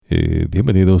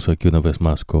Bienvenidos aquí una vez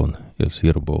más con el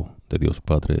siervo de Dios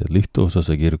Padre, listos a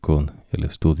seguir con el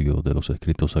estudio de los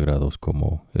escritos sagrados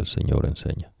como el Señor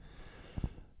enseña.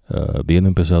 Bien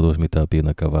empezado es mitad bien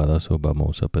acabada, so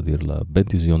vamos a pedir la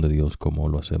bendición de Dios como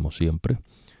lo hacemos siempre.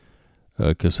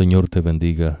 Que el Señor te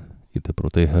bendiga y te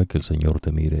proteja, que el Señor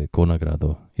te mire con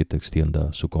agrado y te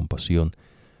extienda su compasión,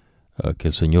 que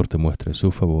el Señor te muestre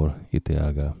su favor y te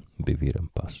haga vivir en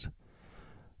paz.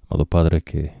 Amado Padre,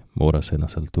 que moras en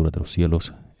las alturas de los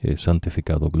cielos,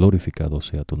 santificado, glorificado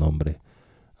sea tu nombre.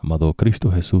 Amado Cristo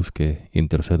Jesús, que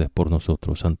intercedes por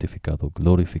nosotros, santificado,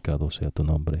 glorificado sea tu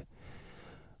nombre.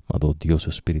 Amado Dios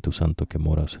Espíritu Santo, que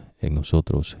moras en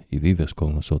nosotros y vives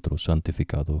con nosotros,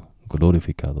 santificado,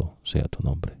 glorificado sea tu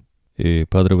nombre.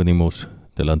 Padre, venimos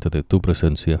delante de tu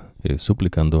presencia,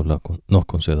 suplicando nos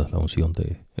concedas la unción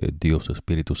de Dios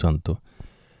Espíritu Santo,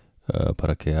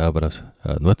 para que abras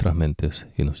nuestras mentes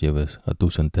y nos lleves a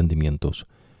tus entendimientos,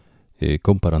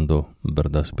 comparando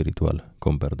verdad espiritual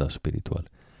con verdad espiritual.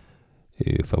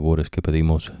 Favores que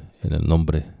pedimos en el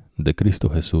nombre de Cristo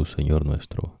Jesús, Señor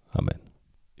nuestro. Amén.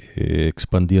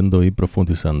 Expandiendo y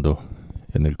profundizando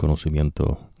en el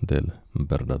conocimiento del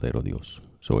verdadero Dios.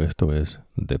 Esto es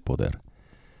de poder.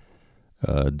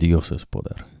 Dios es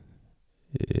poder.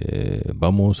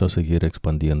 Vamos a seguir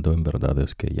expandiendo en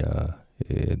verdades que ya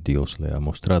Dios le ha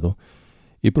mostrado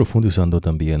y profundizando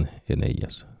también en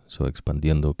ellas.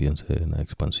 Expandiendo, piense en la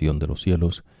expansión de los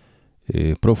cielos.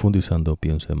 Profundizando,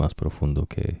 piense más profundo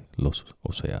que los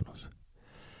océanos.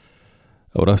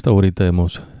 Ahora, hasta ahorita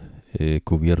hemos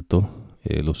cubierto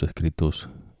los escritos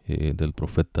del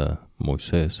profeta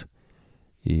Moisés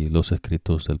y los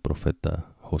escritos del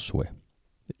profeta Josué.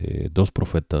 Dos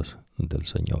profetas del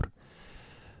Señor.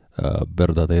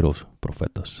 Verdaderos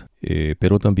profetas.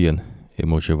 Pero también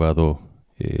hemos llevado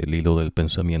el hilo del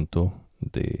pensamiento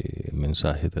del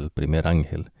mensaje del primer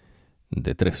ángel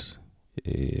de 3,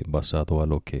 basado a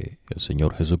lo que el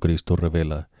Señor Jesucristo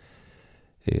revela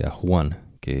a Juan,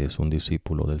 que es un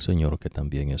discípulo del Señor, que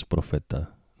también es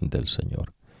profeta del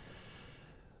Señor.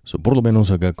 Por lo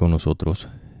menos acá con nosotros,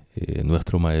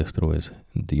 nuestro Maestro es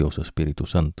Dios Espíritu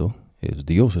Santo. Es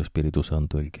Dios Espíritu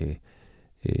Santo el que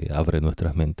abre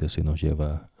nuestras mentes y nos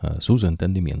lleva a sus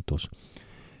entendimientos,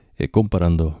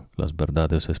 comparando las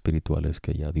verdades espirituales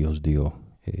que ya Dios dio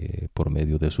por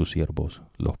medio de sus siervos,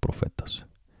 los profetas.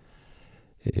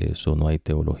 No hay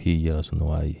teologías,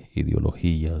 no hay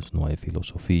ideologías, no hay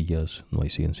filosofías, no hay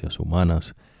ciencias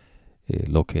humanas.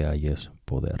 Lo que hay es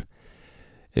poder.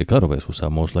 Claro,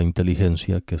 usamos la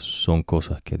inteligencia, que son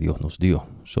cosas que Dios nos dio.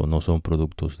 No son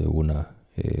productos de una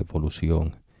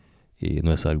evolución y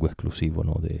no es algo exclusivo,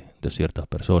 ¿no?, de ciertas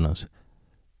personas,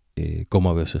 como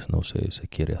a veces no se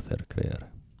quiere hacer creer.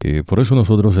 Por eso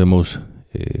nosotros hemos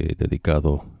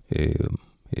dedicado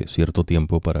cierto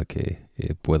tiempo para que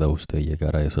pueda usted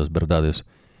llegar a esas verdades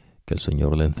que el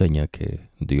Señor le enseña, que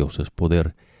Dios es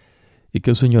poder y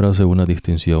que el Señor hace una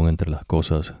distinción entre las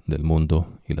cosas del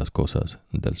mundo y las cosas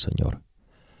del Señor.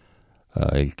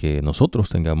 El que nosotros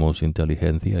tengamos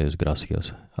inteligencia es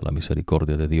gracias a la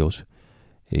misericordia de Dios,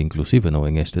 e inclusive no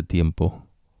en este tiempo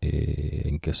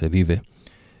en que se vive,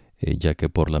 ya que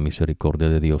por la misericordia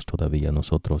de Dios todavía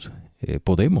nosotros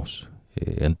podemos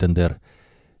entender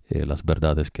las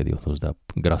verdades que Dios nos da,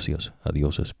 gracias a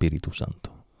Dios Espíritu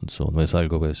Santo. No es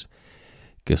algo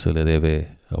que se le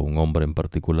debe a un hombre en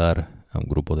particular, a un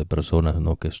grupo de personas,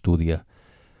 ¿no?, que estudia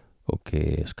o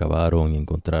que excavaron y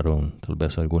encontraron tal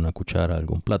vez alguna cuchara,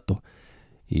 algún plato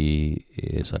y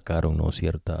sacaron, ¿no?,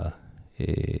 ciertas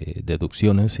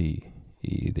deducciones y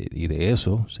de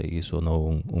eso se hizo, ¿no?,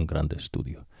 un gran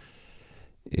estudio.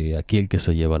 Aquí el que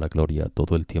se lleva la gloria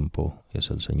todo el tiempo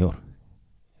es el Señor.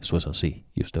 Eso es así,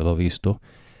 y usted lo ha visto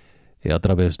a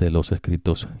través de los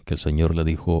escritos que el Señor le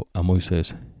dijo a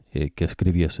Moisés que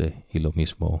escribiese, y lo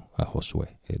mismo a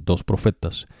Josué. Dos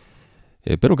profetas,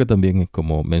 pero que también,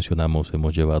 como mencionamos,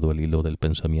 hemos llevado el hilo del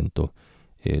pensamiento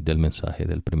del mensaje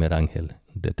del primer ángel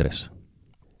de 3.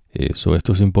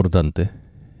 Esto es importante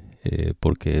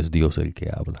porque es Dios el que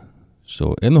habla.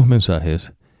 En los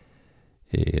mensajes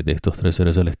de estos 3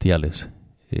 seres celestiales,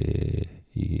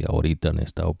 y ahorita en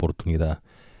esta oportunidad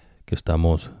que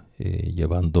estamos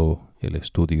llevando el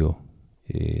estudio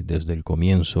desde el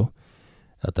comienzo,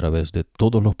 a través de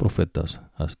todos los profetas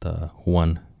hasta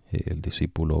Juan, el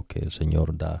discípulo que el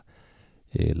Señor da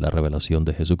la revelación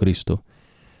de Jesucristo,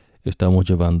 estamos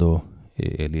llevando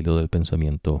el hilo del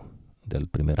pensamiento del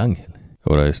primer ángel.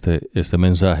 Ahora, este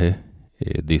mensaje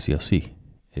dice así: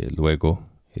 luego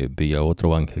vi a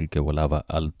otro ángel que volaba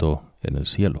alto en el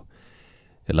cielo.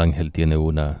 El ángel tiene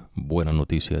una buena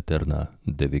noticia eterna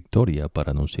de victoria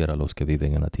para anunciar a los que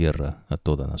viven en la tierra, a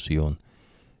toda nación,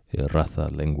 raza,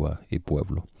 lengua y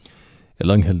pueblo. El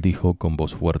ángel dijo con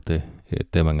voz fuerte,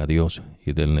 teman a Dios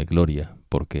y denle gloria,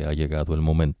 porque ha llegado el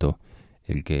momento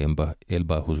en que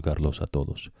Él va a juzgarlos a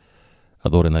todos.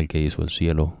 Adoren al que hizo el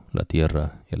cielo, la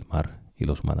tierra, el mar y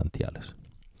los manantiales.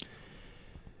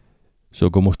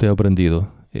 Como usted ha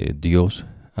aprendido, Dios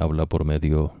habla por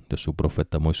medio de su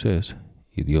profeta Moisés,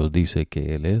 y Dios dice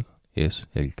que Él es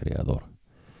el creador.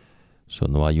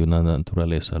 No hay una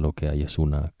naturaleza, lo que hay es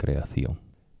una creación.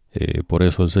 Por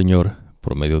eso el Señor,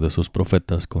 por medio de sus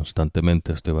profetas,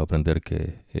 constantemente usted va a aprender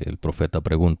que el profeta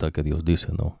pregunta, que Dios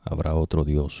dice, ¿no? ¿Habrá otro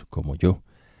Dios como yo?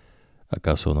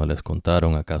 ¿Acaso no les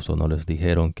contaron, acaso no les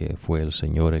dijeron que fue el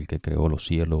Señor el que creó los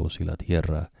cielos y la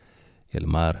tierra, el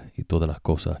mar y todas las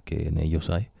cosas que en ellos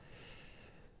hay?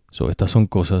 Estas son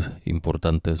cosas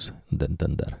importantes de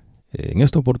entender. En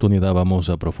esta oportunidad vamos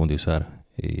a profundizar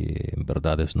en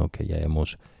verdades, ¿no?, que ya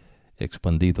hemos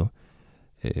expandido,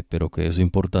 pero que es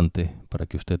importante para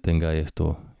que usted tenga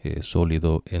esto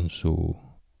sólido en su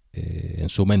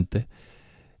mente,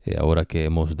 ahora que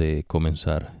hemos de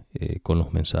comenzar con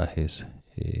los mensajes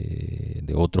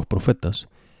de otros profetas,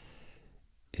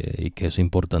 y que es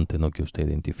importante, ¿no?, que usted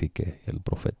identifique el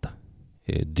profeta.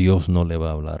 Dios no le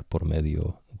va a hablar por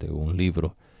medio de un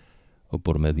libro o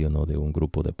por medio, ¿no?, de un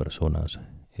grupo de personas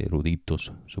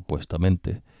eruditos,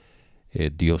 supuestamente.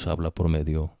 Dios habla por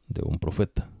medio de un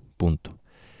profeta, punto.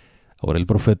 Ahora, el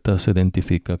profeta se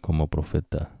identifica como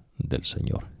profeta del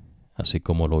Señor, así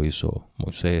como lo hizo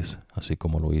Moisés, así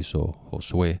como lo hizo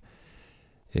Josué,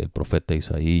 el profeta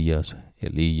Isaías,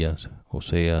 Elías,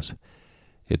 Oseas.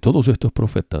 Todos estos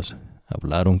profetas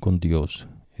hablaron con Dios,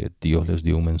 Dios les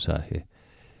dio un mensaje,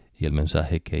 y el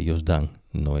mensaje que ellos dan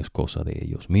no es cosa de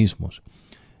ellos mismos,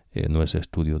 no es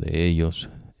estudio de ellos,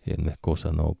 no es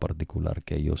cosa no particular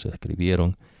que ellos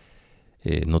escribieron,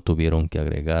 no tuvieron que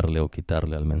agregarle o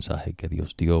quitarle al mensaje que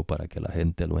Dios dio para que la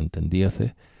gente lo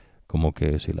entendiese, como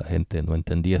que si la gente no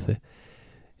entendiese,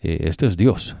 este es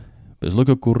Dios. Pues lo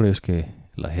que ocurre es que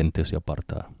la gente se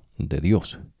aparta de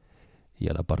Dios, y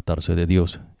al apartarse de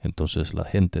Dios, entonces la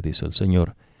gente, dice el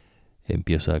Señor,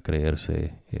 empieza a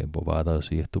creerse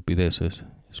bobadas y estupideces.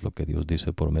 Es lo que Dios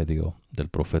dice por medio del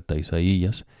profeta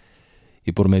Isaías,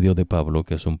 y por medio de Pablo,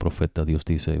 que es un profeta. Dios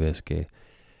dice, ves que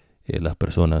las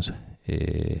personas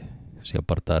se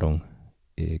apartaron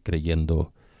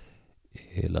creyendo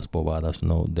las bobadas,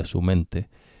 ¿no?, de su mente,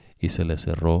 y se les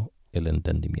cerró el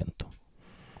entendimiento.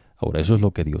 Ahora, eso es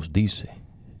lo que Dios dice.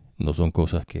 No son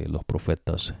cosas que los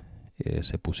profetas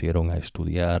se pusieron a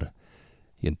estudiar,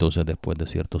 y entonces después de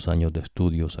ciertos años de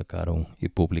estudio sacaron y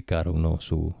publicaron, ¿no?,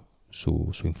 su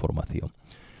información.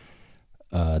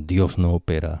 Dios no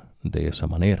opera de esa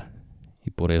manera,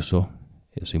 y por eso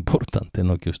es importante,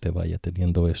 ¿no?, que usted vaya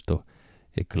teniendo esto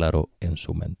claro en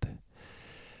su mente.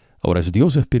 Ahora, es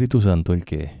Dios Espíritu Santo el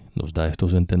que nos da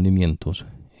estos entendimientos,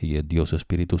 y es Dios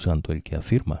Espíritu Santo el que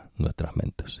afirma nuestras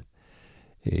mentes.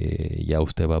 Ya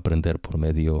usted va a aprender por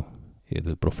medio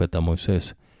del profeta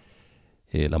Moisés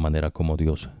la manera como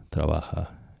Dios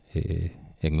trabaja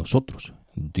en nosotros,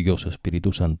 Dios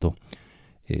Espíritu Santo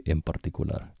en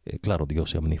particular. Claro, Dios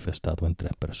se ha manifestado en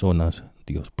tres personas: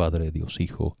 Dios Padre, Dios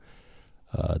Hijo,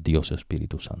 Dios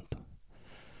Espíritu Santo.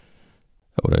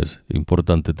 Ahora, es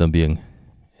importante también,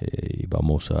 y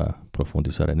vamos a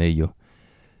profundizar en ello,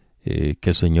 que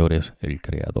el Señor es el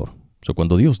Creador.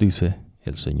 Cuando Dios dice,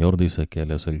 el Señor dice que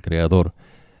Él es el Creador,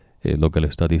 lo que le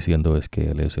está diciendo es que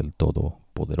Él es el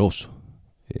Todopoderoso.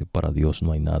 Para Dios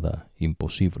no hay nada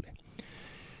imposible.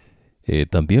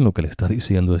 También lo que le está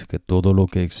diciendo es que todo lo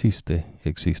que existe,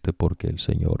 existe porque el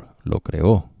Señor lo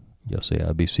creó, ya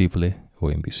sea visible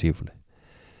o invisible.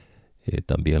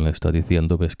 También le está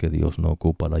diciendo, ves, que Dios no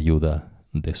ocupa la ayuda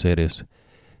de seres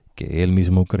que Él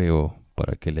mismo creó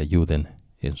para que le ayuden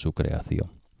en su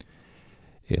creación.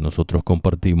 Nosotros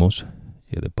compartimos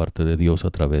de parte de Dios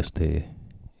a través de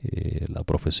la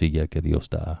profecía que Dios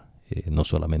da, no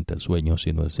solamente el sueño,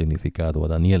 sino el significado a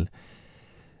Daniel,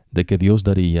 de que Dios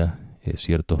daría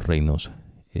ciertos reinos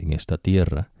en esta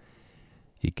tierra,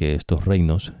 y que estos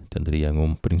reinos tendrían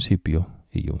un principio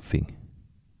y un fin.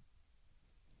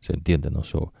 ¿Se entiende, no?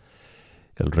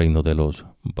 El reino de los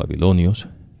babilonios,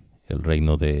 el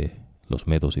reino de los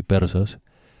medos y persas,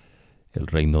 el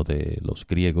reino de los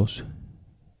griegos,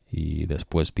 y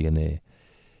después viene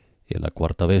la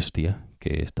cuarta bestia,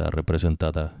 que está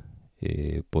representada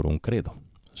por un credo.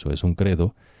 Eso es un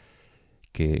credo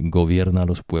que gobierna a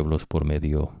los pueblos por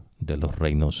medio de los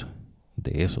reinos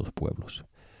de esos pueblos.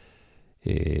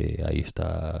 Ahí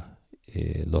está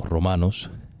los romanos,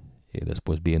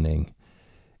 Después vienen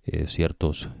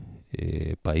ciertos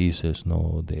países,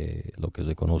 ¿no?, de lo que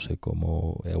se conoce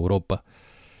como Europa,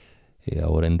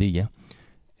 ahora en día,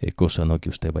 cosa, ¿no?, que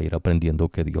usted va a ir aprendiendo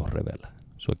que Dios revela.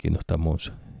 Aquí no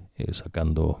estamos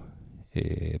sacando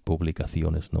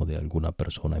publicaciones, ¿no?, de alguna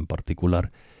persona en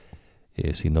particular,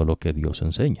 sino lo que Dios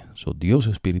enseña. Dios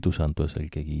Espíritu Santo es el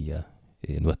que guía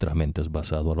nuestras mentes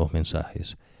basado a los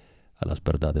mensajes, a las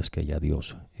verdades que ya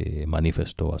Dios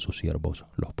manifestó a sus siervos,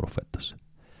 los profetas.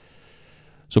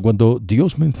 Cuando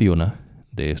Dios menciona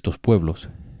de estos pueblos,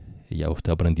 ya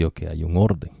usted aprendió que hay un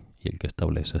orden, y el que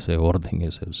establece ese orden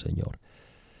es el Señor.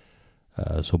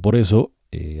 Por eso,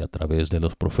 a través de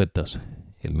los profetas,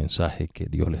 el mensaje que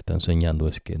Dios le está enseñando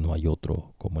es que no hay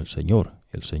otro como el Señor.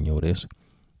 El Señor es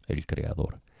el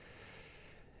Creador.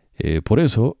 Por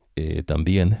eso,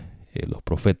 también los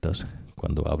profetas,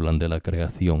 cuando hablan de la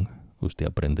creación, usted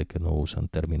aprende que no usan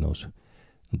términos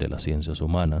de las ciencias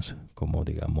humanas, como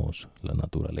digamos la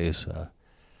naturaleza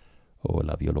o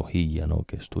la biología, ¿no?,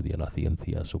 que estudia la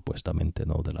ciencia supuestamente,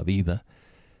 ¿no?, de la vida.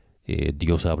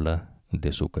 Dios habla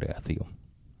de su creación.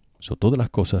 Todas las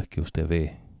cosas que usted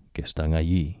ve que están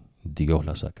allí, Dios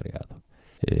las ha creado.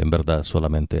 En verdad,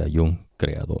 solamente hay un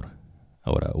creador.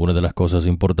 Ahora, una de las cosas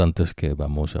importantes que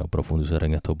vamos a profundizar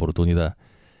en esta oportunidad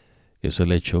es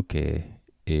el hecho que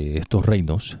estos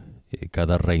reinos,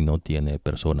 cada reino tiene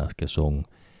personas que son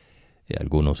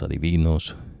algunos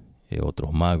adivinos,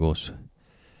 otros magos,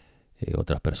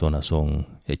 otras personas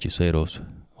son hechiceros,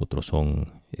 otros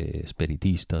son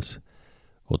espiritistas,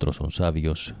 otros son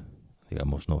sabios,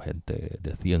 digamos, no gente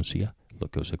de ciencia, lo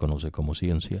que se conoce como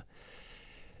ciencia.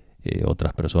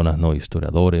 Otras personas, no,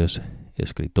 historiadores,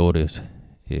 escritores,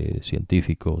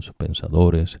 científicos,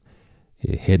 pensadores,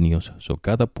 genios.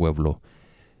 Cada pueblo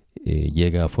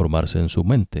llega a formarse en su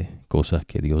mente cosas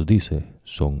que Dios dice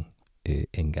son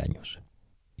engaños.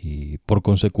 Y por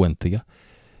consecuencia,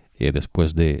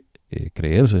 después de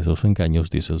creerse esos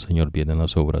engaños, dice el Señor, vienen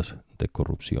las obras de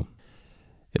corrupción.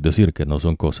 Es decir, que no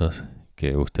son cosas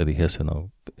que usted dijese,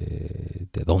 ¿no?,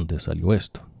 ¿de dónde salió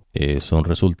esto? Son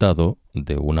resultado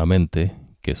de una mente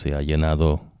que se ha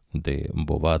llenado de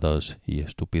bobadas y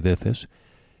estupideces,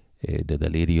 de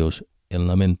delirios en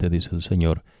la mente, dice el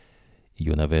Señor, y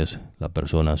una vez la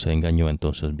persona se engañó,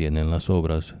 entonces vienen las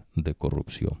obras de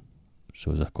corrupción.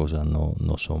 Esas cosas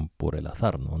no son por el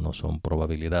azar, no son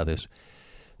probabilidades,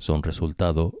 son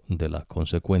resultado de las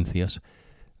consecuencias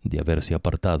de haberse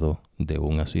apartado de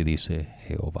un así dice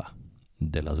Jehová,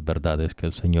 de las verdades que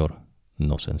el Señor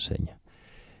nos enseña.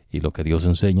 Y lo que Dios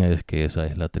enseña es que esa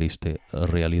es la triste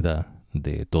realidad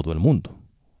de todo el mundo,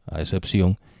 a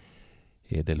excepción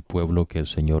del pueblo que el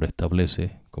Señor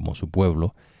establece como su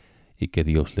pueblo y que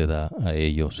Dios le da a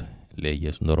ellos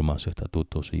leyes, normas,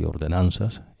 estatutos y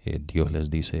ordenanzas. Dios les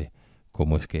dice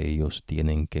cómo es que ellos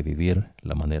tienen que vivir,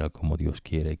 la manera como Dios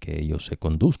quiere que ellos se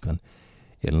conduzcan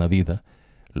en la vida,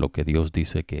 lo que Dios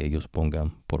dice que ellos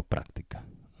pongan por práctica,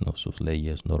 ¿no? Sus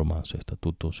leyes, normas,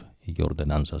 estatutos y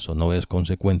ordenanzas. No es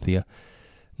consecuencia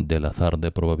del azar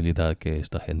de probabilidad que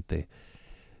esta gente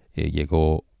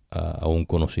llegó a un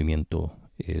conocimiento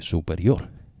superior.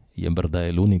 Y en verdad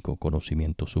el único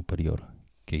conocimiento superior,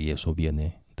 que eso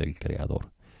viene del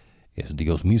Creador. Es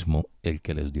Dios mismo el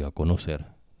que les dio a conocer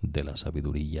de la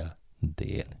sabiduría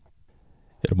de Él.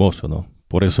 Hermoso, ¿no?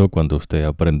 Por eso cuando usted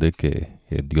aprende que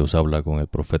Dios habla con el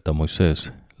profeta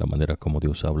Moisés, la manera como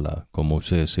Dios habla con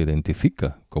Moisés se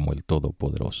identifica como el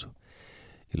Todopoderoso.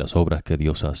 Y las obras que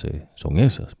Dios hace son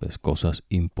esas, pues, cosas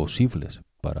imposibles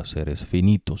para seres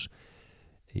finitos,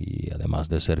 y además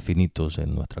de ser finitos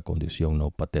en nuestra condición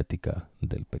no patética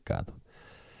del pecado.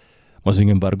 Mas sin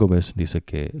embargo, ves, dice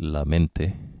que la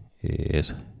mente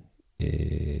es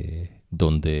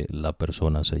donde la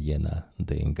persona se llena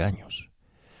de engaños.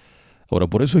 Ahora,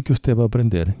 por eso es que usted va a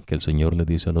aprender que el Señor le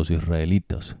dice a los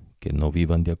israelitas que no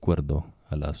vivan de acuerdo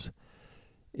a las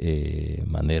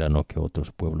maneras, ¿no?, que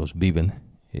otros pueblos viven.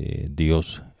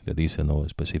 Dios le dice, no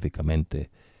específicamente,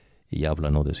 y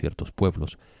habla, ¿no?, de ciertos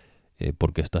pueblos,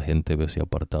 porque esta gente se ha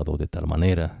apartado de tal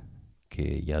manera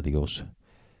que ya Dios,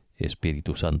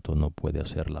 Espíritu Santo, no puede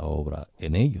hacer la obra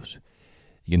en ellos.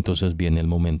 Y entonces viene el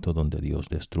momento donde Dios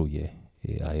destruye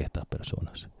a estas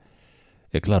personas.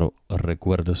 Claro,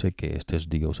 recuérdese que este es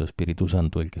Dios Espíritu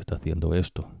Santo el que está haciendo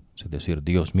esto. Es decir,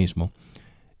 Dios mismo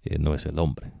no es el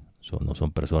hombre. No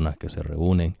son personas que se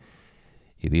reúnen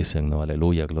y dicen, no,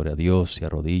 aleluya, gloria a Dios, se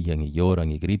arrodillan y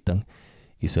lloran y gritan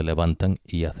y se levantan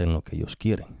y hacen lo que ellos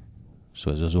quieren.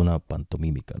 Eso es una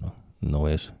pantomímica, ¿no? No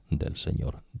es del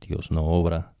Señor. Dios no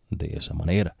obra de esa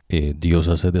manera. Dios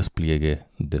hace despliegue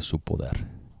de su poder.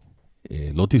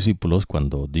 los discípulos,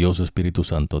 cuando Dios Espíritu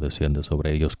Santo desciende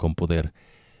sobre ellos con poder,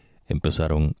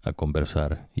 empezaron a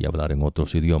conversar y hablar en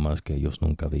otros idiomas que ellos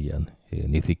nunca habían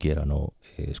ni siquiera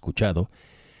escuchado,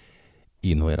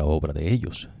 y no era obra de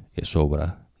ellos, es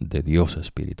obra de Dios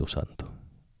Espíritu Santo.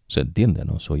 ¿Se entiende,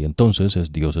 no? Y entonces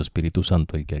es Dios Espíritu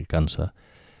Santo el que alcanza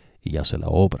y hace la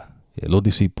obra. Los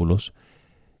discípulos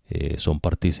son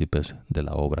partícipes de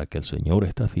la obra que el Señor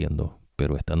está haciendo,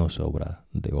 pero esta no es obra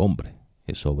de hombre,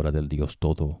 es obra del Dios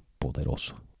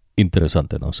Todopoderoso.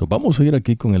 Interesante, ¿no? Vamos a ir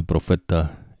aquí con el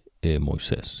profeta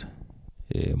Moisés.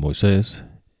 Moisés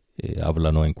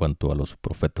habla, ¿no?, en cuanto a los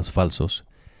profetas falsos,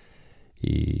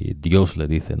 y Dios le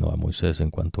dice, ¿no?, a Moisés en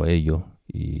cuanto a ello,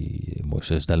 y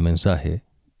Moisés da el mensaje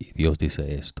y Dios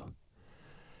dice esto.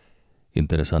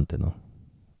 Interesante, ¿no?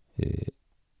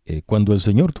 Cuando el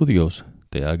Señor tu Dios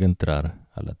te haga entrar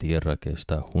a la tierra que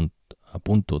está a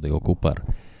punto de ocupar,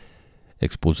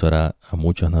 expulsará a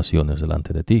muchas naciones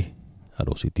delante de ti, a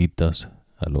los hititas,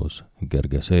 a los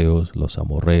gergeseos, los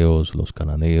amorreos, los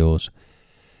cananeos,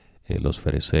 los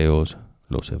fereceos,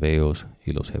 los heveos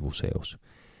y los jebuseos.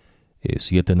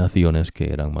 7 naciones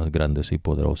que eran más grandes y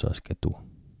poderosas que tú.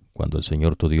 Cuando el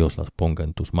Señor tu Dios las ponga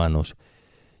en tus manos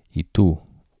y tú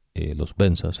los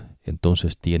venzas,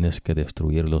 entonces tienes que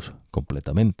destruirlos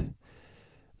completamente.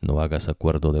 No hagas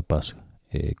acuerdo de paz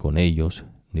con ellos,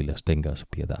 ni les tengas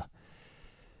piedad.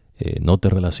 No te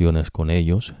relaciones con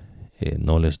ellos,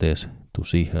 no les des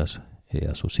tus hijas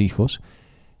a sus hijos,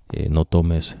 no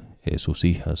tomes sus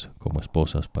hijas como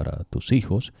esposas para tus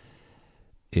hijos,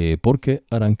 porque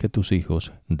harán que tus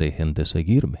hijos dejen de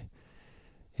seguirme.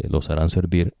 Los harán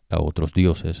servir a otros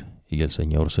dioses, y el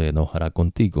Señor se enojará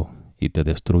contigo y te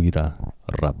destruirá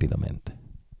rápidamente.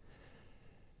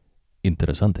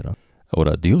 Interesante, ¿no?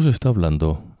 Ahora, Dios está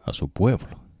hablando a su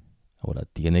pueblo. Ahora,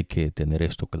 tiene que tener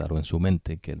esto claro en su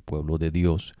mente, que el pueblo de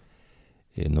Dios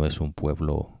no es un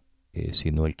pueblo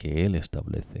sino el que Él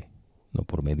establece, no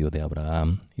por medio de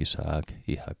Abraham, Isaac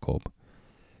y Jacob.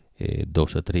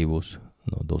 12 tribus,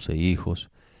 ¿no? 12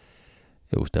 hijos.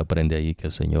 Usted aprende ahí que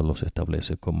el Señor los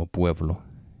establece como pueblo.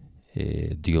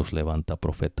 Dios levanta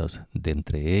profetas de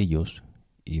entre ellos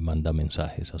y manda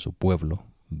mensajes a su pueblo,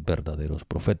 verdaderos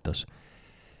profetas.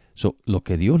 Lo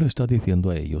que Dios le está diciendo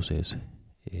a ellos es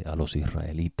a los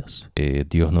israelitas.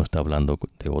 Dios no está hablando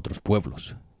de otros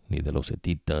pueblos, ni de los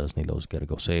hetitas, ni los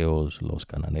gergeseos, los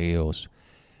cananeos,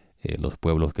 los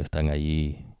pueblos que están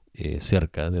allí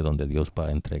cerca de donde Dios va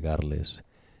a entregarles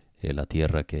la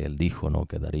tierra que Él dijo, ¿no?,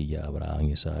 que daría a Abraham,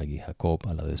 Isaac y Jacob,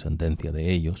 a la descendencia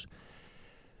de ellos.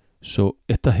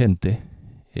 Esta gente,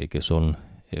 que son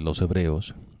los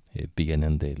hebreos,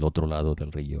 vienen del otro lado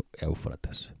del río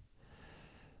Éufrates.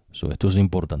 Esto es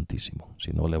importantísimo,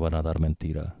 si no le van a dar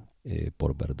mentira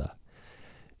por verdad.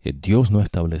 Dios no ha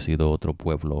establecido otro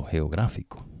pueblo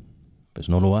geográfico, pues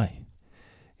no lo hay.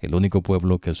 El único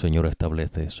pueblo que el Señor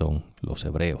establece son los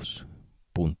hebreos,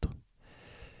 punto.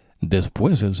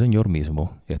 Después el Señor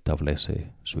mismo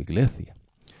establece su iglesia.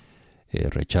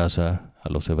 Rechaza a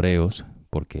los hebreos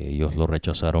porque ellos lo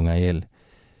rechazaron a Él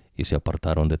y se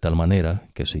apartaron de tal manera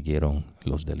que siguieron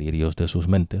los delirios de sus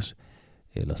mentes,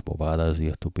 las bobadas y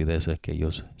estupideces que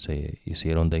ellos se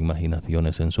hicieron de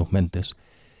imaginaciones en sus mentes,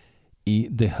 y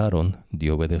dejaron de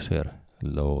obedecer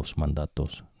los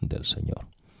mandatos del Señor.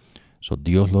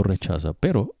 Dios lo rechaza,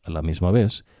 pero a la misma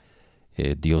vez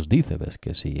Dios dice, ¿ves?,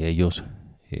 que si ellos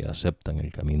aceptan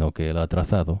el camino que Él ha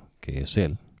trazado, que es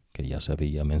Él, que ya se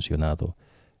había mencionado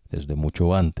desde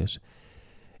mucho antes,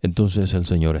 entonces el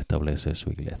Señor establece su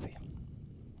iglesia.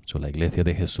 La iglesia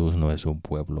de Jesús no es un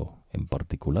pueblo en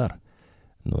particular,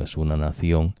 no es una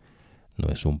nación, no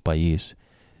es un país,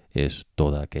 es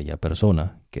toda aquella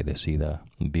persona que decida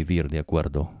vivir de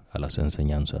acuerdo a las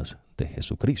enseñanzas de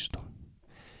Jesucristo.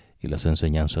 Y las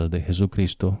enseñanzas de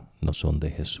Jesucristo no son de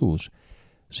Jesús,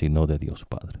 sino de Dios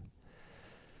Padre.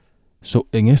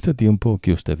 En este tiempo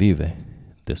que usted vive,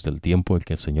 desde el tiempo en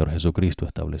que el Señor Jesucristo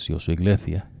estableció su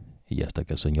iglesia y hasta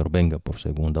que el Señor venga por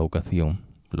segunda ocasión,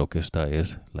 lo que está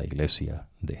es la iglesia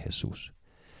de Jesús.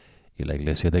 Y la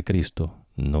iglesia de Cristo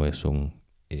no es un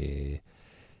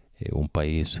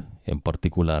país en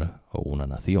particular o una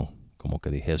nación, como que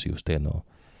dijese usted, ¿no?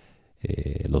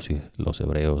 Los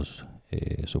hebreos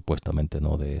supuestamente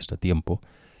no de este tiempo.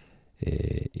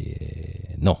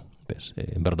 No, pues,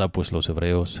 en verdad pues los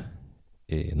hebreos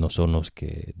no son los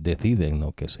que deciden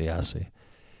lo que se hace,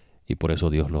 y por eso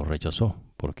Dios los rechazó,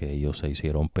 porque ellos se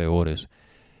hicieron peores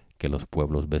que los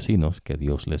pueblos vecinos que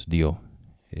Dios les dio,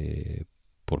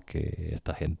 porque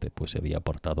esta gente pues se había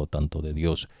apartado tanto de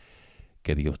Dios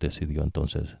que Dios decidió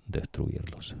entonces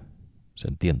destruirlos. ¿Se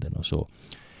entiende, no?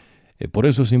 Por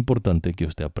eso es importante que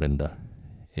usted aprenda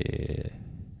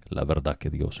la verdad que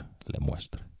Dios le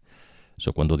muestra.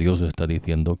 Cuando Dios está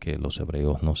diciendo que los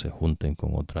hebreos no se junten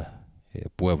con otros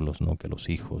pueblos, ¿no? Que los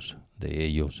hijos de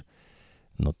ellos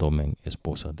no tomen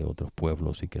esposas de otros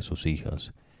pueblos y que sus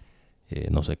hijas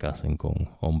no se casen con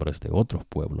hombres de otros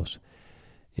pueblos,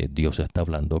 Dios está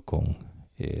hablando con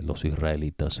los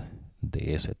israelitas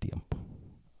de ese tiempo.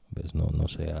 ¿Ves? No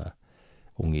sea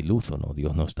un iluso, ¿no?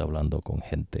 Dios no está hablando con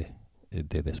gente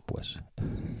de después.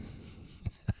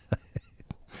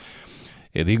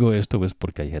 Digo esto, ¿ves?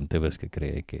 Porque hay gente, ¿ves? Que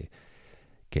cree que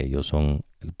ellos son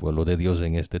el pueblo de Dios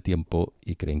en este tiempo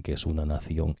y creen que es una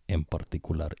nación en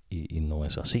particular y no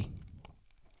es así.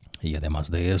 Y además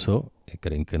de eso,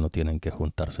 creen que no tienen que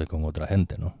juntarse con otra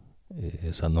gente, ¿no?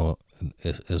 Eso no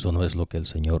es lo que el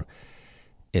Señor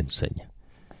enseña.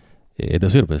 Es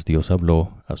decir, pues Dios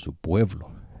habló a su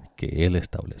pueblo que Él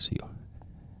estableció.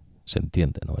 ¿Se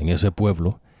entiende, no? En ese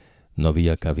pueblo no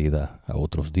había cabida a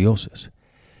otros dioses.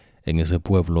 En ese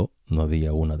pueblo no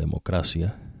había una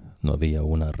democracia, no había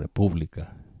una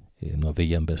república, no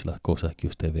había en vez las cosas que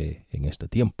usted ve en este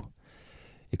tiempo.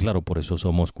 Y claro, por eso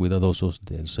somos cuidadosos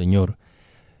del Señor,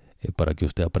 para que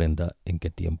usted aprenda en qué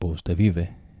tiempo usted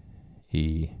vive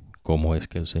y cómo es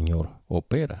que el Señor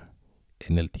opera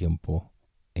en el tiempo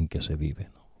en que se vive,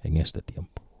 ¿no? En este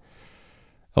tiempo.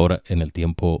 Ahora, en el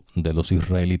tiempo de los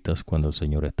israelitas, cuando el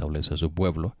Señor establece su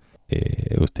pueblo,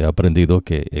 usted ha aprendido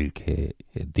que el que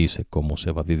dice cómo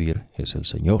se va a vivir es el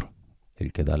Señor.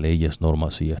 El que da leyes,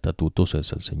 normas y estatutos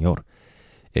es el Señor.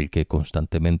 El que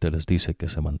constantemente les dice que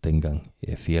se mantengan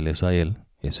fieles a Él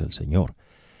es el Señor.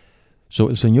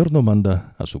 El Señor no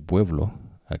manda a su pueblo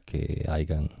a que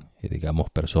hayan, digamos,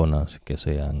 personas que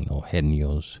sean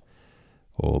genios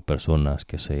o personas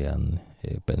que sean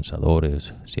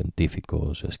pensadores,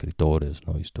 científicos, escritores,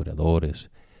 historiadores,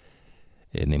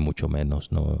 ni mucho menos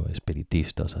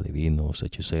espiritistas, adivinos,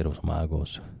 hechiceros,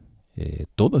 magos,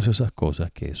 todas esas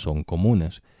cosas que son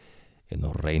comunes en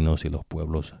los reinos y los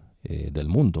pueblos del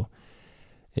mundo,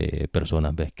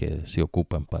 personas ves que se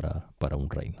ocupan para un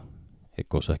reino,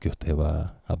 cosas que usted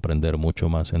va a aprender mucho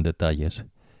más en detalles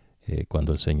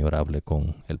cuando el Señor hable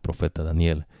con el profeta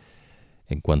Daniel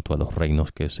en cuanto a los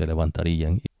reinos que se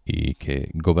levantarían y que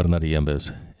gobernarían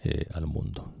al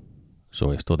mundo.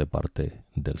 Esto de parte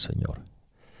del Señor.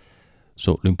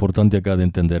 Lo importante acá de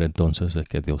entender entonces es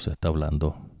que Dios está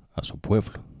hablando a su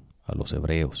pueblo, a los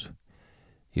hebreos.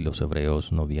 Y los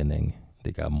hebreos no vienen,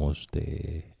 digamos,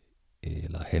 de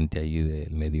la gente ahí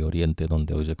del Medio Oriente,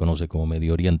 donde hoy se conoce como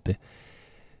Medio Oriente.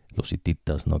 Los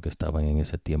hititas, ¿no? Que estaban en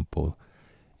ese tiempo,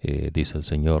 dice el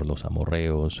Señor, los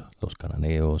amorreos, los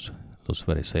cananeos, los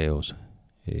fereceos,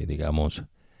 digamos,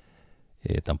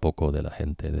 tampoco de la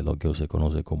gente de lo que hoy se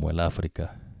conoce como el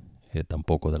África,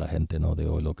 tampoco de la gente, ¿no? De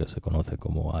hoy lo que se conoce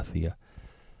como Asia,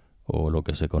 o lo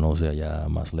que se conoce allá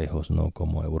más lejos, ¿no?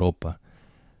 Como Europa,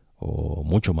 o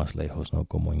mucho más lejos, ¿no?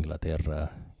 Como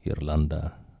Inglaterra,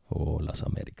 Irlanda o las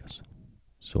Américas.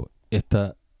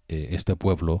 Este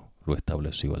pueblo lo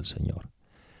estableció el Señor.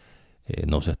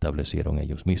 No se establecieron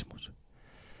ellos mismos.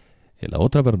 La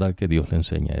otra verdad que Dios le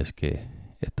enseña es que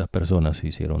estas personas se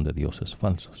hicieron de dioses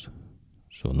falsos.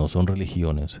 No son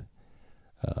religiones.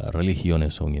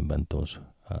 Religiones son inventos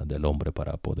del hombre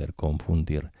para poder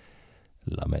confundir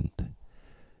la mente,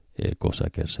 cosa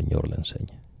que el Señor le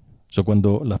enseña.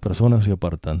 Cuando las personas se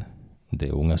apartan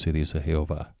de un así dice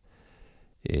Jehová,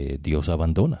 Dios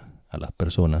abandona a las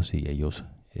personas y ellos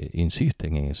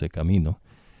insisten en ese camino,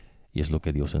 y es lo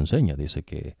que Dios enseña. Dice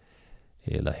que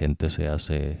la gente se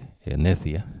hace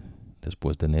necia,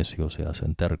 después de necios se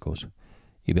hacen tercos,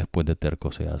 y después de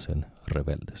tercos se hacen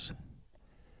rebeldes.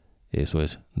 Eso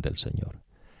es del Señor.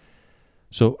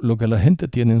 Lo que la gente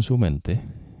tiene en su mente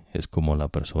es como la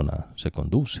persona se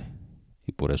conduce,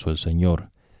 y por eso el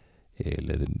Señor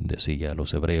le decía a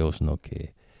los hebreos, ¿no?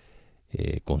 Que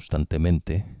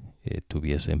constantemente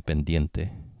tuviesen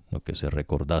pendiente, ¿no? Que se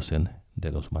recordasen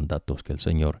de los mandatos que el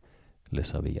Señor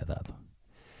les había dado.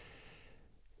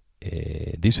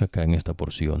 Dice acá en esta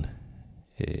porción,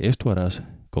 esto harás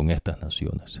con estas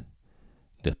naciones: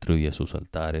 destruye sus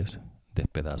altares,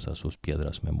 despedaza sus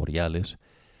piedras memoriales,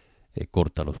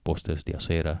 corta los postes de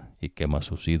acera y quema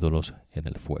sus ídolos en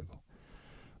el fuego.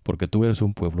 Porque tú eres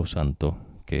un pueblo santo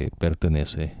que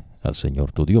pertenece al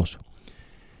Señor tu Dios.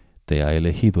 Te ha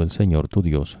elegido el Señor tu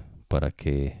Dios para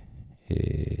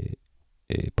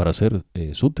ser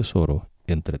su tesoro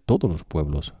entre todos los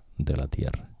pueblos de la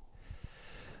tierra.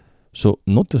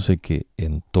 Nótese que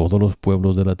en todos los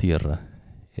pueblos de la tierra,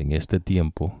 en este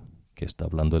tiempo que está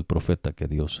hablando el profeta que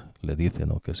Dios le dice,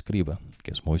 ¿no? Que escriba,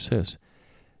 que es Moisés,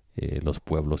 los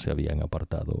pueblos se habían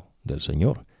apartado del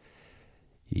Señor.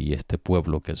 Y este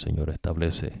pueblo que el Señor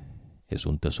establece es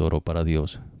un tesoro para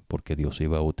Dios, porque Dios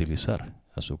iba a utilizar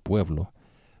a su pueblo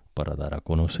para dar a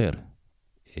conocer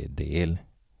de Él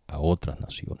a otras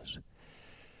naciones.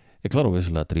 Y claro,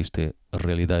 la triste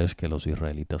realidad es que los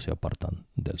israelitas se apartan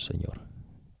del Señor.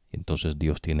 Entonces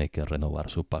Dios tiene que renovar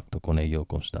su pacto con ellos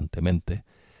constantemente,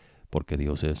 porque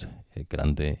Dios es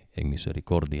grande en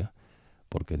misericordia,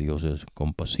 porque Dios es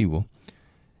compasivo,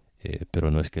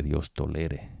 pero no es que Dios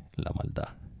tolere la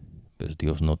maldad. Pues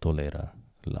Dios no tolera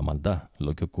la maldad.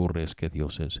 Lo que ocurre es que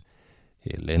Dios es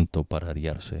lento para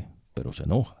ariarse, pero se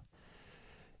enoja.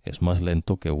 Es más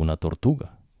lento que una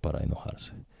tortuga para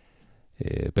enojarse.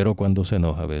 Pero cuando se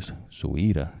enoja, su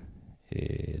ira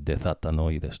desata, ¿no?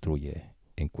 Y destruye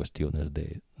en cuestiones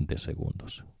de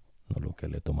segundos, ¿no? Lo que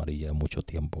le tomaría mucho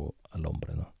tiempo al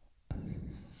hombre, ¿no?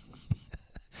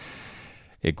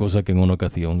 Cosa que en una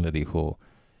ocasión le dijo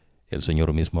el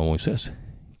Señor mismo a Moisés,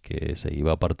 que se iba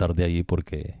a apartar de allí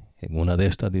porque en una de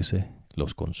estas dice,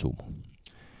 los consumo.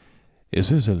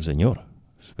 Ese es el Señor.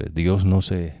 Dios no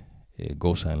se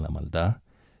goza en la maldad.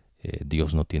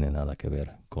 Dios no tiene nada que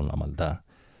ver con la maldad.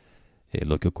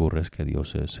 Lo que ocurre es que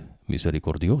Dios es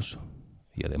misericordioso.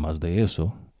 Y además de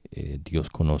eso, Dios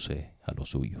conoce a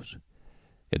los suyos.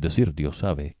 Es decir, Dios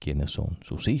sabe quiénes son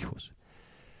sus hijos.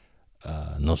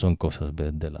 No son cosas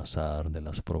del azar, de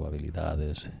las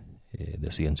probabilidades,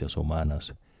 de ciencias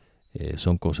humanas.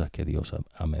 Son cosas que Dios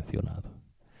ha mencionado.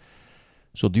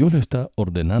 Dios le está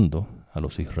ordenando a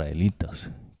los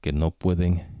israelitas que no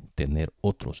pueden tener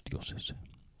otros dioses.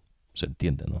 ¿Se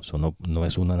entiende? ¿No? No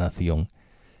es una nación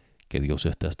que Dios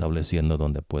está estableciendo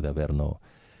donde puede haber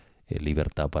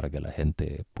libertad para que la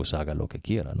gente pues haga lo que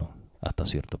quiera, ¿no? Hasta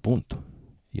cierto punto.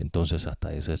 Y entonces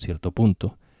hasta ese cierto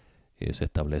punto se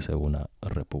establece una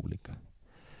república.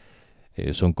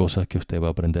 Son cosas que usted va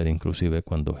a aprender inclusive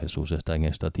cuando Jesús está en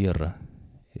esta tierra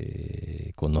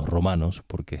con los romanos,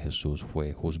 porque Jesús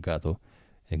fue juzgado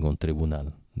en un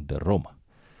tribunal de Roma.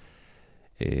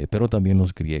 Pero también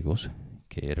los griegos,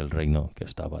 que era el reino que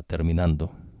estaba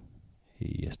terminando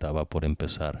y estaba por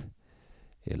empezar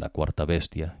la cuarta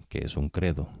bestia, que es un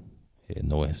credo.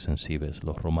 No es sensibles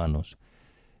los romanos,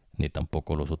 ni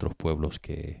tampoco los otros pueblos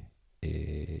que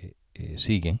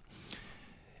siguen,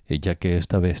 ya que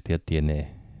esta bestia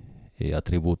tiene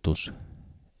atributos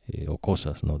o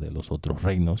cosas, ¿no? De los otros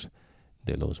reinos,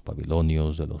 de los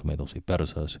babilonios, de los medos y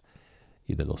persas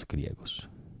y de los griegos.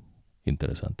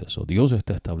 Interesante eso. Dios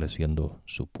está estableciendo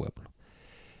su pueblo.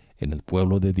 En el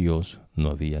pueblo de Dios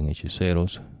no habían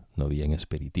hechiceros, no habían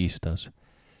espiritistas,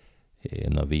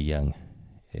 no habían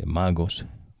magos.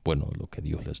 Bueno, lo que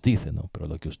Dios les dice, ¿no? Pero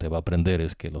lo que usted va a aprender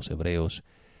es que los hebreos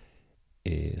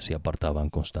se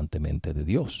apartaban constantemente de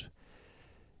Dios.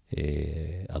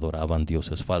 Adoraban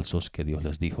dioses falsos que Dios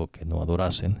les dijo que no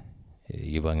adorasen.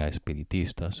 Iban a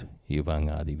espiritistas, iban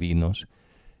a adivinos,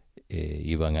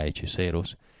 iban a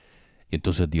hechiceros. Y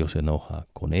entonces Dios se enoja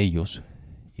con ellos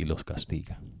y los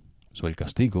castiga. El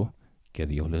castigo que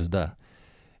Dios les da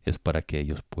es para que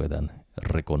ellos puedan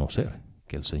reconocer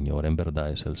que el Señor en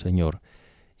verdad es el Señor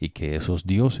y que esos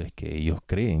dioses que ellos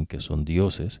creen que son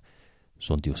dioses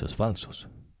falsos.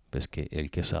 Ves que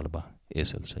el que salva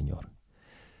es el Señor.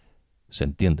 ¿Se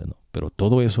entiende, no? Pero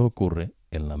todo eso ocurre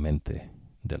en la mente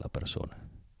de la persona.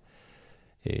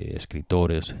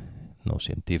 Escritores, no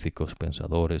científicos,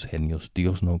 pensadores, genios,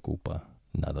 Dios no ocupa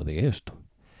nada de esto.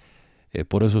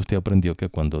 Por eso usted aprendió que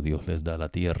cuando Dios les da la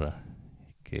tierra,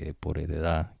 que por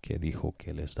heredad, que dijo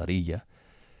que les daría,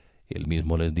 Él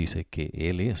mismo les dice que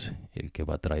Él es el que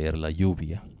va a traer la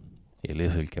lluvia, Él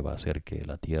es el que va a hacer que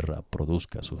la tierra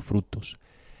produzca sus frutos,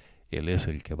 Él es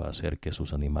el que va a hacer que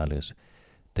sus animales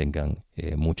tengan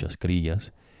muchas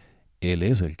crías, Él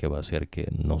es el que va a hacer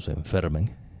que no se enfermen,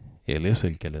 Él es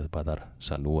el que les va a dar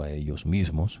salud a ellos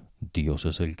mismos. Dios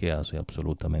es el que hace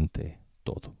absolutamente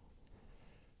todo.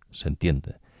 ¿Se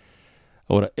entiende?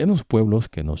 Ahora, en los pueblos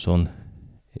que no son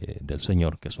del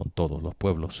Señor, que son todos los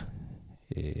pueblos,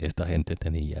 esta gente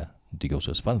tenía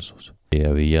dioses falsos.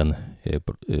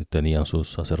 Tenían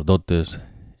sus sacerdotes,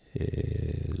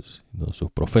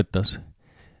 sus profetas,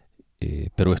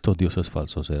 pero estos dioses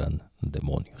falsos eran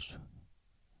demonios.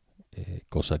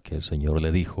 Cosa que el Señor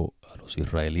le dijo a los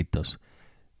israelitas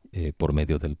por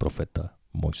medio del profeta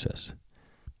Moisés.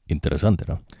 Interesante,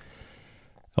 ¿no?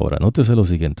 Ahora, nótese lo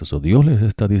siguiente. Dios les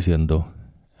está diciendo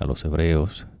a los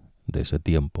hebreos de ese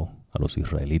tiempo, a los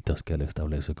israelitas que Él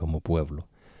establece como pueblo,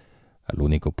 al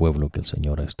único pueblo que el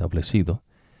Señor ha establecido,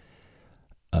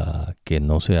 que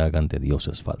no se hagan de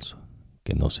dioses falsos,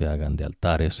 que no se hagan de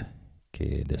altares,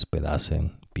 que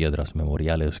despedacen piedras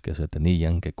memoriales que se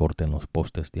tenían, que corten los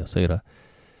postes de acera.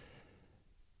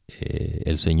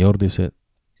 El Señor dice,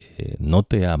 no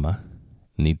te ama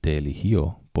ni te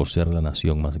eligió por ser la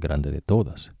nación más grande de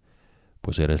todas,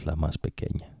 pues eres la más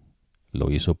pequeña.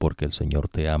 Lo hizo porque el Señor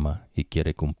te ama y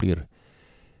quiere cumplir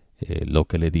lo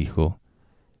que le dijo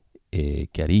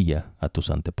que haría a tus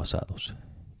antepasados,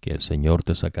 que el Señor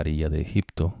te sacaría de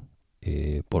Egipto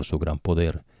por su gran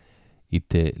poder y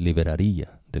te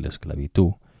liberaría de la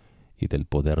esclavitud y del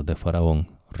poder de Faraón,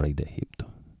 rey de Egipto.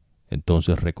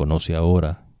 Entonces reconoce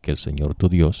ahora que el Señor tu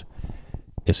Dios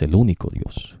es el único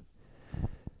Dios.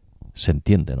 ¿Se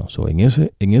entiende, no?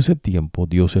 En ese tiempo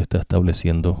Dios está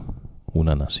estableciendo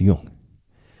una nación.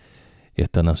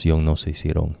 Esta nación no se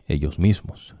hicieron ellos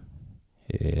mismos.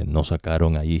 No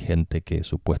sacaron ahí gente que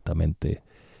supuestamente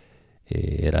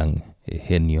eran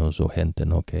genios o gente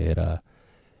no que era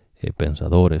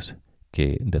pensadores,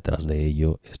 que detrás de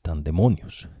ello están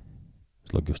demonios.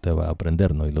 Es lo que usted va a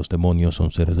aprender, ¿no? Y los demonios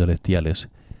son seres celestiales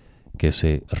que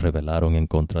se rebelaron en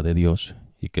contra de Dios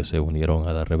y que se unieron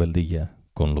a la rebeldía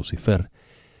con Lucifer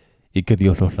y que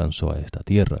Dios los lanzó a esta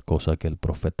tierra, cosa que el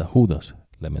profeta Judas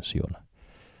le menciona.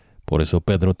 Por eso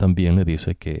Pedro también le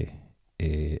dice que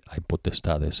hay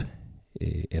potestades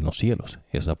en los cielos.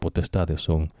 Esas potestades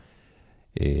son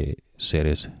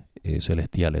seres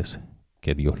celestiales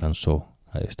que Dios lanzó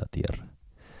a esta tierra.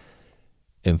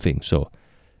 En fin,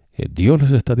 Dios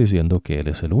les está diciendo que Él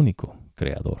es el único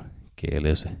creador, que Él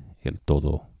es el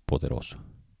todopoderoso.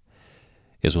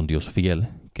 Es un Dios fiel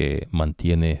que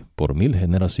mantiene por 1000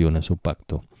 generaciones su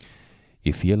pacto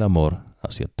y fiel amor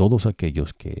hacia todos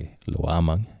aquellos que lo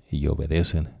aman y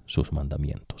obedecen sus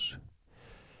mandamientos.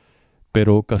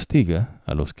 Pero castiga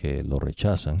a los que lo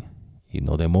rechazan y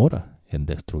no demora en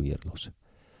destruirlos.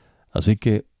 Así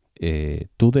que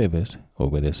tú debes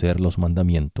obedecer los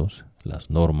mandamientos,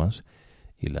 las normas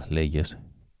y las leyes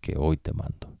que hoy te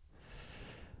mando.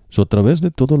 A través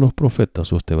de todos los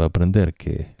profetas usted va a aprender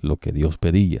que lo que Dios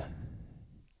pedía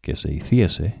que se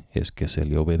hiciese es que se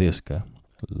le obedezca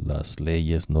las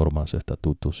leyes, normas,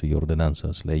 estatutos y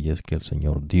ordenanzas, leyes que el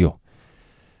Señor dio.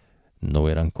 No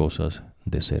eran cosas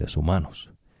de seres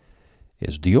humanos.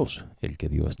 Es Dios el que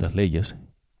dio estas leyes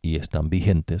y están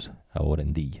vigentes ahora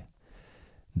en día.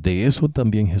 De eso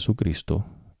también Jesucristo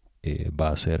va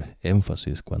a hacer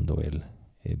énfasis cuando Él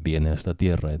viene a esta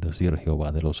tierra, es decir,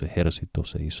 Jehová de los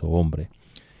ejércitos se hizo hombre,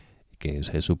 que es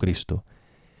Jesucristo,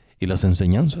 y las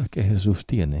enseñanzas que Jesús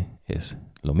tiene es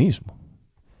lo mismo.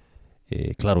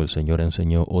 Claro, el Señor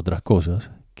enseñó otras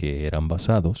cosas que eran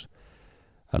basados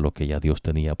a lo que ya Dios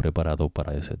tenía preparado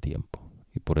para ese tiempo.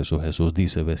 Y por eso Jesús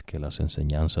dice, ves, que las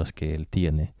enseñanzas que Él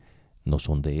tiene no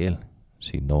son de Él,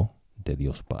 sino de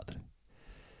Dios Padre.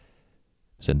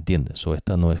 ¿Se entiende?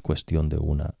 Esta no es cuestión de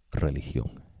una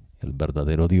religión. El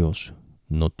verdadero Dios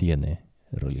no tiene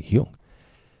religión.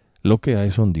 Lo que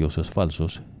hay son dioses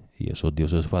falsos, y esos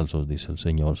dioses falsos, dice el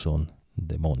Señor, son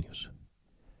demonios.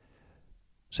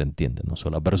 ¿Se entiende? No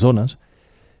son las personas,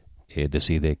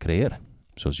 decide creer.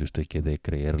 Si usted quiere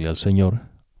creerle al Señor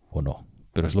o no.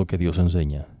 Pero es lo que Dios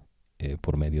enseña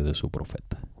por medio de su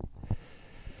profeta.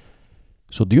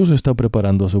 Dios está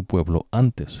preparando a su pueblo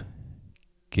antes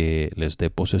que les dé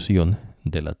posesión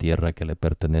de la tierra que le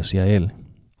pertenece a Él.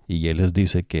 Y Él les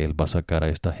dice que Él va a sacar a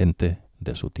esta gente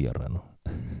de su tierra, ¿no?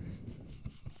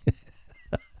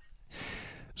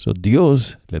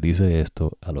 Dios le dice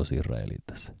esto a los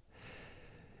israelitas.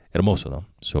 Hermoso, ¿no?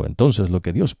 Entonces lo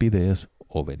que Dios pide es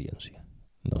obediencia.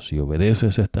 No, si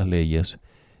obedeces estas leyes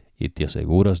y te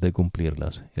aseguras de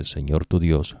cumplirlas, el Señor tu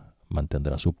Dios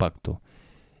mantendrá su pacto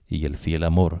y el fiel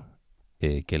amor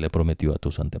que le prometió a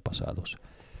tus antepasados.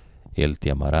 Él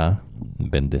te amará,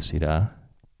 bendecirá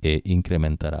e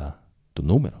incrementará tu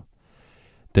número.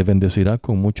 Te bendecirá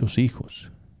con muchos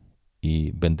hijos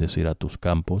y bendecirá tus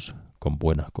campos con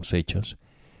buenas cosechas.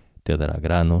 Te dará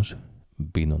granos,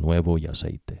 vino nuevo y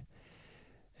aceite.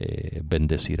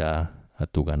 Bendecirá a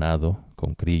tu ganado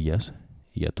con crillas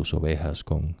y a tus ovejas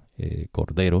con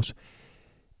corderos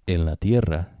en la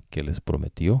tierra que les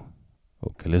prometió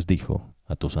o que les dijo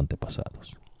a tus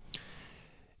antepasados.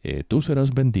 Tú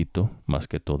serás bendito más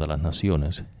que todas las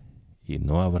naciones, y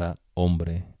no habrá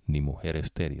hombre ni mujer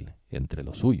estéril entre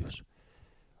los suyos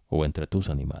o entre tus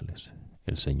animales.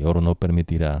 El Señor no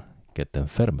permitirá que te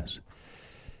enfermes.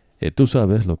 Tú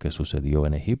sabes lo que sucedió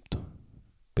en Egipto,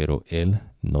 pero Él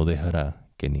no dejará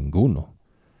que ninguno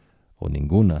o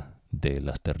ninguna de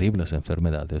las terribles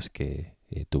enfermedades que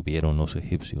tuvieron los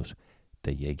egipcios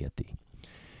te llegue a ti,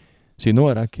 sino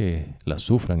hará que las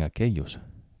sufran aquellos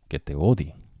que te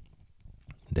odien.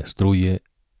 Destruye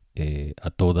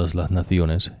a todas las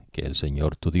naciones que el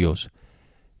Señor tu Dios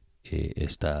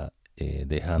está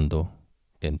dejando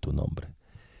en tu nombre.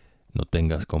 No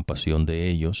tengas compasión de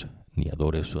ellos, ni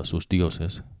adores a sus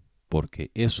dioses,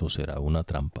 porque eso será una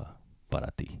trampa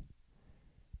para ti.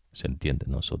 ¿Se entiende?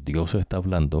 ¿No? Dios está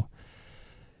hablando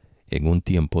en un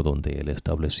tiempo donde Él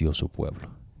estableció su pueblo.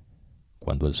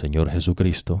 Cuando el Señor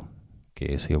Jesucristo,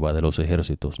 que es Jehová de los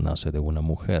ejércitos, nace de una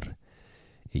mujer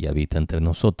y habita entre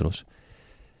nosotros,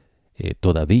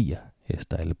 todavía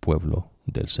está el pueblo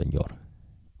del Señor.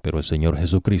 Pero el Señor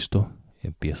Jesucristo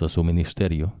empieza su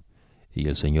ministerio y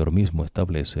el Señor mismo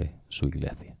establece su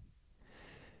iglesia.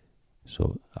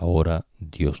 Ahora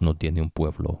Dios no tiene un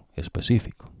pueblo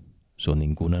específico.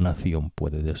 Ninguna nación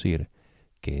puede decir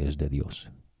que es de Dios,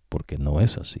 porque no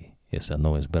es así. Esa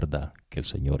no es verdad que el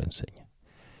Señor enseña.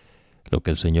 Lo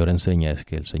que el Señor enseña es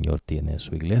que el Señor tiene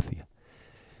su iglesia.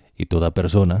 Y toda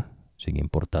persona, sin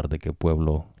importar de qué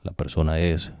pueblo la persona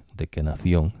es, de qué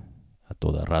nación, a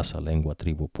toda raza, lengua,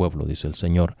 tribu, pueblo, dice el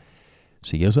Señor,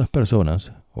 si esas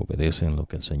personas obedecen lo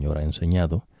que el Señor ha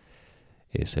enseñado,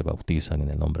 se bautizan en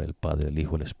el nombre del Padre, el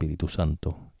Hijo y el Espíritu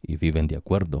Santo y viven de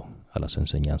acuerdo a las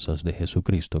enseñanzas de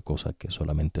Jesucristo, cosa que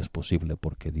solamente es posible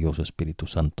porque Dios Espíritu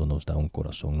Santo nos da un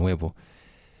corazón nuevo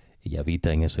y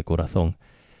habita en ese corazón.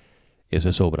 Esa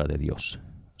es obra de Dios.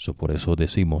 Por eso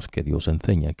decimos que Dios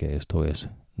enseña que esto es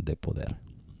de poder.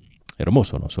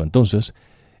 Hermoso, ¿no? Entonces,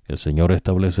 el Señor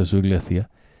establece su iglesia,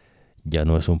 ya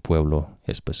no es un pueblo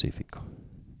específico.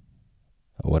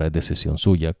 Ahora es decisión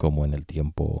suya, como en el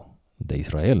tiempo de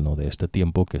Israel, ¿no? De este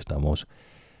tiempo que estamos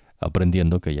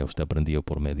aprendiendo, que ya usted aprendió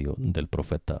por medio del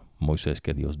profeta Moisés,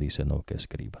 que Dios dice, no, que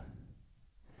escriba.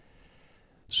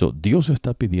 Dios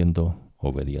está pidiendo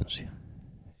obediencia.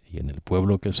 Y en el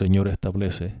pueblo que el Señor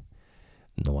establece,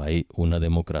 no hay una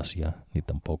democracia, ni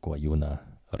tampoco hay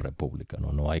una república,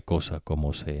 ¿no? No hay cosa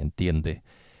como se entiende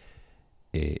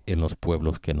en los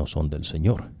pueblos que no son del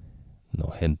Señor, ¿no?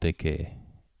 Gente que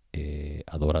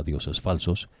adora a dioses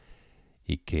falsos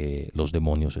y que los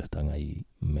demonios están ahí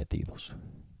metidos.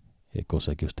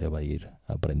 Cosa que usted va a ir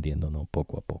aprendiendo, ¿no?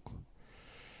 Poco a poco.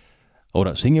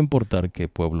 Ahora, sin importar qué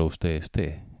pueblo usted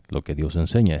esté, lo que Dios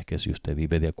enseña es que si usted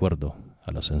vive de acuerdo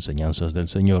a las enseñanzas del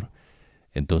Señor,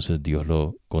 entonces Dios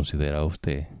lo considera a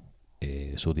usted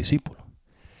su discípulo.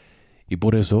 Y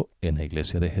por eso en la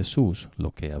iglesia de Jesús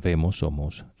lo que habemos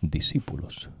somos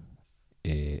discípulos,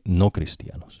 no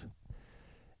cristianos.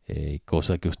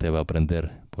 Cosa que usted va a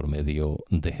aprender por medio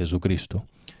de Jesucristo,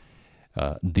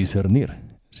 a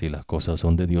discernir si las cosas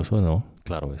son de Dios o no.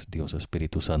 Claro, es Dios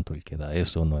Espíritu Santo el que da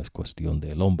eso, no es cuestión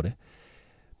del hombre.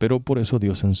 Pero por eso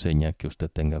Dios enseña que usted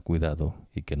tenga cuidado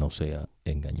y que no sea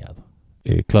engañado.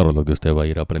 Claro, lo que usted va a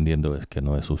ir aprendiendo es que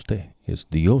no es usted, es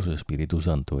Dios Espíritu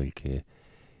Santo el que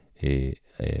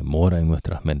mora en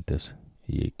nuestras mentes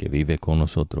y que vive con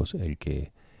nosotros, el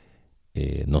que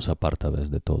nos aparta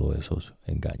de todos esos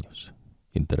engaños.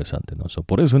 Interesante, ¿no?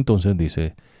 Por eso entonces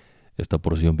dice esta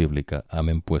porción bíblica,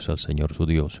 amen pues al Señor su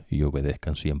Dios y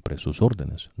obedezcan siempre sus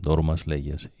órdenes, normas,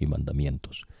 leyes y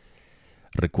mandamientos.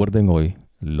 Recuerden hoy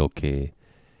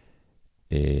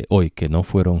hoy que no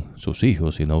fueron sus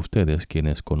hijos sino ustedes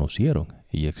quienes conocieron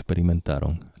y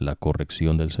experimentaron la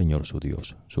corrección del Señor su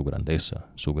Dios, su grandeza,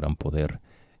 su gran poder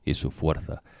y su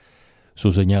fuerza,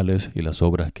 sus señales y las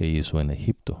obras que hizo en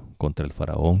Egipto contra el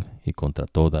faraón y contra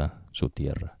toda su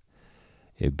tierra.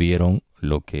 Vieron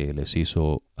lo que les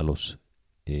hizo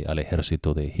al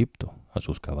ejército de Egipto, a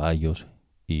sus caballos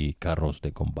y carros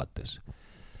de combates.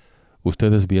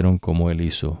 Ustedes vieron cómo él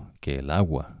hizo que el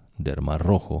agua del Mar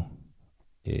Rojo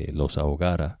los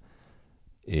ahogara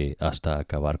hasta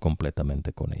acabar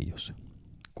completamente con ellos,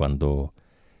 cuando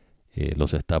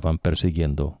los estaban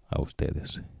persiguiendo a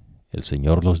ustedes. El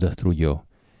Señor los destruyó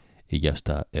y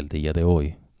hasta el día de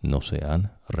hoy no se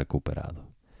han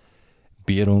recuperado.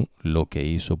 Vieron lo que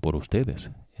hizo por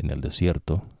ustedes en el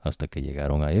desierto hasta que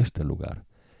llegaron a este lugar,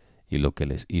 y lo que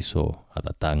les hizo a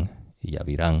Datán y a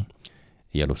Abirán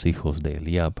y a los hijos de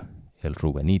Eliab, el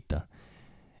Rubenita.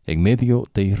 En medio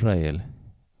de Israel,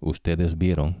 ustedes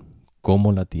vieron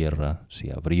cómo la tierra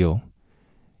se abrió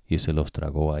y se los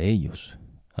tragó a ellos,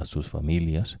 a sus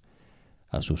familias,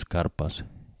 a sus carpas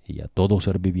y a todo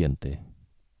ser viviente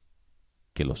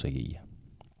que los seguía.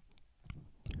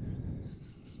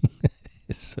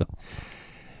 Eso.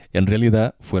 En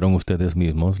realidad fueron ustedes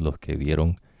mismos los que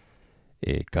vieron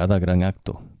cada gran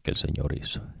acto que el Señor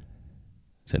hizo.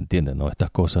 ¿Se entiende? ¿No? Estas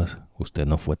cosas usted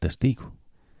no fue testigo.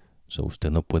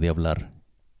 Usted no puede hablar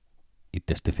y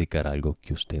testificar algo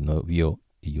que usted no vio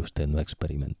y usted no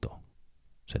experimentó.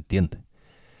 ¿Se entiende?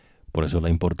 Por eso la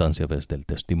importancia ves del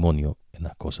testimonio en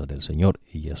las cosas del Señor,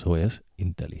 y eso es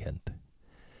inteligente.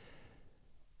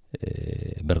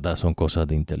 ¿Verdad? Son cosas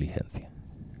de inteligencia.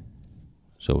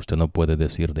 Usted no puede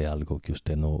decir de algo que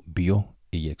usted no vio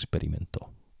y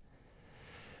experimentó.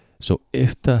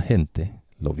 Esta gente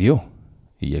lo vio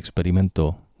y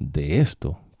experimentó de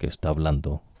esto que está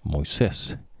hablando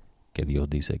Moisés, que Dios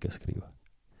dice que escriba.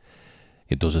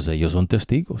 Entonces ellos son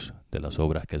testigos de las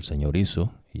obras que el Señor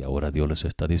hizo, y ahora Dios les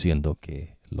está diciendo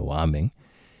que lo amen,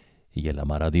 y el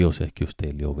amar a Dios es que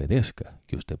usted le obedezca,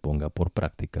 que usted ponga por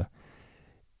práctica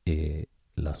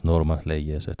las normas,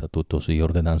 leyes, estatutos y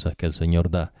ordenanzas que el Señor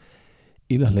da,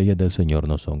 y las leyes del Señor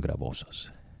no son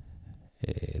gravosas.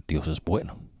 Dios es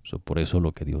bueno. Por eso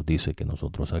lo que Dios dice que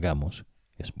nosotros hagamos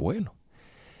es bueno.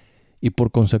 Y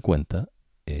por consecuencia,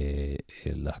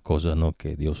 las cosas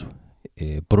que Dios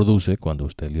produce cuando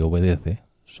usted le obedece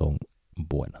son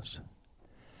buenas.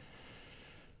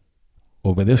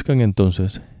 Obedezcan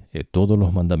entonces todos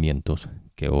los mandamientos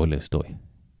que hoy les doy,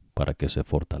 para que se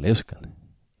fortalezcan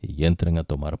y entren a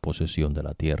tomar posesión de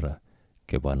la tierra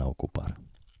que van a ocupar.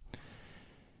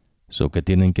 ¿Qué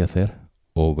tienen que hacer?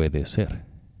 Obedecer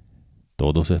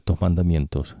todos estos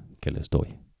mandamientos que les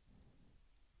doy.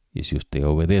 Y si usted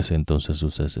obedece, entonces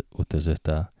usted se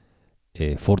está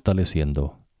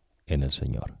fortaleciendo en el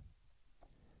Señor.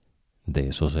 De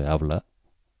eso se habla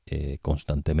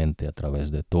constantemente a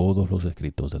través de todos los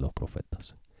escritos de los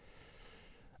profetas.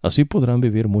 Así podrán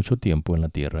vivir mucho tiempo en la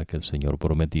tierra que el Señor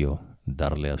prometió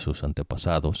darle a sus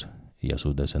antepasados y a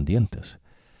sus descendientes,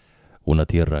 una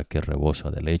tierra que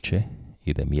rebosa de leche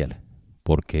y de miel,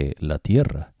 porque la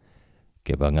tierra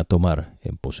que van a tomar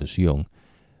en posesión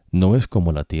no es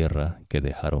como la tierra que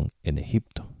dejaron en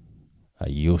Egipto.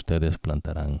 Allí ustedes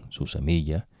plantarán su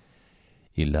semilla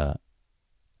y la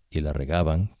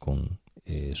regaban con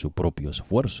su propio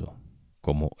esfuerzo,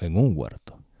 como en un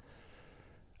huerto.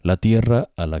 La tierra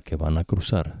a la que van a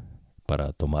cruzar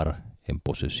para tomar en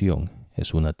posesión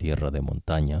es una tierra de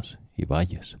montañas y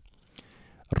valles,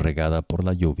 regada por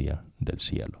la lluvia del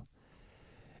cielo.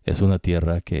 Es una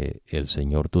tierra que el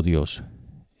Señor tu Dios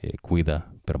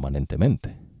cuida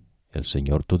permanentemente. El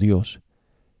Señor tu Dios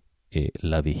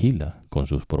la vigila con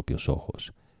sus propios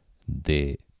ojos,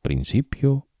 de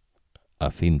principio a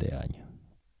fin de año.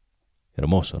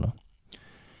 Hermoso, ¿no?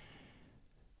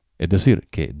 Es decir,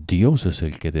 que Dios es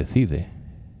el que decide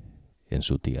en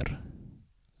su tierra.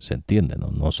 ¿Se entiende?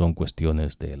 No son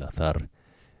cuestiones del azar,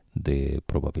 de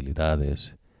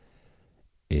probabilidades,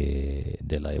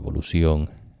 de la evolución,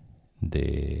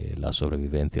 de la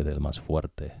sobrevivencia del más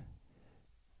fuerte.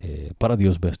 Para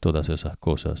Dios ves todas esas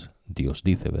cosas. Dios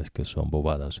dice, ves, que son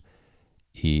bobadas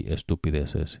y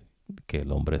estupideces que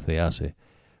el hombre se hace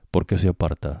porque se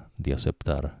aparta de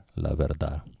aceptar la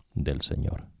verdad del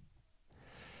Señor.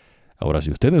 Ahora,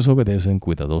 si ustedes obedecen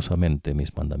cuidadosamente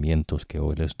mis mandamientos que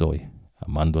hoy les doy,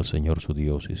 amando al Señor su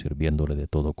Dios y sirviéndole de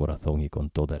todo corazón y con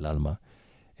toda el alma,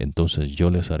 entonces yo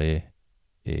les haré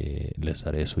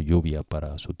su lluvia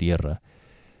para su tierra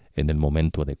en el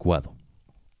momento adecuado,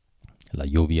 la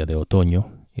lluvia de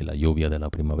otoño y la lluvia de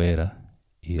la primavera,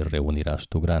 y reunirás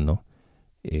tu grano,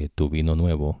 tu vino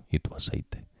nuevo y tu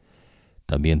aceite.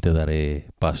 También te daré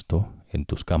pasto en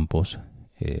tus campos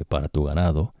para tu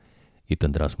ganado, y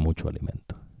tendrás mucho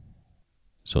alimento.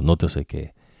 Nótese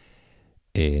que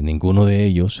ninguno de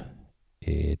ellos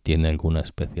tiene alguna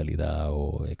especialidad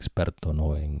o experto,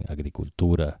 ¿no?, en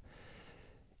agricultura,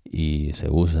 y se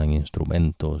usan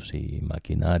instrumentos y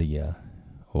maquinaria,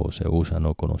 o se usa,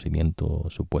 ¿no?, conocimiento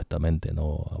supuestamente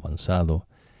no avanzado.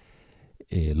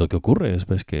 Lo que ocurre es,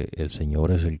 pues, que el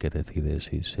Señor es el que decide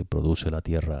si se produce la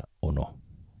tierra o no.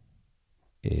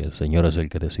 El Señor es el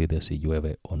que decide si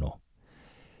llueve o no.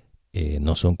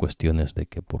 No son cuestiones de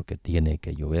que porque tiene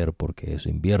que llover, porque es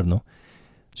invierno,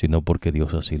 sino porque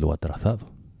Dios así lo ha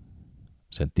trazado.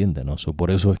 ¿Se entiende, no?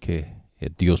 Por eso es que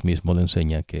Dios mismo le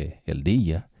enseña que el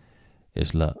día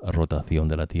es la rotación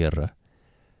de la tierra,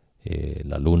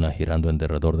 la luna girando en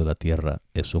derredor de la tierra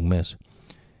es un mes,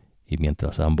 y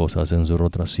mientras ambos hacen su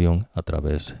rotación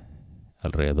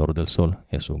alrededor del sol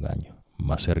es un año.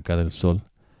 Más cerca del sol,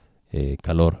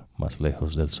 calor; más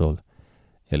lejos del sol,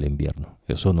 el invierno.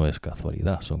 Eso no es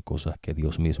casualidad, son cosas que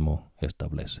Dios mismo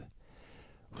establece.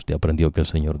 Usted aprendió que el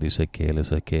Señor dice que Él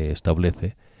es el que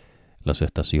establece las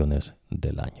estaciones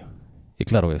del año. Y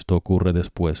claro, esto ocurre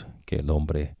después que el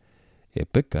hombre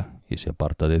peca y se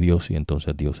aparta de Dios, y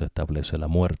entonces Dios establece la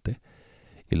muerte,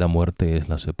 y la muerte es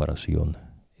la separación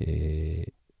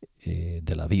de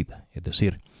la vida. Es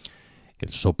decir,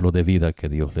 el soplo de vida que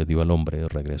Dios le dio al hombre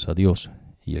regresa a Dios,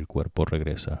 y el cuerpo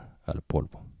regresa al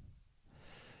polvo.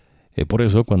 Por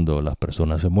eso cuando las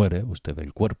personas se mueren, usted ve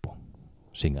el cuerpo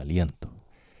sin aliento.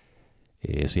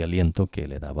 Ese aliento que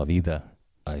le daba vida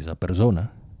a esa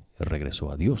persona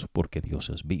regresó a Dios, porque Dios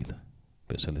es vida.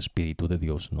 Pues el Espíritu de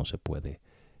Dios no se puede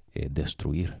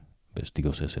destruir. Pues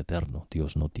Dios es eterno,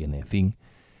 Dios no tiene fin,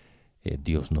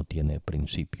 Dios no tiene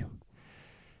principio.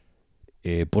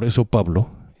 Por eso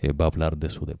Pablo va a hablar de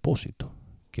su depósito,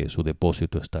 que su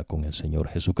depósito está con el Señor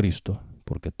Jesucristo,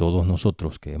 porque todos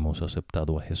nosotros que hemos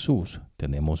aceptado a Jesús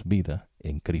tenemos vida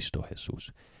en Cristo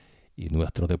Jesús. Y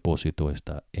nuestro depósito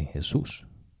está en Jesús,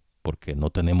 porque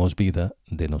no tenemos vida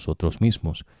de nosotros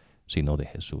mismos, sino de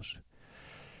Jesús.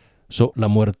 La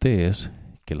muerte es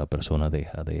que la persona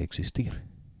deja de existir.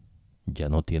 Ya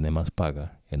no tiene más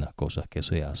paga en las cosas que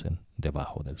se hacen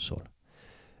debajo del sol.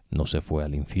 No se fue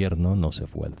al infierno, no se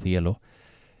fue al cielo,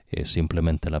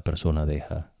 simplemente la persona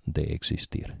deja de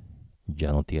existir.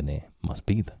 Ya no tiene más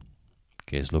vida,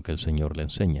 que es lo que el Señor le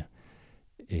enseña,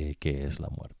 que es la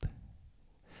muerte.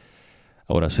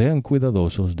 Ahora, sean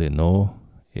cuidadosos de no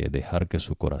dejar que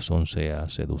su corazón sea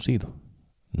seducido.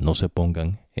 No se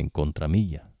pongan en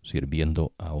contramilla,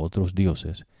 sirviendo a otros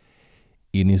dioses,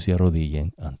 y ni se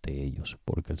arrodillen ante ellos,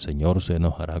 porque el Señor se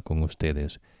enojará con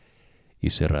ustedes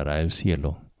y cerrará el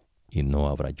cielo y no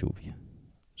habrá lluvia.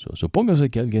 Supóngase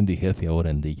que alguien dijese ahora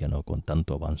en día, ¿no?, con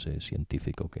tanto avance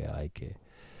científico que hay, que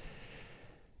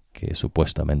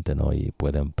supuestamente no y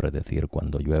pueden predecir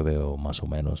cuando llueve o más o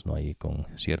menos, no, y con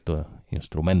ciertos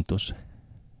instrumentos,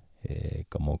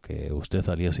 como que usted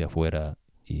saliese afuera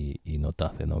y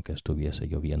notase, ¿no?, que estuviese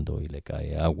lloviendo y le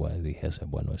cae agua y dijese,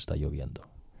 bueno, está lloviendo.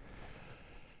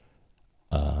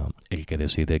 El que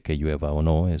decide que llueva o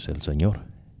no es el Señor.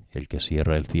 El que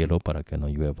cierra el cielo para que no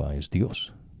llueva es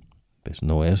Dios. Pues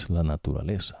no es la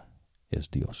naturaleza, es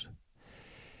Dios.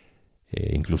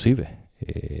 Inclusive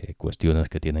cuestiones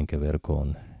que tienen que ver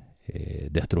con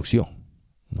destrucción,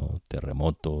 ¿no?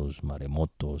 Terremotos,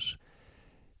 maremotos,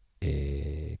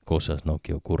 cosas, ¿no?,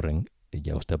 que ocurren.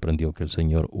 Ya usted aprendió que el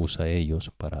Señor usa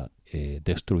ellos para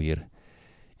destruir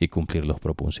y cumplir los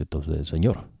propósitos del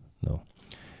Señor, ¿no?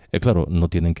 Claro, no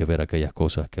tienen que ver aquellas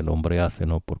cosas que el hombre hace,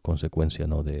 ¿no?, por consecuencia,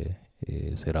 ¿no?, de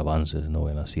ser avances, ¿no?,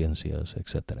 en las ciencias,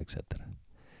 etcétera, etcétera.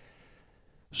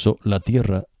 La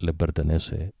tierra le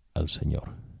pertenece al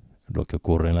Señor. Lo que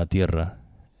ocurre en la tierra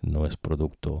no es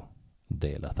producto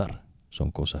del azar,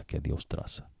 son cosas que Dios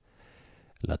traza.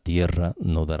 La tierra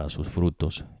no dará sus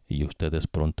frutos y ustedes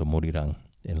pronto morirán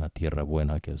en la tierra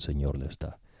buena que el Señor les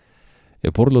da.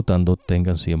 Por lo tanto,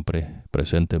 tengan siempre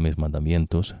presentes mis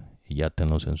mandamientos y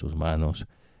átenlos en sus manos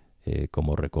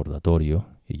como recordatorio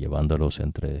y llevándolos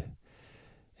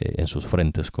en sus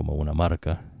frentes como una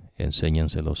marca.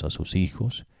 Enséñenselos a sus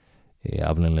hijos,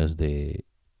 háblenles de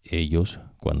ellos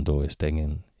cuando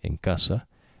estén en casa,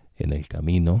 en el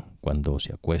camino, cuando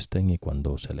se acuesten y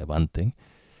cuando se levanten.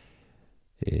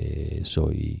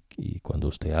 Y cuando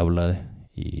usted habla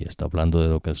y está hablando de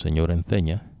lo que el Señor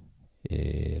enseña,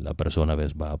 la persona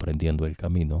va aprendiendo el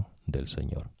camino del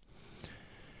Señor.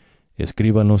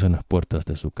 Escríbanos en las puertas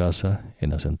de su casa,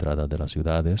 en las entradas de las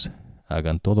ciudades.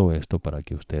 Hagan todo esto para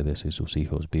que ustedes y sus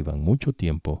hijos vivan mucho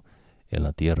tiempo en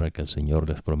la tierra que el Señor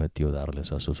les prometió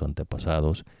darles a sus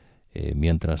antepasados,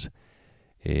 mientras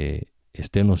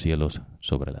estén los cielos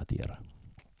sobre la tierra.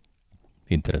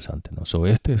 Interesante, ¿no?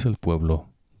 Este es el pueblo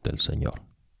del Señor.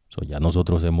 Ya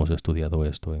nosotros hemos estudiado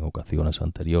esto en ocasiones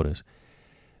anteriores,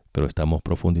 pero estamos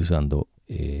profundizando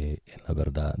en la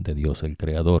verdad de Dios el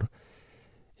Creador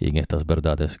y en estas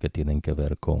verdades que tienen que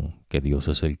ver con que Dios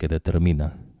es el que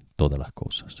determina todas las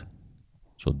cosas.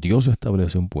 Dios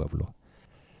establece un pueblo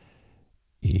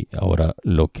y ahora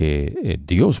lo que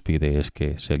Dios pide es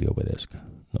que se le obedezca.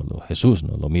 Jesús,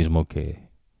 ¿no? Lo mismo que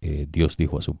Dios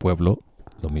dijo a su pueblo,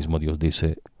 lo mismo Dios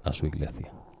dice a su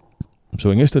iglesia.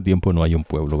 En este tiempo no hay un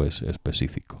pueblo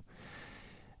específico,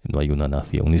 no hay una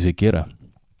nación, ni siquiera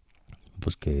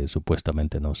pues que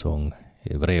supuestamente no son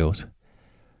hebreos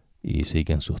y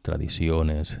siguen sus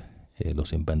tradiciones,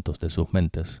 los inventos de sus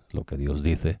mentes. Lo que Dios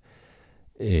dice,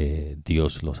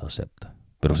 Dios los acepta.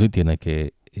 Pero sí tiene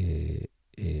que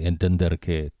entender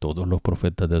que todos los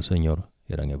profetas del Señor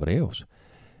eran hebreos.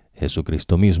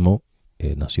 Jesucristo mismo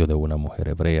nació de una mujer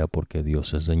hebrea porque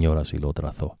Dios es Señor, así lo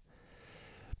trazó.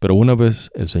 Pero una vez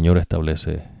el Señor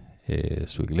establece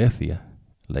su iglesia,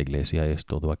 la iglesia es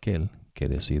todo aquel que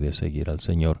decide seguir al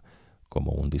Señor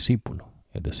como un discípulo,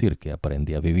 es decir, que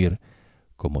aprende a vivir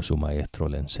como su maestro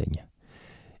le enseña.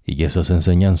 Y esas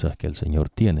enseñanzas que el Señor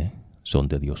tiene son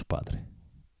de Dios Padre.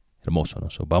 Hermoso, ¿no?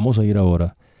 Vamos a ir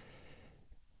ahora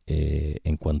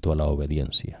en cuanto a la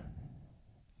obediencia.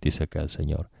 Dice acá el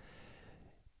Señor.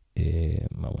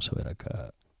 Vamos a ver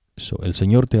acá. El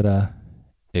Señor te hará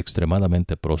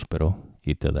extremadamente próspero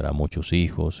y te dará muchos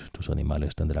hijos, tus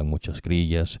animales tendrán muchas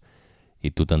crías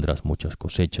y tú tendrás muchas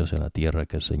cosechas en la tierra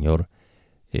que el Señor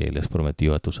les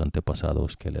prometió a tus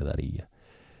antepasados que le daría.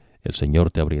 El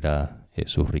Señor te abrirá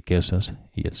sus riquezas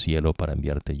y el cielo para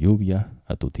enviarte lluvia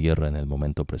a tu tierra en el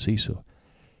momento preciso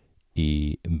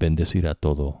y bendecirá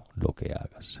todo lo que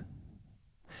hagas.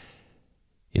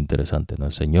 Interesante, ¿no?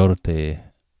 El Señor te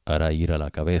hará ir a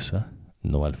la cabeza,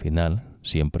 no al final.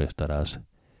 Siempre estarás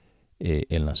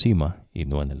en la cima y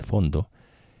no en el fondo.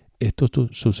 Esto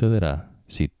sucederá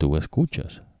si tú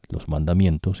escuchas los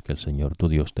mandamientos que el Señor tu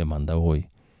Dios te manda hoy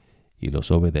y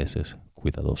los obedeces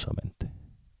cuidadosamente.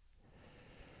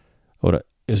 Ahora,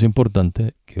 es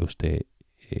importante que usted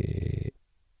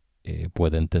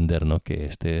pueda entender, ¿no?, que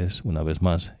este es, una vez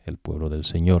más, el pueblo del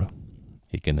Señor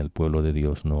y que en el pueblo de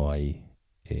Dios no hay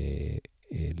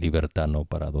libertad, ¿no?,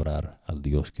 para adorar al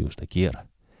Dios que usted quiera.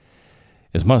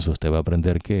 Es más, usted va a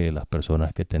aprender que las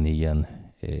personas que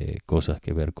tenían cosas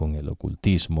que ver con el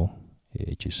ocultismo,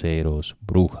 hechiceros,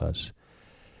 brujas,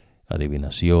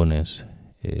 adivinaciones,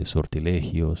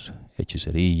 sortilegios,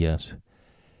 hechicerías,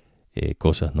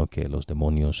 cosas, ¿no?, que los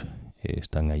demonios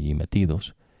están allí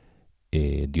metidos,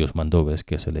 Dios mandó, ves,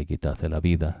 que se le quitase la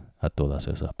vida a todas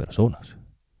esas personas.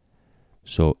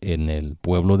 En el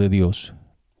pueblo de Dios,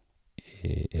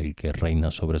 el que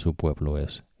reina sobre su pueblo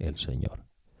es el Señor.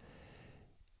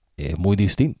 Es muy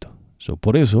distinto.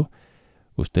 Por eso,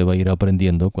 usted va a ir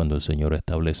aprendiendo cuando el Señor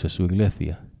establece su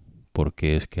iglesia,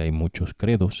 porque es que hay muchos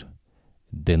credos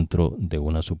dentro de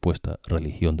una supuesta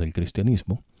religión del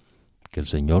cristianismo que el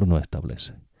Señor no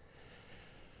establece.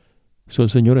 El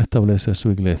Señor establece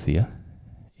su iglesia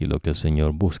y lo que el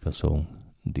Señor busca son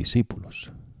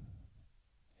discípulos.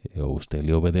 O usted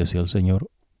le obedece al Señor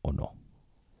o no.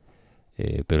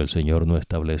 Pero el Señor no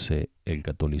establece el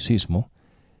catolicismo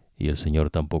y el Señor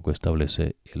tampoco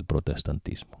establece el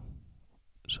protestantismo.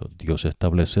 Dios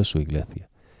establece su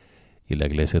iglesia y la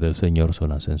iglesia del Señor son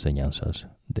las enseñanzas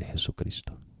de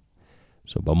Jesucristo.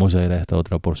 Vamos a ir a esta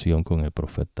otra porción con el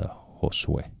profeta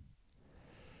Josué.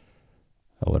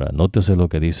 Ahora, nótese lo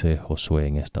que dice Josué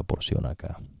en esta porción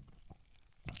acá.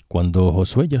 Cuando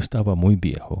Josué ya estaba muy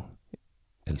viejo,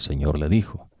 el Señor le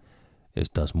dijo: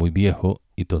 estás muy viejo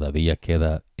y todavía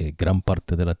queda gran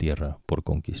parte de la tierra por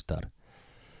conquistar.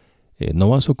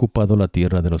 No has ocupado la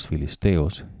tierra de los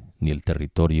filisteos ni el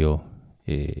territorio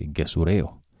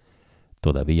gesureo.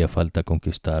 Todavía falta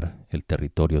conquistar el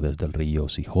territorio desde el río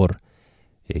Sihor,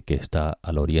 que está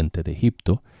al oriente de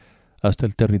Egipto, hasta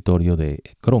el territorio de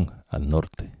Ecrón, al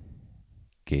norte,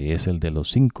 que es el de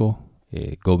los 5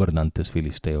 gobernantes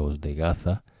filisteos de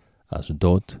Gaza,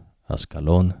 Asdod,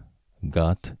 Ascalón,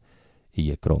 Gat y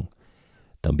Ecrón.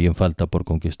 También falta por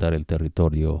conquistar el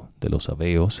territorio de los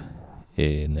Sabeos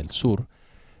en el sur,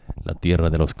 la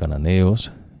tierra de los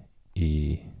cananeos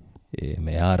y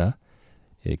Meara,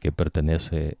 que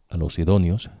pertenece a los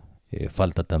sidonios.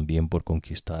 Falta también por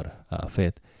conquistar a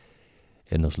Afet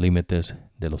en los límites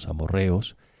de los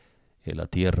amorreos, la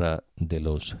tierra de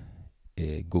los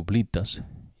gublitas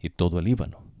y todo el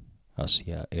Líbano,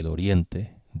 hacia el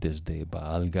oriente, desde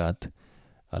Baal-Gad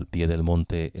al pie del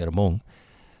monte Hermón,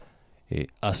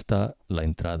 hasta la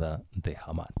entrada de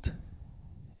Hamat.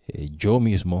 Yo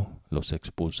mismo los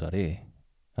expulsaré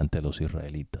ante los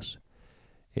israelitas.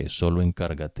 Solo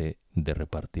encárgate de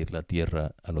repartir la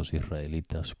tierra a los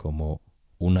israelitas como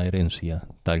una herencia,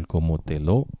 tal como te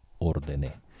lo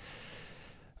ordené.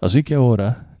 Así que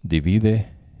ahora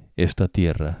divide esta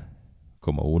tierra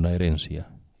como una herencia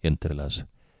entre las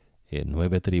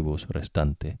 9 tribus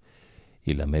restantes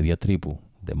y la media tribu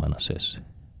de Manasés.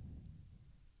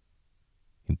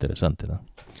 Interesante, ¿no?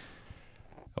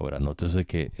 Ahora, nótese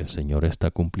que el Señor está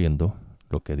cumpliendo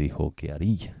lo que dijo que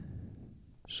haría.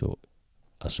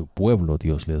 A su pueblo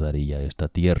Dios le daría esta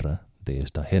tierra de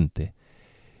esta gente,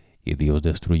 y Dios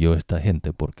destruyó esta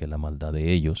gente porque la maldad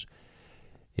de ellos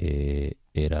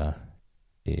era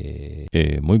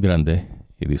muy grande,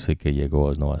 y dice que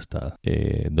llegó, ¿no?, hasta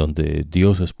donde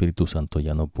Dios Espíritu Santo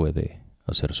ya no puede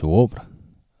hacer su obra,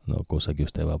 ¿no? Cosa que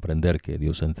usted va a aprender, que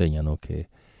Dios enseña, ¿no?, que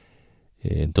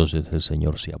entonces el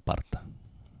Señor se aparta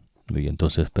y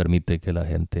entonces permite que la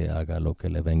gente haga lo que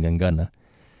le venga en gana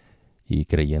y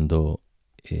creyendo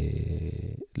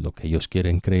lo que ellos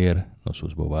quieren creer, ¿no?,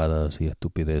 sus bobadas y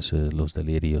estupideces, los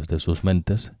delirios de sus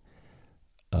mentes,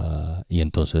 y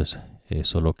entonces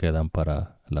solo quedan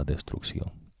para la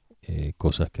destrucción,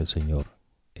 cosas que el Señor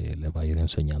le va a ir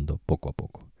enseñando poco a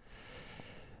poco.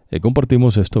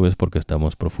 Compartimos esto, ¿ves?, porque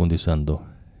estamos profundizando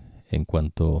en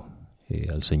cuanto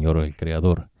al Señor, el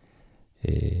Creador.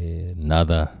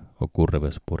 Nada ocurre,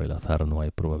 ves, por el azar, no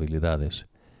hay probabilidades.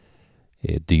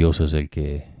 Dios es el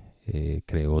que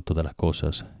creó todas las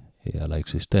cosas a la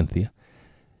existencia.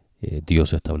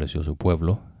 Dios estableció su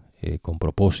pueblo con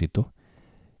propósito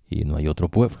y no hay otro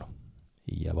pueblo.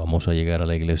 Y ya vamos a llegar a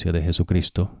la iglesia de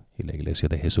Jesucristo, y la iglesia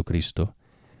de Jesucristo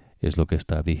es lo que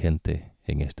está vigente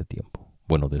en este tiempo.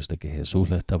 Bueno, desde que Jesús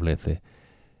la establece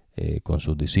con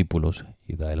sus discípulos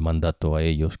y da el mandato a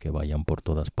ellos que vayan por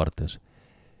todas partes,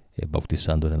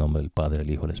 bautizando en el nombre del Padre,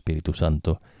 el Hijo y el Espíritu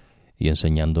Santo, y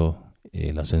enseñando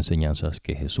las enseñanzas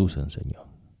que Jesús enseñó.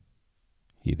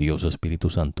 Y Dios Espíritu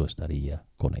Santo estaría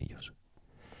con ellos.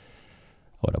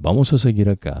 Ahora, vamos a seguir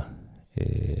acá.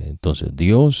 Entonces,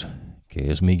 Dios,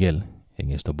 que es Miguel,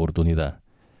 en esta oportunidad,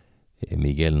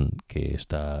 Miguel que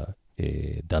está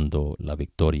dando la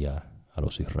victoria a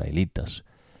los israelitas,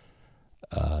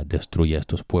 destruye a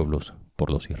estos pueblos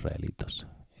por los israelitas.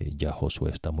 Ya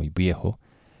Josué está muy viejo,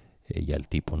 ya el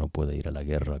tipo no puede ir a la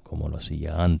guerra como lo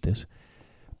hacía antes,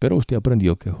 pero usted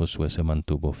aprendió que Josué se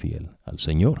mantuvo fiel al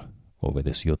Señor,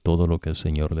 obedeció todo lo que el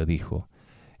Señor le dijo.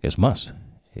 Es más,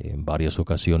 en varias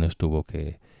ocasiones tuvo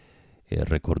que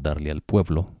recordarle al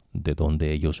pueblo de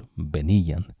dónde ellos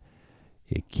venían,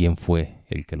 quién fue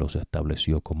el que los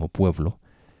estableció como pueblo,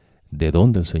 de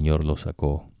dónde el Señor los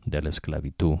sacó de la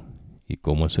esclavitud y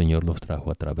cómo el Señor los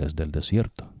trajo a través del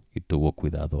desierto y tuvo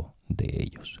cuidado de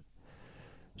ellos.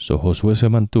 Josué se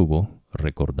mantuvo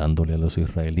recordándole a los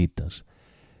israelitas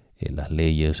las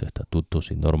leyes,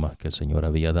 estatutos y normas que el Señor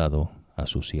había dado a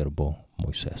su siervo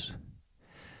Moisés.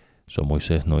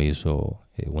 Moisés no hizo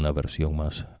una versión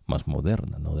más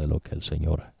moderna, ¿no?, de lo que el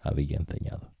Señor había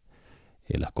enseñado.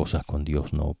 Las cosas con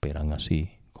Dios no operan así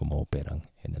como operan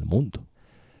en el mundo.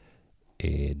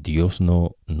 Dios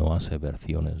no hace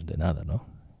versiones de nada, ¿no?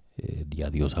 Ya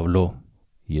Dios habló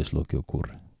y es lo que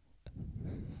ocurre.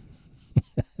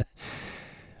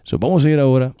 Vamos a ir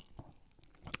ahora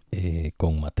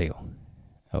con Mateo.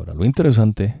 Ahora, lo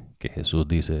interesante que Jesús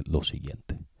dice lo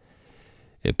siguiente.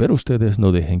 Pero ustedes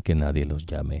no dejen que nadie los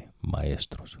llame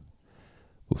maestros.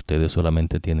 Ustedes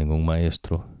solamente tienen un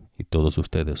maestro y todos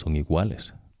ustedes son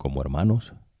iguales, como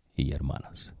hermanos y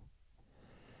hermanas.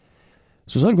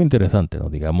 Eso es algo interesante, ¿no?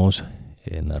 Digamos,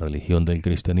 en la religión del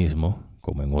cristianismo,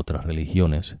 como en otras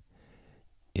religiones,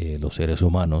 los seres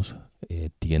humanos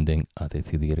tienden a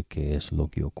decidir qué es lo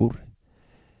que ocurre.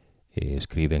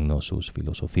 Escriben, ¿no?, sus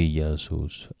filosofías,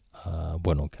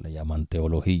 que le llaman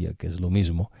teología, que es lo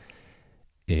mismo,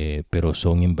 pero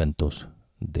son inventos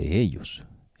de ellos.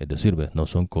 Es decir, no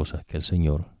son cosas que el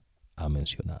Señor ha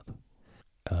mencionado.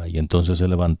 Y entonces se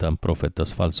levantan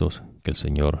profetas falsos que el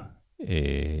Señor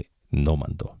no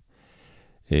mandó.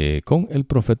 Con el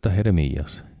profeta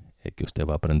Jeremías, que usted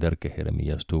va a aprender que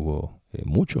Jeremías tuvo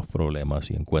muchos problemas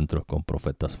y encuentros con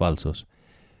profetas falsos,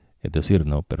 es decir,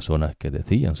 no personas que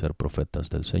decían ser profetas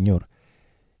del Señor,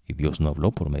 y Dios no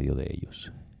habló por medio de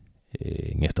ellos.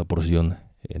 En esta porción,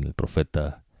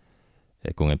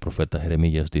 con el profeta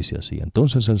Jeremías dice así: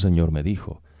 entonces el Señor me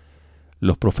dijo,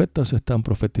 los profetas están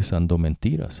profetizando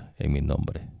mentiras en mi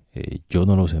nombre. Yo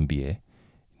no los envié,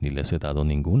 ni les he dado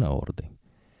ninguna orden.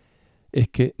 Es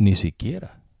que ni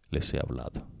siquiera les he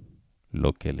hablado.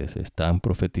 Lo que les están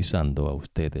profetizando a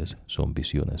ustedes son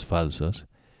visiones falsas,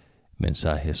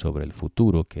 mensajes sobre el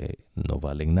futuro que no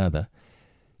valen nada,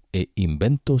 e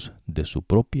inventos de su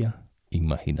propia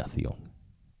imaginación.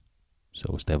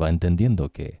 Usted va entendiendo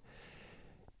que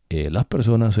las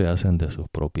personas se hacen de sus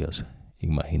propias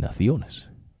imaginaciones,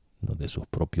 ¿no?, de sus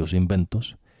propios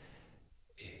inventos,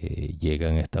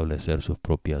 llegan a establecer sus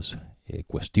propias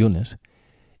cuestiones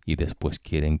y después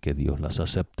quieren que Dios las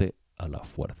acepte a la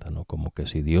fuerza, ¿no? Como que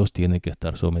si Dios tiene que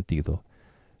estar sometido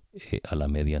a la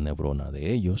media neurona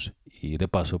de ellos, y de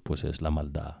paso pues es la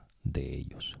maldad de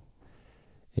ellos,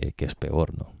 que es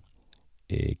peor, ¿no?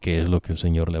 ¿Qué es lo que el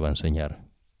Señor le va a enseñar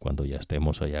cuando ya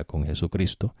estemos allá con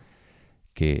Jesucristo?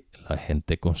 Que la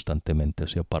gente constantemente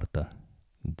se aparta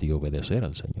de obedecer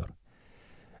al Señor.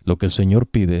 Lo que el Señor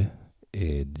pide,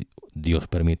 Dios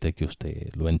permite que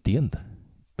usted lo entienda,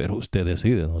 pero usted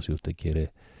decide, ¿no?, si usted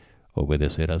quiere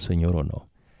obedecer al Señor o no.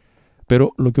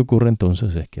 Pero lo que ocurre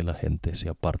entonces es que la gente se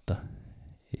aparta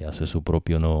y hace su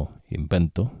propio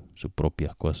invento, sus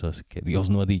propias cosas que Dios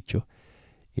no ha dicho,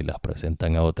 y las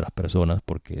presentan a otras personas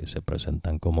porque se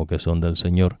presentan como que son del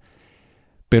Señor,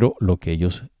 pero lo que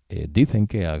ellos dicen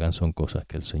que hagan son cosas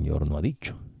que el Señor no ha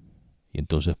dicho. Y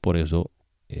entonces por eso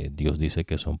Dios dice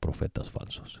que son profetas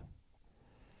falsos.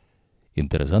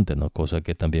 Interesante, ¿no? Cosa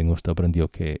que también usted aprendió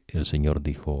que el Señor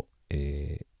dijo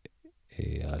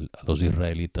a los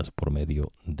israelitas por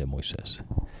medio de Moisés.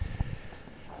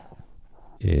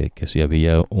 Que si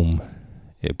había un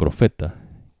profeta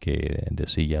que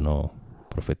decía no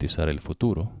profetizar el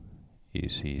futuro, y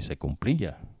si se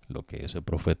cumplía lo que ese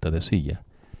profeta decía,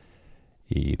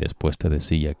 y después te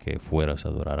decía que fueras a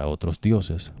adorar a otros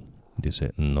dioses,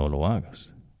 dice, no lo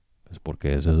hagas, es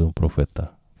porque ese es un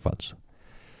profeta falso.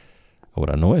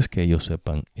 Ahora, no es que ellos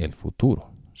sepan el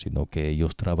futuro, sino que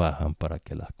ellos trabajan para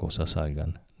que las cosas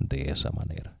salgan de esa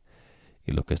manera.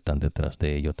 Y los que están detrás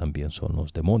de ello también son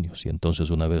los demonios. Y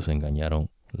entonces una vez engañaron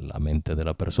la mente de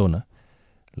la persona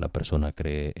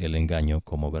cree el engaño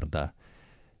como verdad,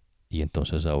 y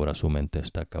entonces ahora su mente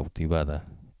está cautivada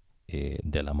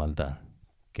de la maldad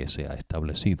que se ha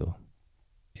establecido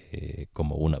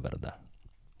como una verdad.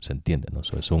 ¿Se entiende? ¿No?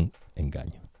 Eso es un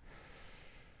engaño.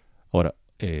 Ahora,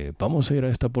 vamos a ir a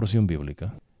esta porción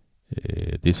bíblica.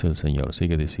 Dice el Señor,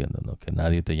 sigue diciendo, ¿no?, que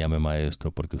nadie te llame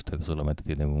maestro porque ustedes solamente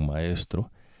tienen un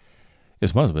maestro.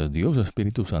 Es más, ¿ves? Dios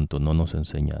Espíritu Santo no nos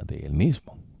enseña de Él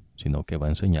mismo, sino que va a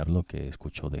enseñar lo que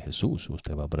escuchó de Jesús.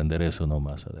 Usted va a aprender eso no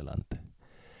más adelante.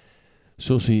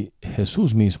 Si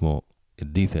Jesús mismo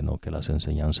dice, ¿no?, que las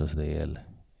enseñanzas de Él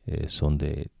son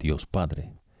de Dios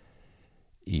Padre,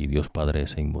 y Dios Padre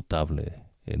es inmutable,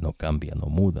 no cambia, no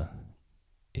muda,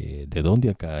 ¿de dónde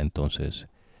acá entonces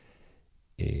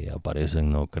aparecen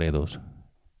no credos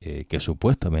que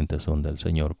supuestamente son del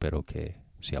Señor, pero que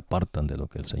se apartan de lo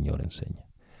que el Señor enseña?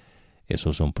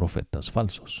 Esos son profetas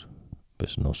falsos,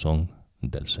 pues no son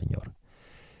del Señor.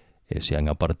 Se han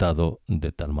apartado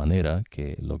de tal manera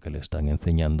que lo que le están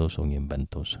enseñando son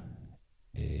inventos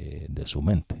de su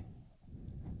mente.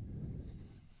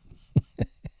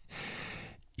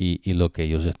 y lo que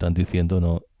ellos están diciendo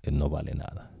no vale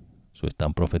nada.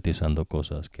 Están profetizando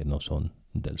cosas que no son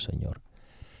del Señor.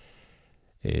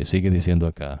 Sigue diciendo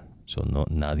acá,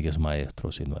 nadie es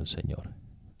maestro sino el Señor.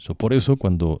 Por eso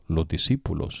cuando los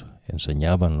discípulos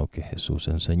enseñaban lo que Jesús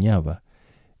enseñaba,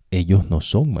 ellos no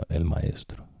son el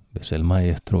maestro. ¿Ves? El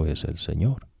maestro es el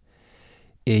Señor.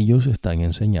 Ellos están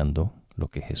enseñando lo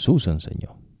que Jesús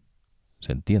enseñó.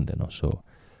 ¿Se entiende? No,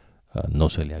 no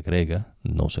se le agrega,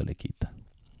 no se le quita.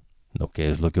 Lo que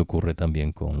es lo que ocurre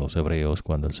también con los hebreos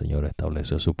cuando el Señor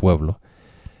establece su pueblo.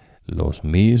 Los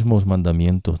mismos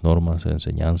mandamientos, normas,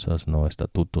 enseñanzas, no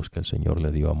estatutos que el Señor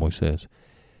le dio a Moisés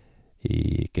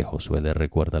y que Josué le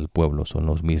recuerda al pueblo son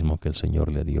los mismos que el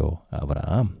Señor le dio a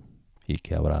Abraham, y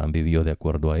que Abraham vivió de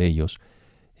acuerdo a ellos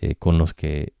con los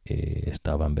que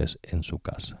estaban, ¿ves?, en su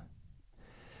casa.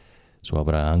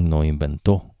 Abraham no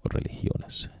inventó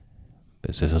religiones.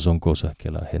 ¿Ves? Esas son cosas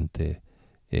que la gente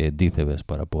dice, ¿ves?,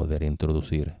 para poder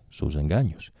introducir sus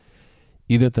engaños.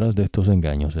 Y detrás de estos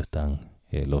engaños están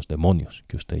los demonios,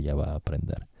 que usted ya va a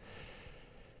aprender.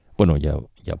 Bueno, ya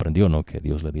aprendió, ¿no?, que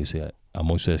Dios le dice a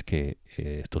Moisés que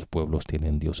estos pueblos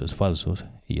tienen dioses falsos,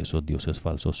 y esos dioses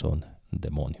falsos son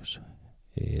demonios.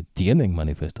 Tienen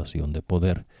manifestación de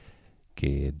poder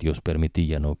que Dios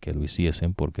permitía, ¿no?, que lo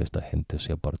hiciesen, porque esta gente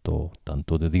se apartó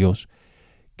tanto de Dios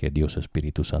que Dios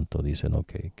Espíritu Santo dice, ¿no?,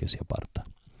 que se aparta.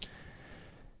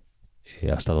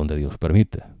 Hasta donde Dios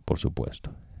permite, por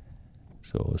supuesto.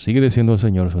 Sigue diciendo el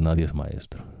Señor, nadie es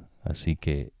maestro. Así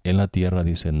que en la tierra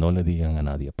dice, no le digan a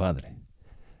nadie Padre.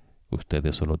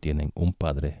 Ustedes solo tienen un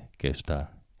Padre que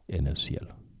está en el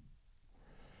cielo.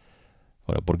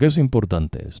 Ahora, ¿por qué es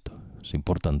importante esto? Es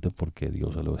importante porque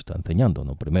Dios se lo está enseñando,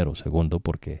 ¿no? Primero. Segundo,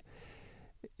 porque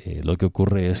lo que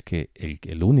ocurre es que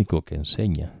el único que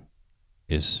enseña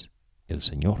es el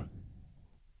Señor.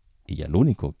 Y el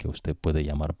único que usted puede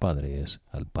llamar Padre es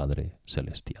al Padre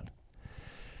Celestial.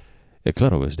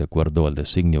 Claro, es de acuerdo al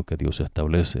designio que Dios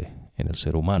establece en el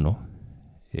ser humano.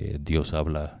 Dios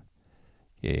habla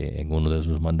en uno de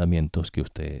sus mandamientos que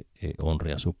usted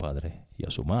honre a su padre y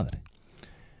a su madre.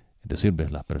 Es decir,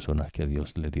 ves, las personas que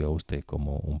Dios le dio a usted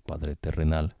como un padre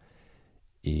terrenal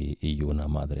y una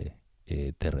madre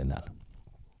terrenal.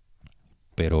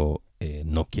 Pero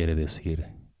no quiere decir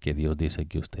que Dios dice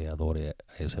que usted adore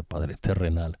a ese padre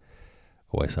terrenal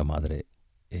o a esa madre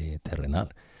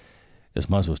terrenal. Es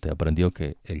más, usted aprendió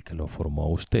que el que lo formó a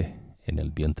usted en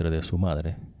el vientre de su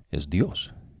madre es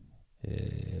Dios.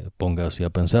 Póngase a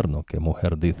pensar, ¿no?, qué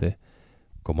mujer dice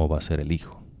cómo va a ser el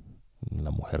hijo.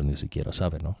 La mujer ni siquiera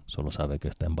sabe, ¿no? Solo sabe que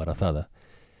está embarazada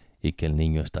y que el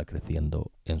niño está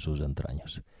creciendo en sus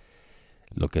entrañas.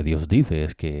 Lo que Dios dice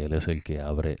es que Él es el que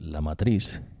abre la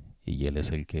matriz y Él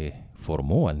es el que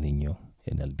formó al niño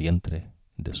en el vientre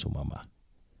de su mamá.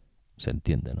 ¿Se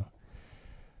entiende, no?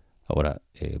 Ahora,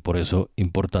 por eso es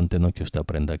importante, ¿no?, que usted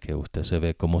aprenda que usted se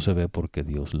ve como se ve porque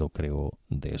Dios lo creó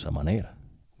de esa manera.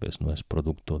 Pues no es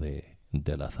producto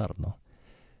del azar, ¿no?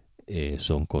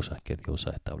 Son cosas que Dios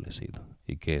ha establecido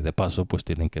y que de paso pues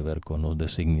tienen que ver con los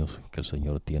designios que el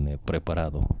Señor tiene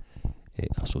preparado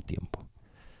a su tiempo.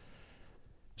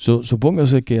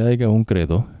 Supóngase que haya un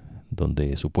credo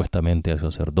donde supuestamente hay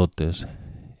sacerdotes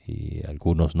y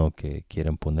algunos no que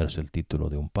quieren ponerse el título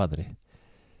de un padre.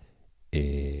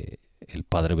 El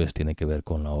padre, ves, tiene que ver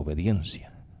con la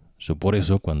obediencia. Por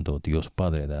eso cuando Dios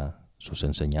Padre da sus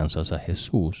enseñanzas a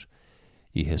Jesús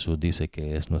y Jesús dice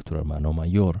que es nuestro hermano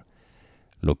mayor,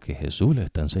 lo que Jesús le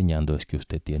está enseñando es que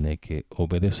usted tiene que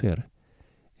obedecer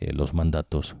los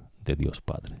mandatos de Dios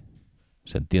Padre.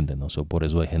 ¿Se entiende? ¿No? Por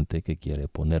eso hay gente que quiere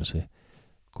ponerse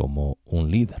como un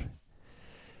líder.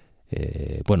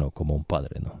 Como un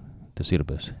padre, ¿no? Te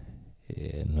sirves.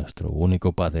 Nuestro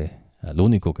único padre, al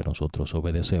único que nosotros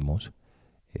obedecemos,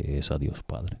 es a Dios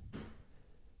Padre.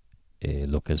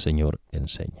 Lo que el Señor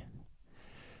enseña.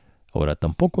 Ahora,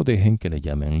 tampoco dejen que le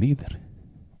llamen líder,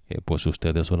 pues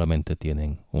ustedes solamente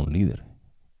tienen un líder,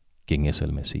 quien es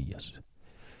el Mesías.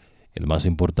 El más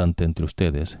importante entre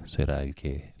ustedes será el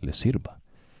que les sirva,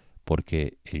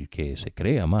 porque el que se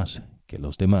crea más que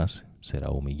los demás será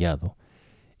humillado,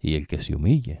 y el que se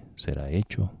humille será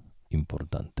hecho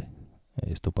importante.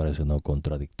 Esto parece no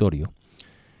contradictorio,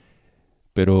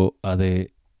 pero ha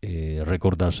de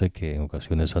recordarse que en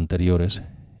ocasiones anteriores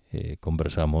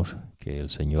conversamos que el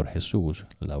Señor Jesús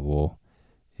lavó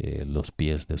los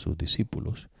pies de sus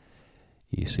discípulos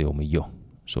y se humilló.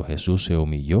 Jesús se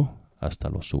humilló hasta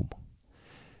lo sumo.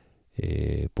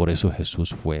 Por eso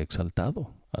Jesús fue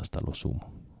exaltado hasta lo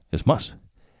sumo. Es más,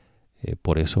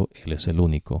 por eso Él es el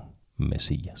único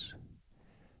Mesías.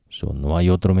 No hay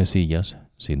otro Mesías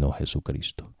sino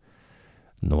Jesucristo.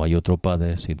 No hay otro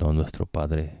Padre sino nuestro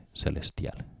Padre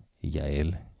Celestial. Y a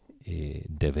Él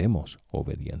debemos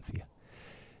obediencia.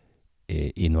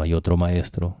 Y no hay otro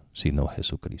Maestro sino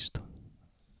Jesucristo.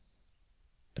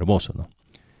 Hermoso, ¿no?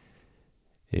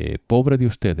 Pobre de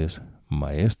ustedes,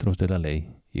 maestros de la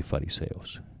ley y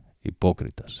fariseos,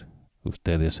 hipócritas.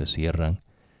 Ustedes se cierran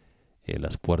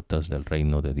las puertas del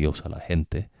reino de Dios a la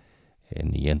gente,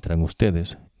 ni entran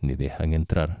ustedes, ni dejan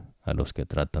entrar a los que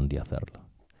tratan de hacerlo.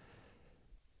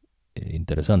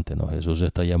 Interesante, ¿no? Jesús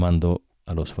está llamando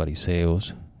a los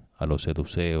fariseos, a los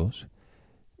seduceos,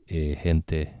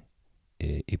 gente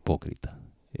hipócrita.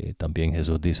 También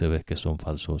Jesús dice, ves, que son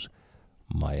falsos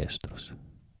maestros.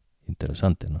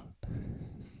 Interesante, ¿no?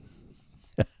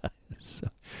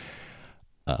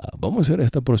 Vamos a hacer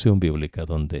esta porción bíblica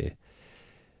donde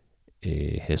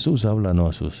Jesús habla, ¿no?,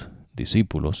 a sus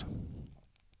discípulos,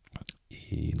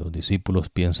 y los discípulos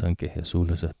piensan que Jesús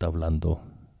les está hablando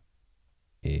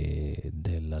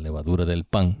de la levadura del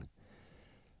pan,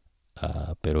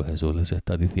 pero Jesús les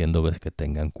está diciendo, ves, que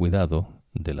tengan cuidado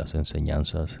de las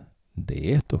enseñanzas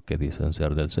de estos que dicen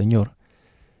ser del Señor,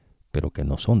 pero que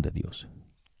no son de Dios,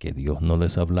 que Dios no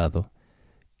les ha hablado,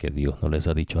 que Dios no les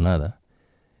ha dicho nada,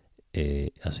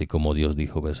 así como Dios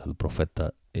dijo, ves, al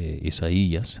profeta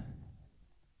Isaías,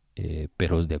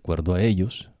 pero de acuerdo a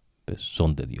ellos, pues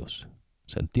son de Dios.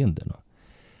 ¿Se entiende, no?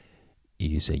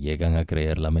 Y se llegan a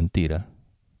creer la mentira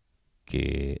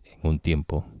que en un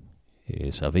tiempo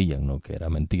sabían, ¿no?, que era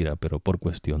mentira, pero por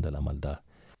cuestión de la maldad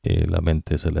la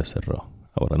mente se les cerró.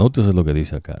 Ahora, nótese lo que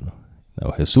dice acá, ¿no?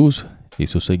 Now, Jesús y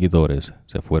sus seguidores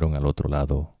se fueron al otro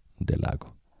lado del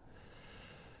lago.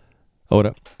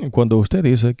 Ahora, cuando usted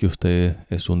dice que usted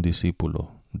es un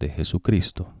discípulo de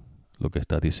Jesucristo, lo que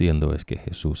está diciendo es que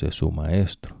Jesús es su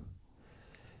maestro.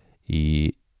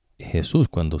 Y Jesús,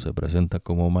 cuando se presenta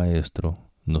como maestro,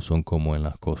 no son como en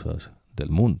las cosas del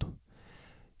mundo,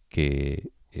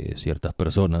 que ciertas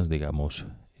personas, digamos,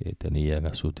 tenían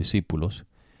a sus discípulos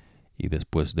y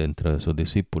después dentro de esos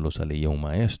discípulos salía un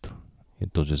maestro.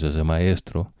 Entonces ese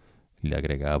maestro le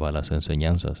agregaba las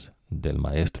enseñanzas del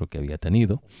maestro que había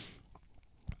tenido,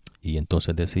 y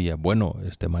entonces decía, bueno,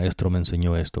 este maestro me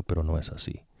enseñó esto, pero no es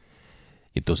así.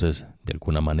 Entonces, de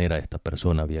alguna manera, esta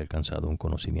persona había alcanzado un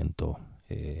conocimiento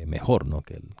mejor, ¿no?,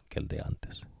 que el de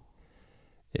antes.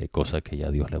 Cosa que ya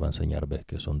Dios le va a enseñar, ves,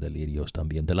 que son delirios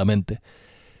también de la mente.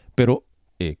 Pero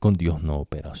con Dios no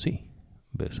opera así.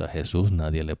 ¿Ves? A Jesús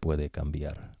nadie le puede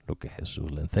cambiar lo que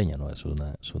Jesús le enseña, ¿no? Es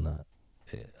una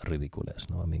ridiculez,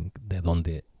 ¿no? ¿De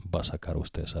dónde va a sacar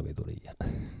usted sabiduría?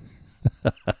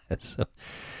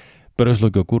 Pero es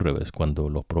lo que ocurre, ¿ves? Cuando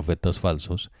los profetas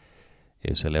falsos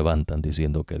se levantan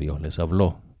diciendo que Dios les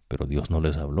habló, pero Dios no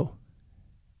les habló.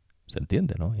 ¿Se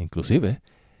entiende, no? Inclusive,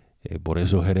 por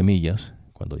eso Jeremías,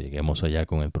 cuando lleguemos allá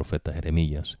con el profeta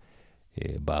Jeremías,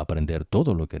 va a aprender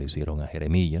todo lo que le hicieron a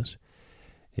Jeremías.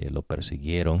 Lo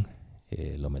persiguieron,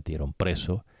 lo metieron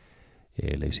preso,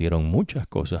 le hicieron muchas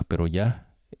cosas, pero ya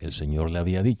el Señor le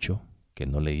había dicho que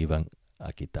no le iban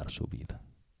a quitar su vida.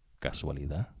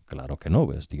 ¿Casualidad? Claro que no,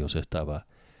 ¿ves? Dios estaba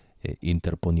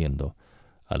interponiendo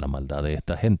a la maldad de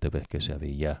esta gente, ¿ves?, que se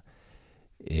había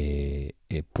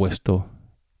puesto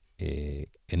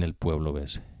en el pueblo,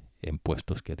 ¿ves? En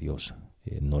puestos que Dios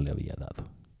no le había dado.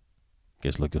 Que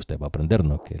es lo que usted va a aprender,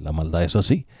 ¿no? Que la maldad es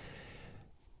así.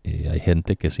 Hay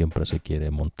gente que siempre se quiere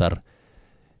montar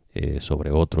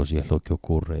sobre otros, y es lo que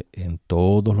ocurre en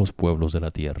todos los pueblos de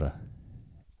la tierra,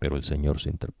 pero el Señor se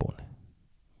interpone,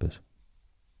 ¿ves?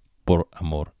 Por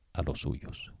amor a los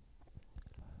suyos.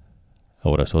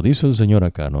 Ahora, eso dice el Señor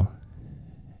acá, ¿no?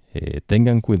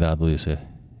 Tengan cuidado, dice,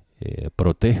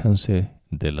 protéjanse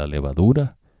de la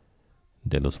levadura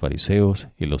de los fariseos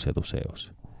y los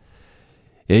saduceos.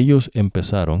 Ellos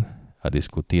empezaron a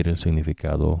discutir el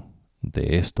significado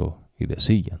de esto y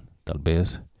decían, tal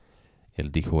vez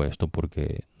él dijo esto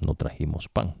porque no trajimos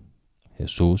pan.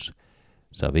 Jesús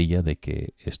sabía de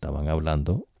qué estaban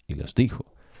hablando y les dijo,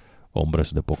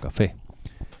 hombres de poca fe,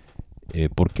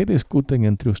 ¿por qué discuten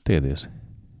entre ustedes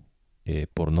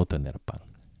por no tener pan?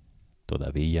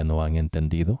 ¿Todavía no han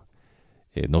entendido?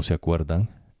 ¿No se acuerdan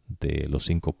de los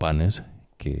 5 panes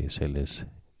que se les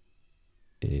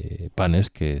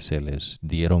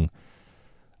dieron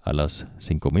a las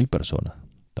 5,000 personas?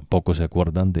 Tampoco se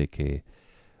acuerdan de que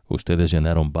ustedes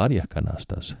llenaron varias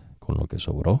canastas con lo que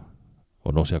sobró.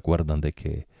 ¿O no se acuerdan de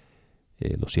que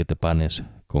los 7 panes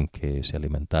con que se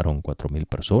alimentaron 4,000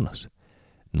 personas?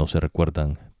 ¿No se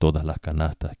recuerdan todas las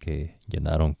canastas que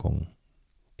llenaron con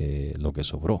lo que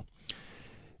sobró?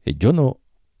 Yo no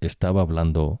estaba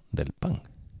hablando del pan.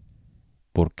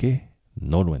 ¿Por qué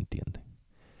no lo entienden?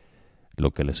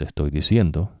 Lo que les estoy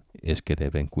diciendo es que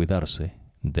deben cuidarse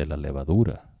de la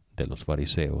levadura de los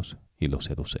fariseos y los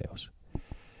saduceos.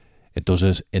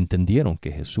 Entonces entendieron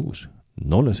que Jesús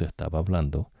no les estaba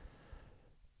hablando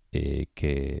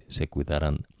que se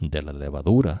cuidaran de la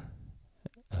levadura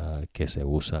que se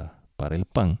usa para el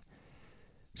pan,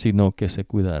 sino que se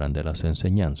cuidaran de las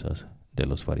enseñanzas de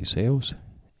los fariseos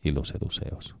y los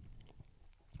saduceos.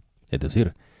 Es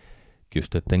decir, que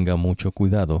usted tenga mucho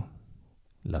cuidado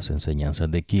las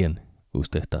enseñanzas de quién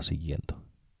usted está siguiendo.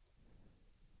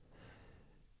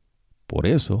 Por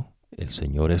eso el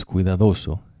Señor es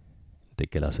cuidadoso de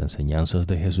que las enseñanzas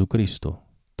de Jesucristo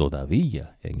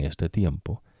todavía en este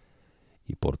tiempo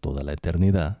y por toda la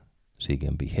eternidad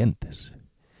siguen vigentes.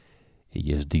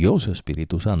 Y es Dios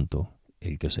Espíritu Santo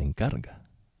el que se encarga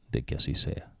de que así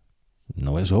sea.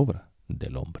 No es obra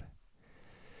del hombre.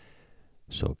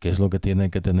 ¿Qué es lo que tiene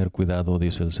que tener cuidado,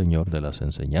 dice el Señor, de las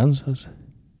enseñanzas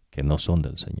que no son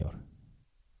del Señor?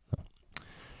 ¿No?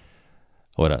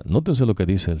 Ahora, nótese lo que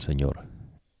dice el Señor.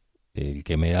 El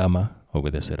que me ama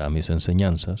obedecerá mis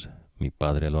enseñanzas, mi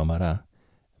Padre lo amará,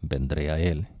 vendré a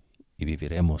él y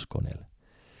viviremos con él.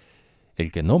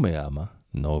 El que no me ama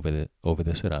no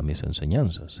obedecerá mis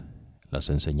enseñanzas. Las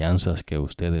enseñanzas que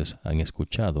ustedes han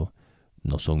escuchado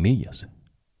no son mías,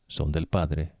 son del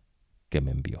Padre que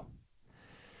me envió.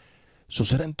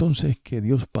 ¿Será entonces que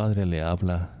Dios Padre le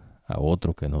habla a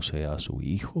otro que no sea su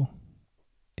hijo?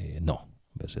 No, a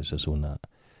veces es una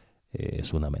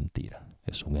mentira,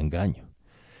 es un engaño.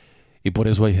 Y por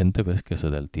eso hay gente, ¿ves?, que se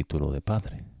da el título de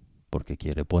padre, porque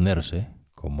quiere ponerse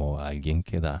como alguien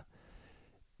que da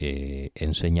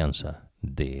enseñanza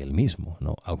de él mismo,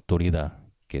 ¿no? Autoridad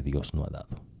que Dios no ha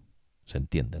dado. ¿Se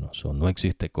entiende? No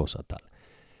existe cosa tal.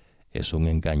 Es un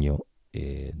engaño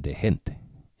de gente.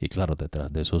 Y claro,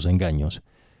 detrás de esos engaños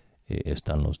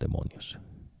están los demonios.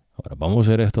 Ahora, vamos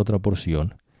a ver esta otra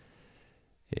porción.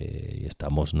 Y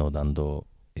estamos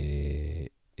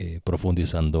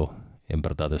profundizando en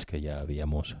verdades que ya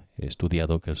habíamos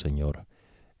estudiado, que el Señor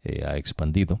ha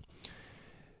expandido.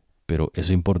 Pero es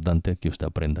importante que usted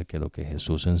aprenda que lo que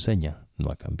Jesús enseña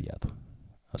no ha cambiado.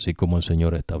 Así como el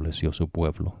Señor estableció su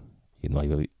pueblo y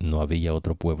no había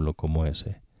otro pueblo como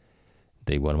ese,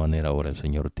 de igual manera ahora el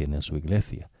Señor tiene su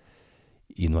iglesia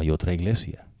y no hay otra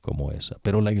iglesia como esa.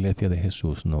 Pero la iglesia de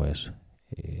Jesús no es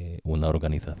una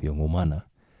organización humana,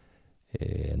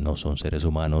 no son seres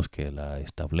humanos que la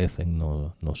establecen,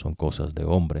 no son cosas de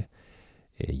hombre.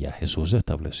 Ya Jesús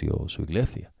estableció su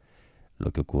iglesia.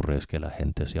 Lo que ocurre es que la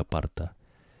gente se aparta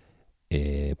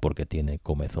porque tiene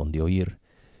comezón de oír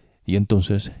y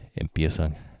entonces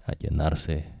empiezan a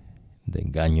llenarse de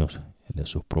engaños de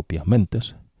sus propias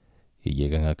mentes y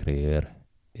llegan a creer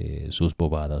sus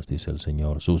bobadas, dice el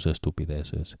Señor, sus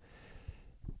estupideces,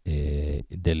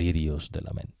 delirios de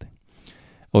la mente.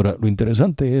 Ahora, lo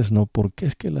interesante es, ¿no?, ¿por qué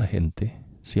es que la gente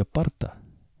se aparta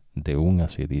de un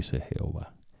así dice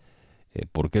Jehová?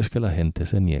 ¿Por qué es que la gente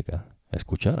se niega a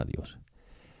escuchar a Dios?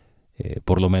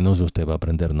 Por lo menos usted va a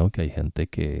aprender, ¿no?, que hay gente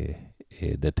que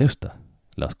detesta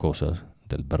las cosas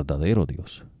del verdadero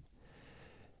Dios.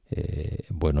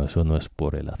 Bueno, eso no es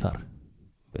por el azar,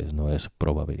 ¿ves? No es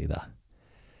probabilidad.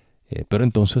 Pero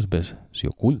entonces, ¿ves? Se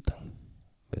ocultan,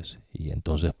 ¿ves? Y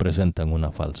entonces presentan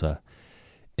una falsa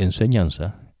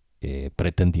enseñanza,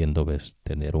 pretendiendo, ¿ves?,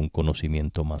 tener un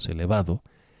conocimiento más elevado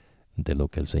de lo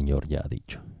que el Señor ya ha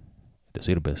dicho. Es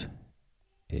decir, ¿ves?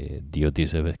 Dios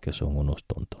dice, ¿ves?, que son unos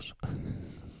tontos.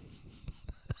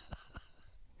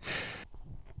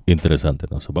 Interesante,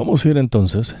 ¿no? Vamos a ir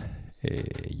entonces,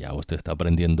 ya usted está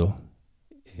aprendiendo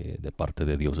de parte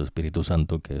de Dios Espíritu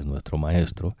Santo, que es nuestro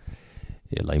Maestro,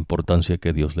 la importancia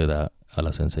que Dios le da a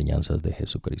las enseñanzas de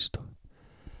Jesucristo,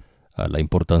 a la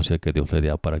importancia que Dios le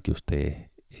da para que usted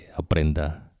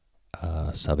aprenda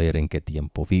a saber en qué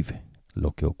tiempo vive,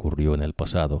 lo que ocurrió en el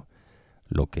pasado,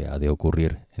 lo que ha de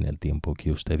ocurrir en el tiempo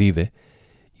que usted vive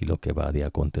y lo que va de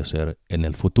acontecer en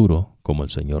el futuro, como el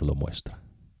Señor lo muestra.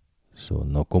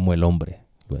 No como el hombre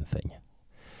lo enseña.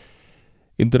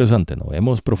 Interesante, ¿no?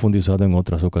 Hemos profundizado en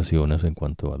otras ocasiones en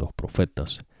cuanto a los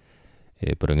profetas,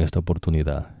 pero en esta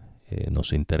oportunidad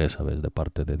nos interesa, ¿ves?, de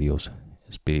parte de Dios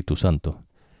Espíritu Santo,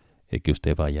 que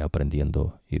usted vaya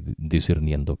aprendiendo y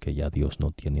discerniendo que ya Dios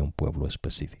no tiene un pueblo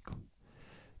específico,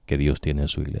 que Dios tiene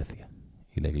su iglesia.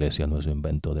 Y la iglesia no es un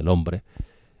invento del hombre,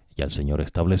 ya el Señor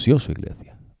estableció su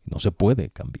iglesia. No se puede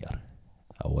cambiar.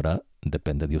 Ahora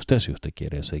depende de usted si usted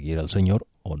quiere seguir al Señor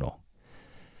o no.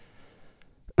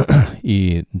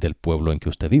 Y del pueblo en que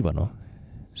usted viva, ¿no?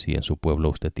 Si en su pueblo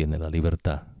usted tiene la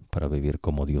libertad para vivir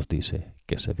como Dios dice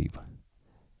que se viva,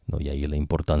 ¿no? Y ahí la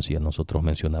importancia, nosotros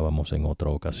mencionábamos en otra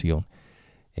ocasión,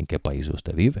 en qué país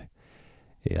usted vive.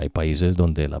 Hay países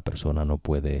donde la persona no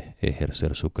puede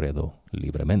ejercer su credo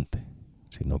libremente,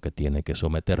 sino que tiene que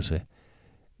someterse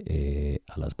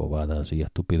a las bobadas y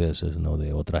estupideces, ¿no?,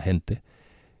 de otra gente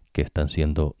que están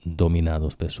siendo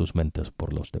dominados de sus mentes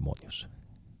por los demonios.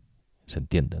 ¿Se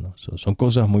entiende, no? Son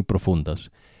cosas muy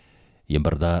profundas y en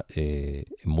verdad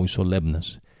muy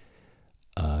solemnes,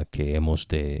 que hemos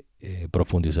de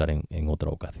profundizar en otra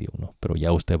ocasión, ¿no? Pero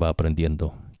ya usted va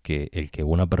aprendiendo que el que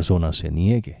una persona se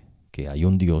niegue que hay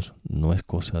un Dios no es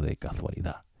cosa de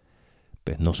casualidad.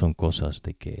 Pues no son cosas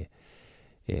de que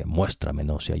muéstrame,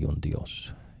 ¿no?, si hay un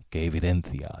Dios. ¿Qué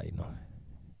evidencia hay, no?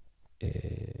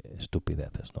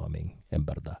 Estupideces, ¿no? En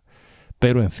verdad.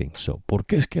 Pero en fin, ¿por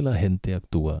qué es que la gente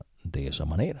actúa de esa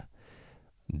manera?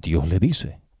 Dios le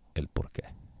dice el por qué.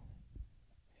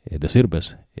 Es decir,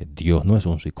 ¿ves? Dios no es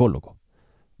un psicólogo,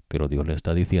 pero Dios le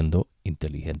está diciendo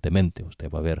inteligentemente. Usted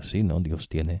va a ver, sí, ¿no? Dios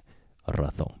tiene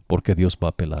razón, porque Dios va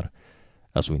a apelar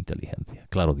a su inteligencia.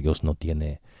 Claro, Dios no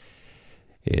tiene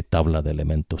tabla de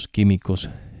elementos químicos,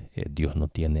 Dios no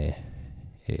tiene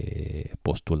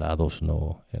postulados,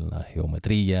 ¿no?, en la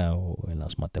geometría o en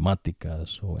las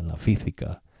matemáticas o en la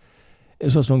física.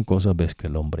 Esas son cosas, ves, que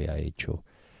el hombre ha hecho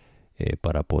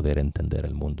para poder entender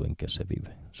el mundo en que se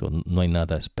vive. No hay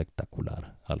nada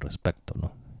espectacular al respecto,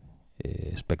 ¿no?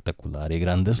 Espectacular y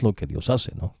grande es lo que Dios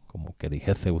hace, ¿no? Como que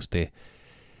dijese usted,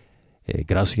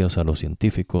 gracias a los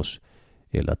científicos,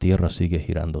 la Tierra sigue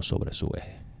girando sobre su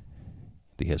eje.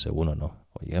 Dijese uno, ¿no?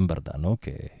 Oye, en verdad, ¿no?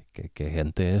 Que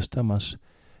gente esta más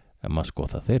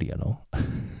cosa seria, ¿no?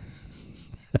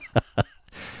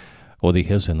 O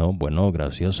dijese, ¿no? Bueno,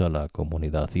 gracias a la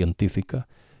comunidad científica,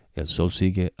 el sol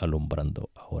sigue alumbrando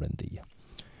ahora en día.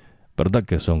 ¿Verdad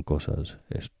que son cosas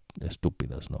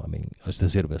estúpidas, ¿no? Es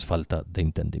decir, es falta de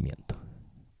entendimiento.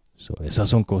 Esas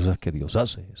son cosas que Dios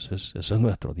hace. Ese es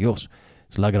nuestro Dios.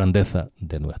 Es la grandeza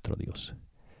de nuestro Dios.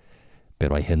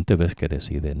 Pero hay gente, ves, que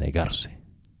decide negarse.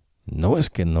 No es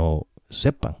que no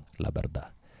sepan la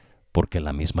verdad, porque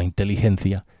la misma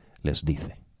inteligencia les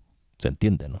dice. ¿Se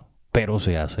entiende, no? Pero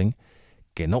se hacen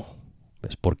que no.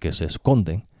 ¿Ves? Porque se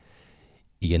esconden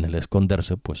y en el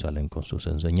esconderse pues salen con sus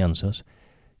enseñanzas,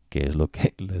 que es lo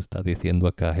que le está diciendo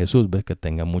acá Jesús. Ves que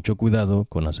tengan mucho cuidado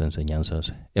con las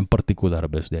enseñanzas, en particular,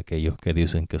 ves, de aquellos que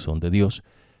dicen que son de Dios,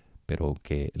 pero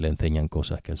que le enseñan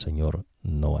cosas que el Señor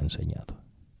no ha enseñado.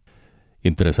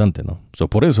 Interesante, ¿no?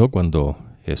 Por eso cuando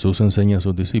Jesús enseña a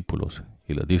sus discípulos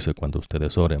y les dice, cuando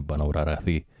ustedes oren, van a orar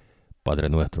así: Padre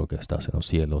nuestro que estás en los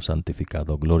cielos,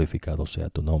 santificado, glorificado sea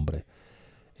tu nombre.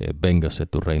 Véngase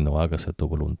tu reino, hágase tu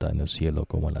voluntad en el cielo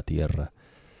como en la tierra.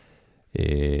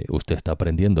 Usted está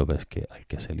aprendiendo, ves, que al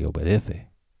que se le obedece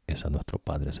es a nuestro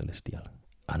Padre Celestial,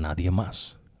 a nadie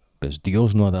más. Ves,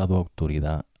 Dios no ha dado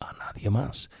autoridad a nadie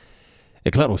más.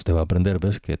 Claro, usted va a aprender,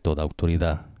 ves, que toda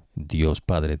autoridad Dios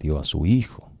Padre dio a su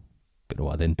Hijo,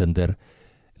 pero ha de entender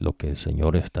lo que el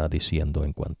Señor está diciendo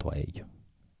en cuanto a ello.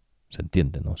 ¿Se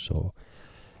entiende, no?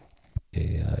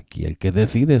 Aquí el que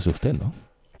decide es usted, ¿no?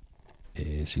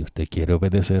 Si usted quiere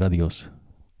obedecer a Dios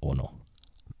o no.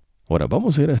 Ahora,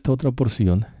 vamos a ir a esta otra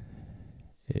porción.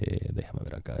 Déjame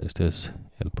ver acá. Este es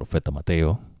el profeta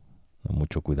Mateo, ¿no?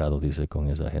 Mucho cuidado, dice, con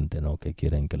esa gente, ¿no? Que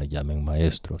quieren que le llamen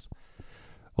maestros,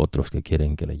 otros que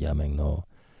quieren que le llamen, ¿no?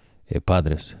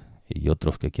 Padres, y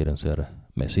otros que quieren ser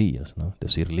mesías, ¿no? Es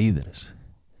decir, líderes.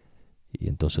 Y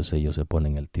entonces ellos se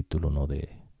ponen el título, ¿no?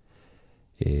 De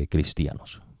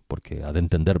cristianos, porque ha de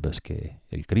entender, ves, que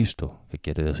el Cristo, que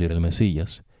quiere decir el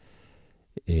Mesías,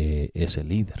 es el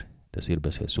líder. Es decir,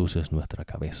 ves, Jesús es nuestra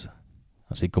cabeza.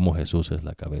 Así como Jesús es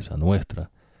la cabeza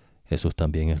nuestra, Jesús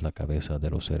también es la cabeza de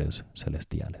los seres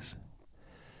celestiales.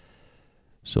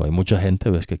 Hay mucha gente,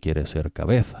 ves, que quiere ser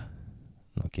cabeza,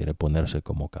 no quiere ponerse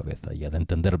como cabeza. Y ha de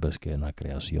entender, ves, que en la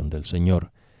creación del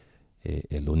Señor,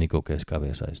 el único que es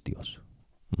cabeza es Dios,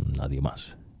 nadie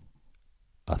más.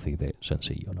 Así de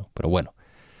sencillo, ¿no? Pero bueno,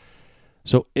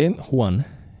 en Juan,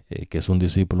 que es un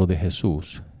discípulo de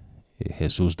Jesús,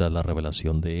 Jesús da la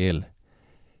revelación de él.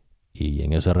 Y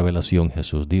en esa revelación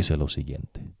Jesús dice lo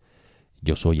siguiente: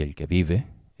 yo soy el que vive,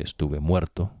 estuve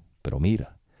muerto, pero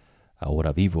mira,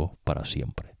 ahora vivo para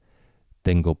siempre.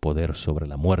 Tengo poder sobre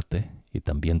la muerte y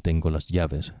también tengo las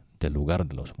llaves del lugar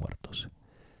de los muertos.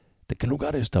 ¿De qué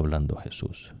lugar está hablando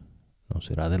Jesús? ¿No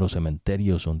será de los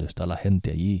cementerios donde está la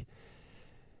gente allí?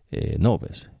 No,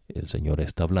 ves, el Señor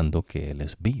está hablando que Él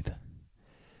es vida.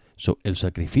 El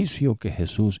sacrificio que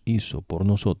Jesús hizo por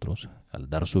nosotros al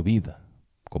dar su vida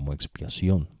como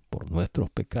expiación por nuestros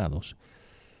pecados,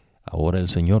 ahora el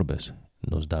Señor, ves,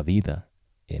 nos da vida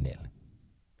en Él.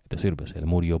 Es decir, ves, Él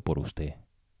murió por usted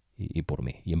y por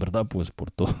mí. Y en verdad, pues,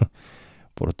 por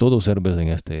todo ser, ves,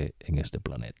 en este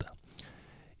planeta.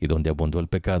 Y donde abundó el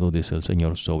pecado, dice el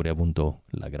Señor, sobreabundó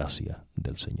la gracia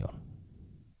del Señor.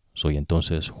 Soy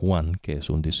entonces Juan, que es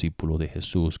un discípulo de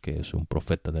Jesús, que es un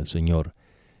profeta del Señor.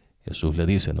 Jesús le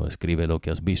dice, no, escribe lo que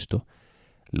has visto,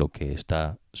 lo que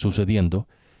está sucediendo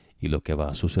y lo que va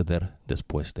a suceder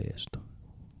después de esto.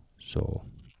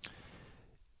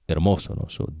 Hermoso, ¿no?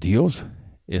 Dios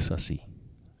es así.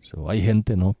 Hay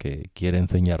gente, ¿no? Que quiere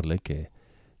enseñarle que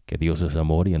Dios es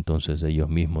amor, y entonces ellos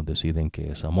mismos deciden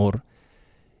que es amor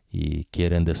y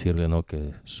quieren decirle, ¿no?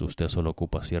 Que usted solo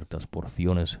ocupa ciertas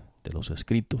porciones de los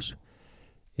escritos.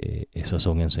 Esas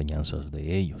son enseñanzas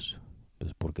de ellos,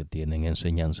 pues porque tienen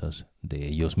enseñanzas de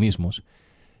ellos mismos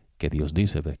que Dios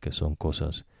dice, ves, que son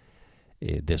cosas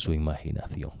de su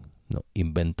imaginación, ¿no?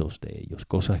 Inventos de ellos,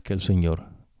 cosas que el Señor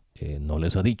no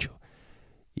les ha dicho,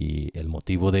 y el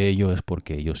motivo de ello es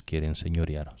porque ellos quieren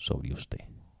señorear sobre usted.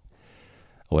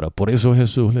 Ahora, por eso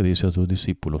Jesús le dice a sus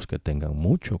discípulos que tengan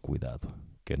mucho cuidado,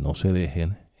 que no se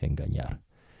dejen engañar.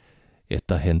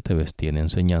 Esta gente, ves, tiene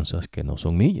enseñanzas que no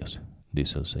son mías,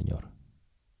 dice el Señor.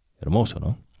 Hermoso,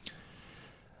 ¿no?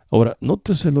 Ahora,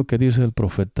 nótese lo que dice el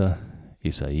profeta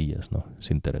Isaías, ¿no? Es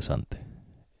interesante.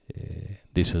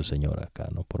 Dice el Señor acá,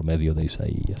 ¿no? Por medio de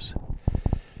Isaías.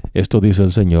 Esto dice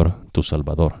el Señor, tu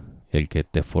Salvador, el que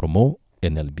te formó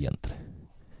en el vientre.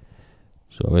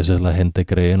 A veces la gente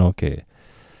cree, ¿no? Que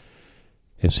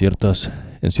en ciertos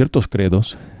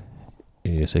credos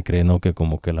se cree, ¿no? Que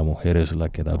como que la mujer es la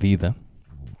que da vida,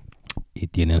 y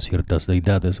tienen ciertas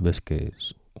deidades, ves, que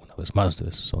una vez más,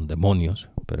 ves, son demonios,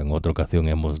 pero en otra ocasión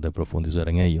hemos de profundizar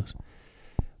en ellos.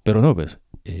 Pero no, ves,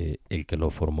 el que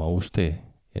lo formó a usted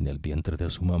en el vientre de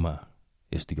su mamá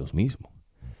es Dios mismo.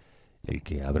 El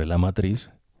que abre la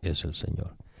matriz es el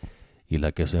Señor, y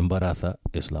la que se embaraza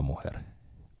es la mujer,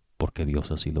 porque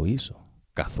Dios así lo hizo.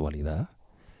 ¿Casualidad?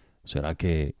 ¿Será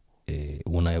que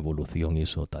una evolución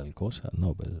hizo tal cosa?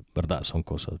 No, ¿ves? ¿Verdad? Son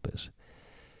cosas, ¿ves?,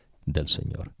 del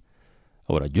Señor.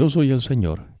 Ahora, yo soy el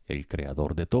Señor, el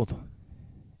creador de todo,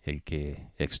 el que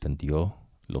extendió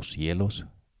los cielos,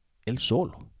 Él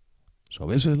solo. A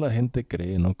veces la gente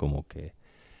cree, ¿no? Como que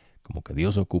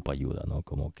Dios ocupa ayuda, ¿no?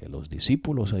 Como que los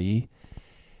discípulos allí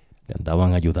le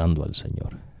andaban ayudando al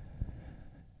Señor.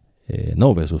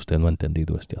 No, ves, usted no ha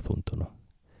entendido este asunto, ¿no?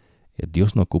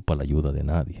 Dios no ocupa la ayuda de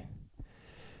nadie.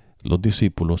 Los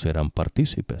discípulos eran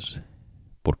partícipes,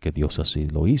 porque Dios así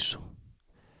lo hizo.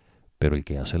 Pero el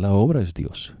que hace la obra es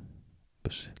Dios.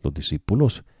 Pues los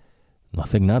discípulos no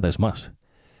hacen nada, es más,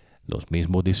 los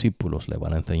mismos discípulos le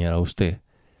van a enseñar a usted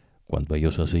cuando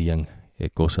ellos hacían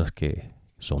cosas que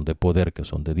son de poder, que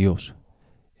son de Dios.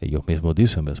 Ellos mismos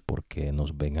dicen, ¿ves?, porque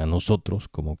nos ven a nosotros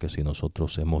como que si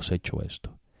nosotros hemos hecho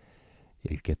esto.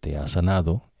 El que te ha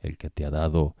sanado, el que te ha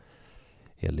dado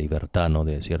el libertad, ¿no?,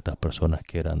 de ciertas personas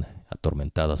que eran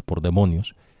atormentadas por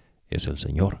demonios, es el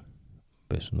Señor.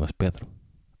 Pues no es Pedro.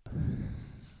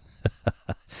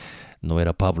 No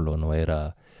era Pablo, no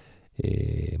era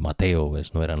Mateo,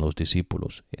 ¿ves?, no eran los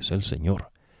discípulos, es el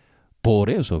Señor.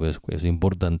 Por eso, ¿ves?, es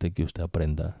importante que usted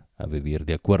aprenda a vivir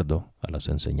de acuerdo a las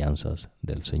enseñanzas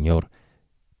del Señor.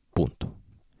 Punto.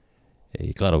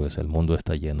 Y claro, ¿ves?, el mundo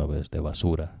está lleno, ¿ves?, de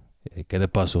basura, Que de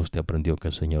paso usted aprendió que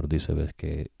el Señor dice, ves,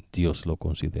 que Dios lo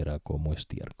considera como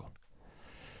estiércol.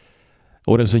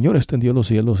 Ahora el Señor extendió los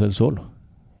cielos él solo.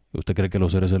 ¿Usted cree que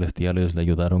los seres celestiales le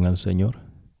ayudaron al Señor?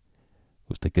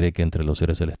 ¿Usted cree que entre los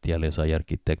seres celestiales hay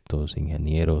arquitectos,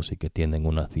 ingenieros y que tienen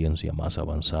una ciencia más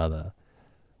avanzada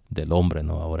del hombre,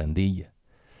 ¿no? Ahora en día.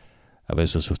 A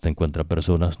veces usted encuentra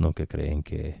personas, ¿no?, que creen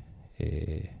que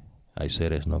hay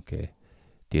seres, ¿no?, que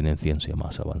tienen ciencia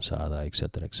más avanzada,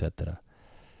 etcétera, etcétera.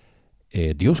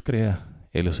 Dios crea,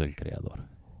 Él es el creador.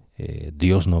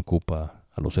 Dios no ocupa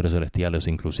a los seres celestiales,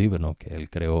 inclusive, ¿no?, que Él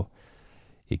creó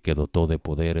y que dotó de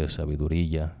poderes,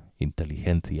 sabiduría,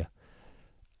 inteligencia.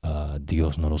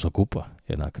 Dios no los ocupa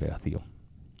en la creación.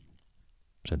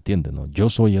 ¿Se entiende, no? Yo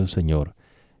soy el Señor,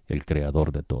 el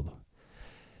creador de todo.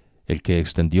 El que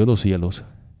extendió los cielos,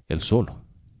 Él solo.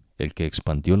 El que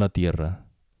expandió la tierra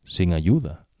sin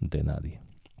ayuda de nadie.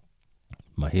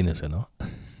 Imagínense, ¿no?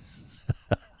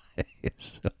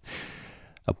 Eso.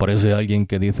 Aparece alguien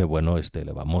que dice, bueno,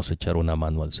 le vamos a echar una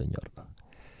mano al Señor, ¿no?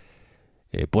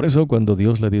 Por eso cuando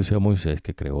Dios le dice a Moisés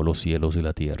que creó los cielos y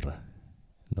la tierra,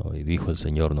 ¿no?, y dijo el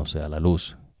Señor, no sea la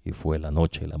luz, y fue la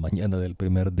noche y la mañana del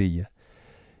primer día,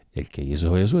 el que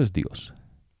hizo eso es Dios.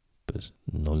 Pues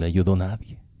no le ayudó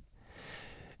nadie.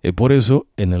 Por eso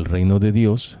en el reino de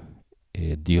Dios,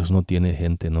 Dios no tiene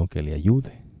gente, ¿no?, que le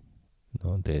ayude,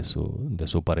 ¿no?, de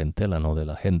su parentela, ¿no?, de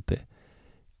la gente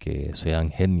que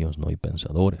sean genios, ¿no?, y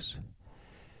pensadores.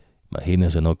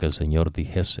 Imagínense, ¿no?, que el Señor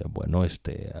dijese, bueno,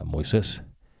 a Moisés,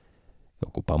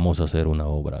 ocupamos hacer una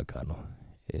obra acá, ¿no?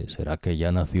 ¿Será que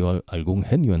ya nació algún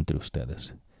genio entre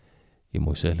ustedes? Y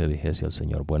Moisés le dijese al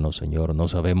Señor, bueno, Señor, no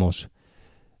sabemos,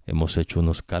 hemos hecho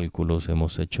unos cálculos,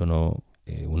 hemos hecho, ¿no?,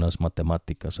 unas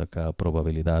matemáticas acá,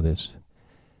 probabilidades,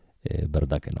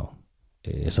 verdad que no.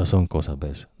 Esas son cosas,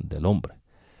 ¿ves?, del hombre.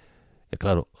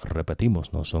 Claro,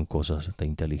 repetimos, no son cosas de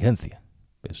inteligencia.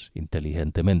 ¿Ves?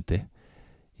 Inteligentemente,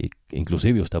 y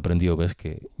inclusive usted aprendió, ¿ves?,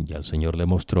 que ya el Señor le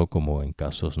mostró, como en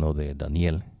casos, ¿no?, de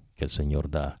Daniel, que el Señor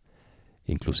da,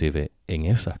 inclusive en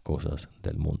esas cosas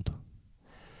del mundo.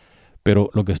 Pero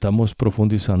lo que estamos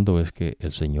profundizando es que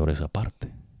el Señor es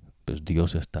aparte. Pues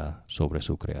Dios está sobre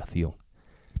su creación.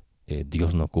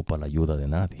 Dios no ocupa la ayuda de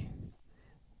nadie.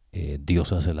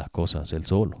 Dios hace las cosas él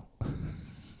solo.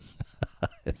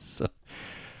 Eso.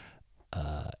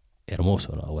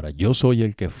 Hermoso, ¿no? Ahora, yo soy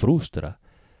el que frustra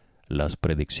las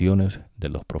predicciones de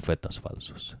los profetas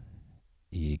falsos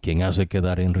y quien hace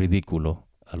quedar en ridículo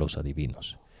a los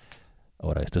adivinos.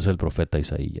 Ahora, este es el profeta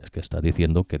Isaías que está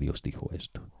diciendo que Dios dijo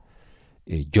esto.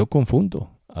 Yo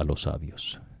confundo a los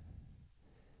sabios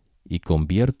y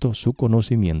convierto su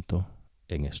conocimiento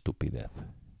en estupidez.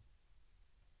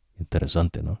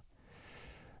 Interesante, ¿no?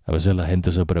 A veces la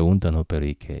gente se pregunta, ¿no? Pero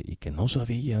y que no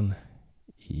sabían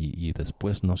y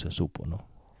después no se supo, ¿no?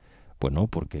 Bueno,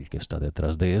 porque el que está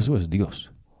detrás de eso es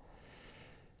Dios.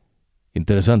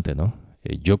 Interesante, ¿no?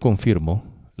 Yo confirmo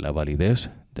la validez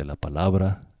de la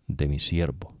palabra de mi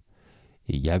siervo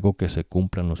y hago que se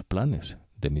cumplan los planes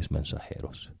de mis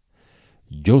mensajeros.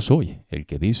 Yo soy el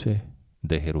que dice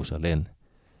de Jerusalén,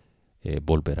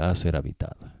 volverá a ser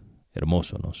habitada.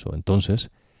 Hermoso, ¿no? Entonces,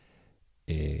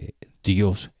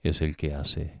 Dios es el que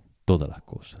hace todas las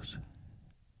cosas.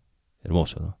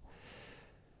 Hermoso, ¿no?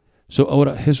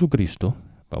 Ahora, Jesucristo,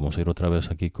 vamos a ir otra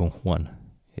vez aquí con Juan,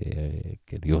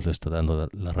 que Dios le está dando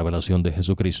la revelación de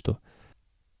Jesucristo,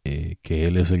 que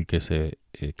Él es el que se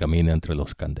camina entre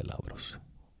los candelabros.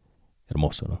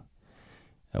 Hermoso, ¿no?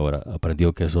 Ahora,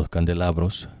 aprendió que esos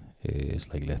candelabros es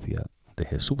la iglesia de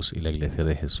Jesús, y la iglesia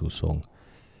de Jesús son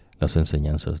las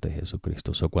enseñanzas de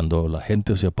Jesucristo. Cuando la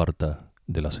gente se aparta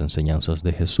de las enseñanzas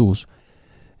de Jesús,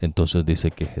 entonces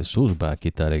dice que Jesús va a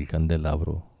quitar el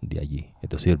candelabro de allí. Es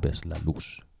decir, ves la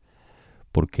luz.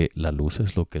 Porque la luz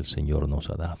es lo que el Señor nos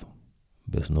ha dado.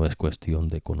 ¿Ves? No es cuestión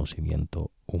de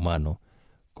conocimiento humano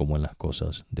como en las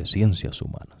cosas de ciencias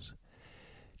humanas.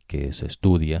 Que se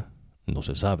estudia, no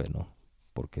se sabe, ¿no?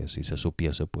 Porque si se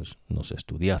supiese, pues no se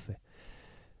estudiase.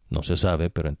 No se sabe,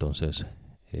 pero entonces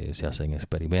se hacen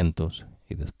experimentos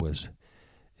y después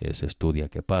se estudia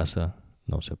qué pasa,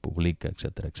 no se publica,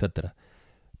 etcétera, etcétera.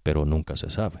 Pero nunca se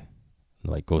sabe.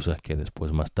 No hay cosas que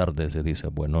después más tarde se dice,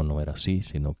 bueno, no era así,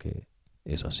 sino que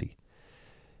es así.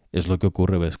 Es lo que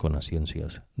ocurre, ves, con las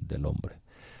ciencias del hombre.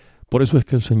 Por eso es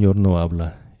que el Señor no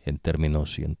habla en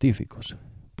términos científicos.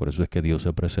 Por eso es que Dios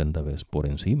se presenta, ves, por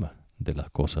encima de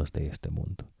las cosas de este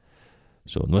mundo.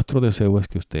 Nuestro deseo es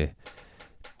que usted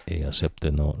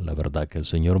acepte, ¿no?, la verdad que el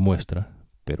Señor muestra,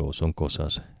 pero son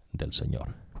cosas del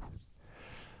Señor.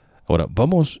 Ahora,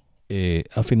 vamos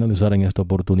a finalizar en esta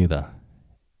oportunidad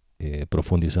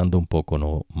profundizando un poco,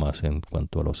 ¿no?, más en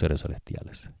cuanto a los seres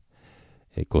celestiales.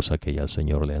 cosa que ya el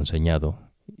Señor le ha enseñado,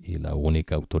 y la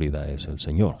única autoridad es el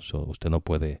Señor. Usted no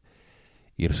puede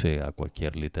irse a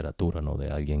cualquier literatura, ¿no?,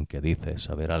 de alguien que dice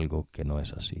saber algo que no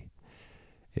es así.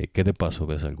 Que de paso,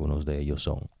 ves, algunos de ellos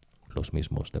son los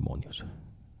mismos demonios.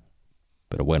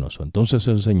 Pero bueno, entonces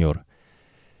el Señor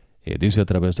dice a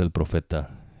través del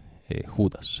profeta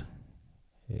Judas,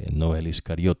 no el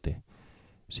Iscariote,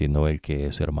 sino el que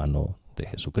es hermano de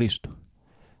Jesucristo,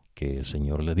 que el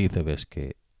Señor le dice, ves,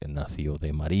 que nació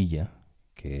de María,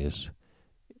 que es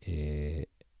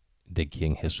de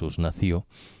quien Jesús nació.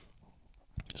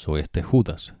 Este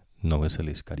Judas no es el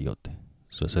Iscariote.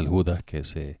 Es el Judas que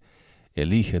se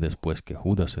elige después que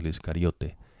Judas el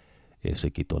Iscariote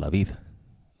se quitó la vida,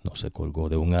 no se colgó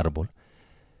de un árbol,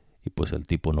 y pues el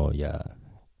tipo no ya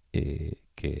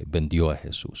que vendió a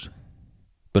Jesús.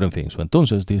 Pero en fin,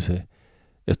 entonces dice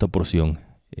esta porción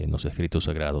en los escritos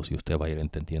sagrados, y usted va a ir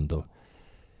entendiendo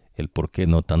el por qué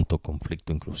no tanto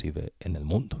conflicto inclusive en el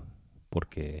mundo,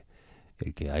 porque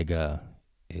el que haya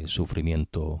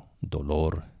sufrimiento,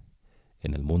 dolor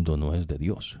en el mundo no es de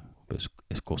Dios, pues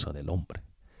es cosa del hombre.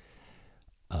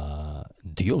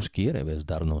 Dios quiere, ves,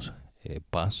 darnos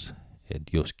paz,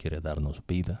 Dios quiere darnos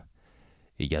vida,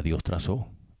 y ya Dios trazó,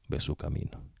 ves, su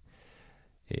camino.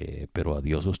 Pero a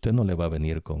Dios usted no le va a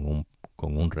venir con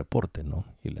un reporte, ¿no?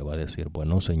 Y le va a decir,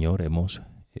 bueno, Señor, hemos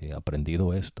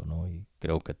aprendido esto, ¿no? Y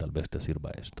creo que tal vez te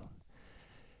sirva esto.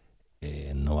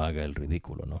 No haga el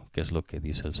ridículo, ¿no? ¿Qué es lo que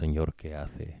dice el Señor que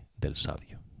hace del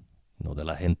sabio? No de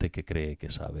la gente que cree que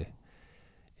sabe.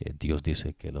 Dios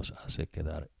dice que los hace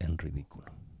quedar en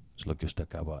ridículo. Es lo que usted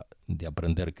acaba de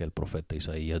aprender, que el profeta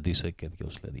Isaías dice que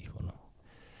Dios le dijo, ¿no?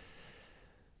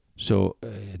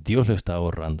 Dios le está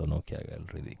ahorrando, ¿no?, que haga el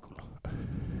ridículo.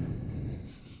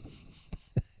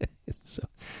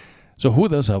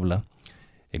 Judas habla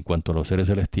en cuanto a los seres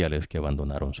celestiales que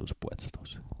abandonaron sus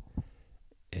puestos.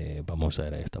 Vamos a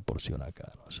ver esta porción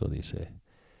acá, ¿no? Dice,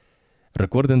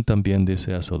 recuerden también,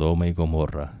 dice, a Sodoma y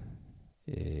Gomorra.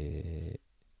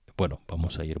 Bueno,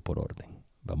 vamos a ir por orden.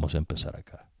 Vamos a empezar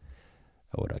acá.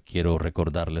 Ahora, quiero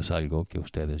recordarles algo que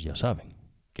ustedes ya saben,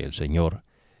 que el Señor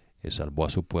salvó a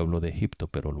su pueblo de Egipto,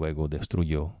 pero luego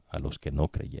destruyó a los que no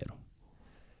creyeron.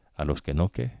 A los que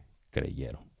no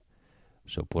creyeron.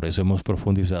 Por eso hemos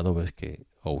profundizado, ves, que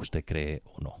o usted cree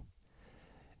o no.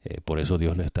 Por eso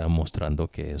Dios le está mostrando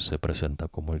que se presenta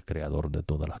como el creador de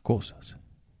todas las cosas.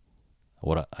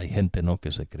 Ahora, hay gente, ¿no?,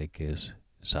 que se cree que es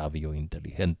sabio,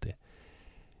 inteligente,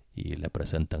 y le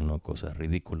presentan, ¿no?, cosas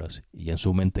ridículas, y en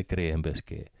su mente creen, ves,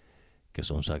 que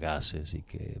son sagaces y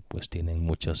que pues tienen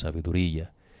mucha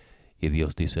sabiduría, y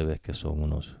Dios dice, ves, que son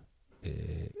unas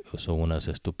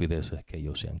estupideces que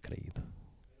ellos se han creído.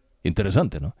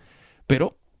 Interesante, ¿no?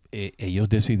 Pero ellos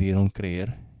decidieron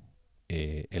creer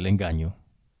el engaño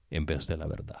en vez de la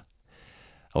verdad.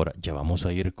 Ahora, ya vamos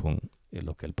a ir con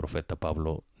lo que el profeta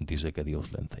Pablo dice que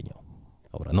Dios le enseñó.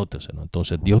 Ahora, nótese, ¿no?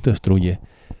 Entonces, Dios destruye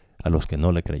a los que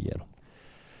no le creyeron.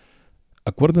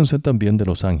 Acuérdense también de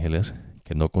los ángeles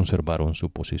que no conservaron su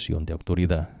posición de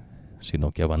autoridad,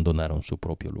 sino que abandonaron su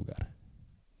propio lugar.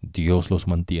 Dios los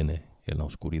mantiene en la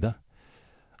oscuridad,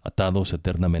 atados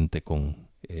eternamente con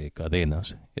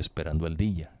cadenas, esperando el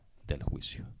día del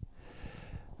juicio.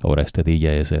 Ahora, este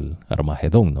día es el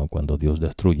Armagedón, ¿no?, cuando Dios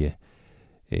destruye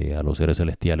a los seres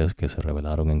celestiales que se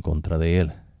rebelaron en contra de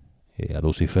él, a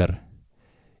Lucifer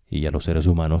y a los seres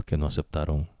humanos que no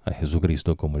aceptaron a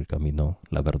Jesucristo como el camino,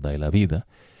 la verdad y la vida.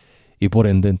 Y por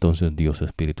ende, entonces, Dios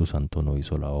Espíritu Santo no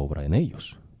hizo la obra en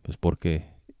ellos, pues porque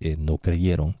no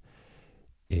creyeron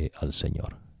al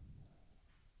Señor.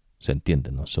 ¿Se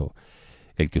entiende, no?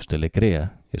 El que usted le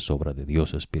crea es obra de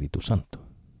Dios Espíritu Santo.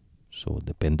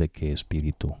 Depende qué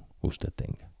espíritu usted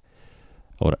tenga.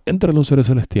 Ahora, entre los seres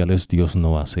celestiales, Dios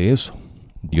no hace eso.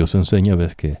 Dios enseña,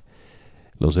 ves, que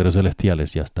los seres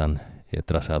celestiales ya están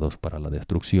trazados para la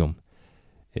destrucción,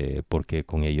 porque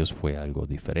con ellos fue algo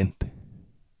diferente.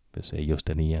 Pues ellos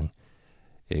tenían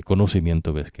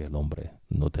conocimiento, ves, que el hombre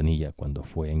no tenía cuando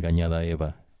fue engañada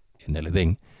Eva en el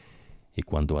Edén, y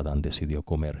cuando Adán decidió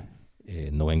comer,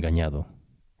 no engañado,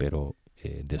 pero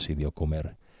decidió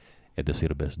comer, es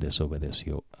decir, ves,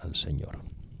 desobedeció al Señor.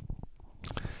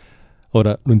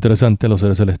 Ahora, lo interesante de los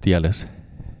seres celestiales,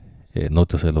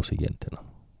 nótese lo siguiente, ¿no?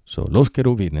 Los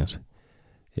querubines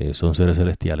son seres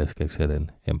celestiales que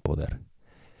exceden en poder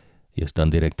y están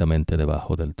directamente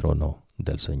debajo del trono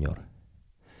del Señor.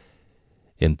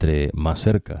 Entre más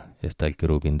cerca está el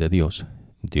querubín de Dios,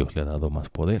 Dios le ha dado más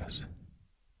poderes.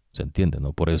 ¿Se entiende,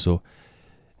 no? Por eso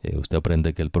usted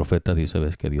aprende que el profeta dice,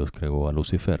 ves, que Dios creó a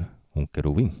Lucifer, un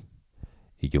querubín,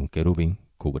 y un querubín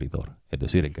cubridor, es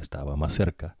decir, el que estaba más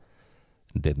cerca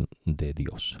de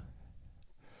Dios.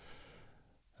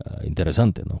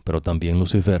 Interesante, ¿no? Pero también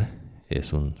Lucifer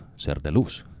es un ser de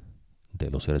luz, de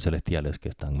los seres celestiales que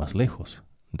están más lejos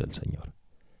del Señor.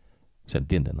 ¿Se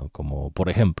entiende, no? Como por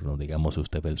ejemplo, ¿no? Digamos,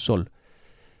 usted ve el sol,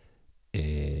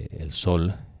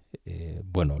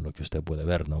 bueno, lo que usted puede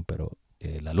ver, ¿no? Pero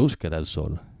la luz que da el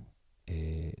sol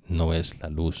no es la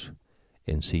luz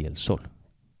en sí, el sol.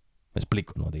 Me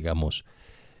explico, ¿no? Digamos,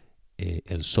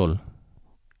 el sol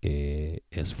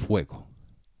es fuego,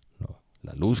 ¿no?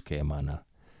 La luz que emana,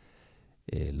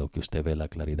 lo que usted ve, la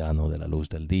claridad, ¿no? De la luz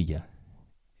del día,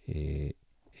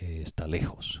 está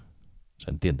lejos. ¿Se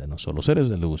entiende, no? Son los seres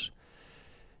de luz,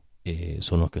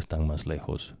 son los que están más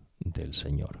lejos del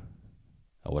Señor.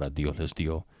 Ahora Dios les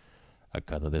dio a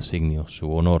cada designio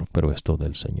su honor, pero esto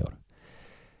del Señor.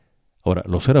 Ahora,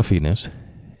 los serafines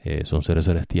son seres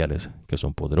celestiales que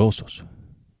son poderosos,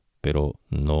 pero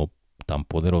no tan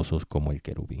poderosos como el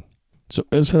querubín.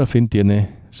 El serafín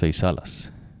tiene 6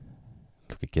 alas,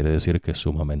 lo que quiere decir que es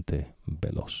sumamente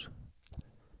veloz.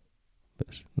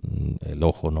 ¿Ves? El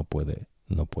ojo no puede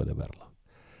verlo.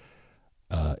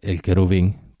 El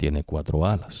querubín tiene 4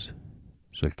 alas.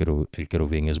 El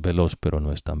querubín es veloz, pero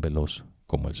no es tan veloz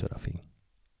como el serafín.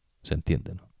 ¿Se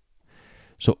entiende, no?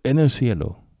 En el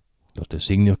cielo, los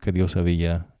designios que Dios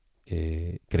había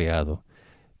creado,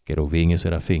 querubín y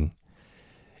serafín,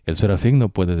 el serafín no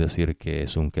puede decir que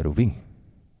es un querubín,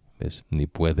 ¿ves? Ni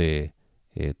puede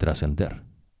trascender.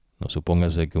 No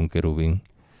supóngase que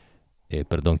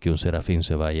que un serafín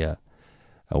se vaya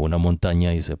a una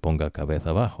montaña y se ponga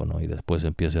cabeza abajo, ¿no? Y después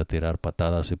empiece a tirar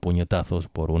patadas y puñetazos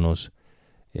por unos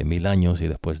 1000 años y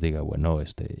después diga, bueno,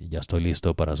 ya estoy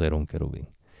listo para ser un querubín.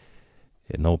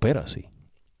 No opera así.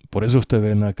 Por eso usted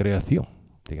ve en la creación.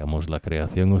 Digamos, la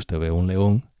creación, usted ve un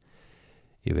león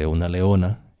y ve una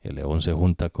leona. El león se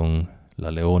junta con la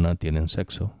leona, tienen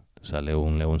sexo, sale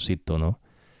un leoncito, ¿no?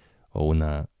 O un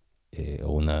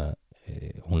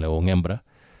león hembra.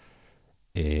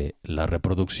 La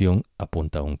reproducción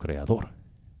apunta a un creador.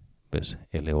 ¿Ves?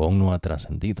 El león no ha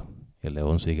trascendido. El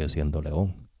león sigue siendo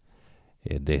león.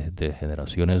 De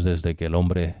generaciones desde que el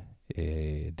hombre,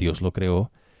 Dios lo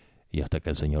creó, y hasta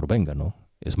que el Señor venga, ¿no?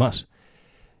 Es más,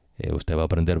 usted va a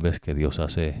aprender, ves, que Dios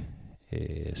hace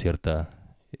cierta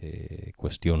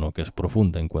cuestión, ¿no? Que es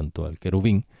profunda en cuanto al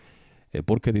querubín,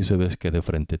 porque dice, ves, que de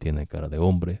frente tiene cara de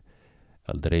hombre,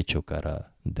 al derecho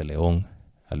cara de león,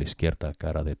 a la izquierda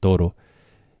cara de toro,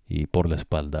 y por la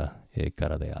espalda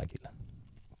cara de águila.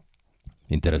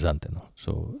 Interesante, ¿no?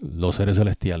 Los seres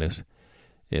celestiales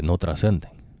no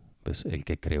trascenden. Pues el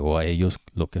que creó a ellos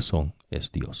lo que son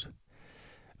es Dios.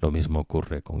 Lo mismo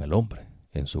ocurre con el hombre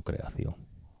en su creación.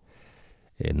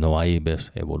 No hay,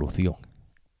 ves, evolución.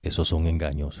 Esos son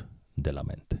engaños de la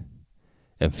mente.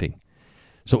 En fin,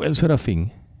 el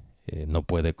serafín no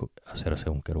puede hacerse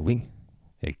un querubín.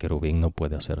 El querubín no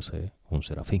puede hacerse un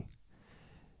serafín.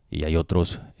 Y hay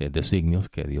otros designios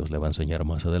que Dios le va a enseñar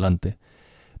más adelante.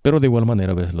 Pero de igual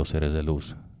manera, ves, los seres de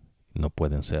luz no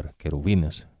pueden ser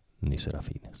querubines ni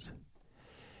serafines.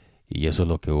 Y eso es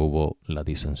lo que hubo la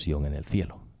disensión en el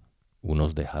cielo.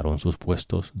 Unos dejaron sus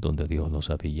puestos donde Dios los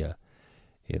había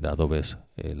dado, ves,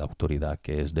 la autoridad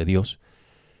que es de Dios,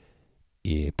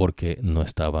 y porque no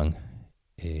estaban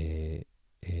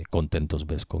contentos,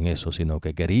 ves, con eso, sino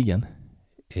que querían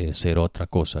ser otra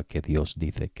cosa que Dios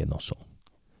dice que no son.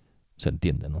 ¿Se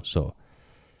entiende, no?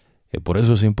 Por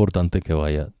eso es importante que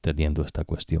vaya teniendo esta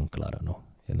cuestión clara, ¿no?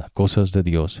 En las cosas de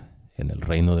Dios, en el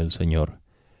reino del Señor,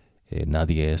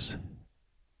 nadie es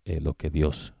lo que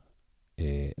Dios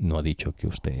no ha dicho que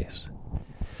usted es.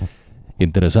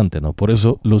 Interesante, ¿no? Por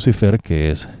eso Lucifer,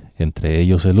 que es entre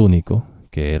ellos el único,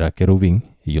 que era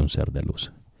querubín y un ser de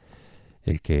luz.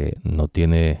 El que no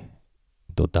tiene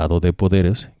dotado de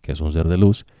poderes, que es un ser de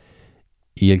luz,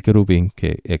 y el querubín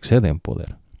que excede en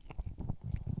poder.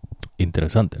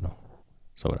 Interesante, ¿no?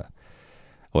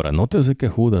 Ahora, nótese que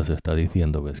Judas está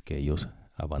diciendo, ves, que ellos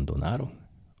abandonaron.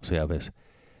 O sea, ves,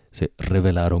 se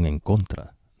rebelaron en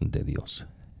contra de Dios.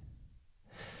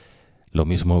 Lo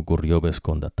mismo ocurrió, ves,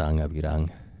 con Datán, Abirán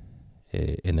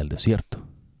en el desierto.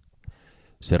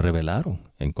 Se rebelaron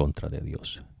en contra de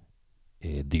Dios.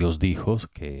 Dios dijo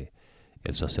que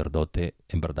el sacerdote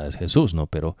en verdad es Jesús, ¿no?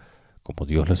 Pero como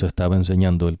Dios les estaba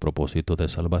enseñando el propósito de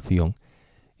salvación,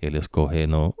 Él escoge,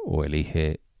 ¿no? O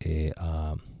elige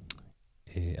a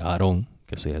Aarón,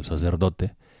 que sea el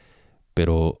sacerdote,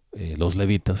 pero los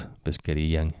levitas, pues,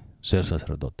 querían ser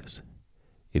sacerdotes.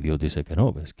 Y Dios dice que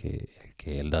no, ves, que el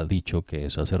que Él ha dicho que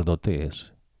es sacerdote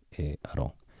es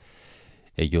Aarón.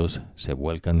 Ellos se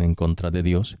vuelcan en contra de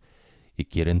Dios y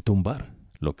quieren tumbar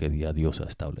lo que ya Dios ha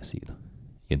establecido.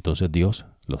 Y entonces Dios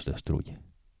los destruye.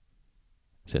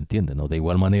 ¿Se entiende, no? De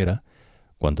igual manera,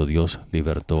 Cuando Dios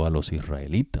libertó a los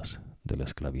israelitas de la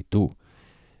esclavitud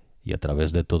y a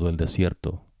través de todo el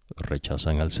desierto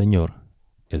rechazan al Señor,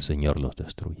 el Señor los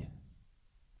destruye.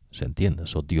 ¿Se entiende?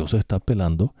 So, Dios está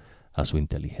apelando a su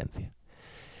inteligencia.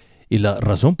 Y la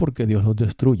razón por qué Dios los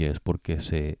destruye es porque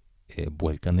se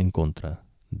vuelcan en contra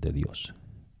de Dios.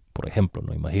 Por ejemplo,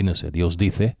 ¿no? Imagínense, Dios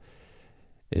dice,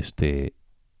 este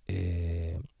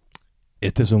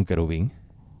es un querubín,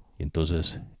 y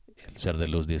entonces el ser de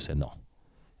luz dice, no,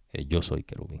 yo soy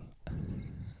querubín.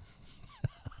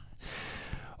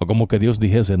 O como que Dios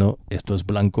dijese, no, esto es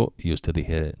blanco, y usted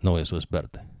dijera, no, eso es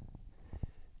verde.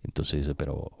 Entonces dice,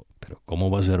 pero ¿cómo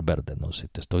va a ser verde? No, si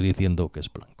te estoy diciendo que es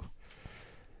blanco.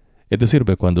 Es decir,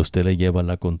 cuando usted le lleva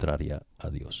la contraria a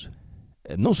Dios,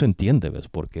 no se entiende, ¿ves?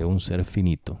 Porque un ser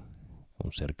finito,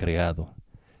 un ser creado,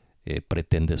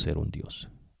 pretende ser un Dios.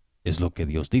 Es lo que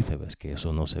Dios dice, ¿ves? Que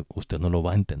eso usted no lo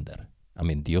va a entender.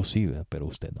 Dios sí, ¿ves? Pero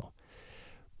usted no.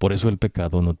 Por eso el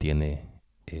pecado no tiene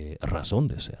razón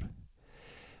de ser.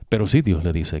 Pero sí Dios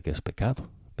le dice que es pecado.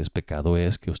 Pues pecado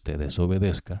es que usted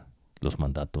desobedezca los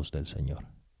mandatos del Señor.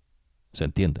 ¿Se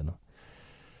entiende, no?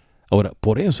 Ahora,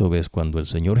 por eso, ¿ves? Cuando el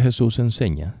Señor Jesús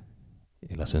enseña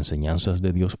las enseñanzas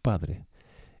de Dios Padre,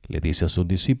 le dice a sus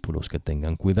discípulos que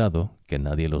tengan cuidado que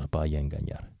nadie los vaya a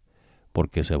engañar,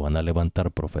 porque se van a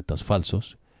levantar profetas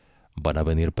falsos, van a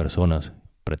venir personas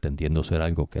pretendiendo ser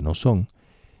algo que no son,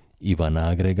 y van a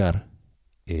agregar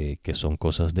que son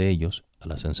cosas de ellos a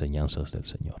las enseñanzas del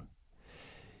Señor.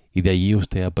 Y de allí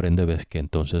usted aprende, ves, que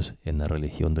entonces en la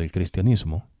religión del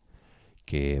cristianismo,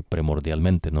 que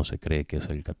primordialmente no se cree que es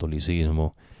el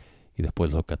catolicismo, y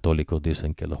después los católicos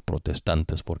dicen que los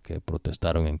protestantes porque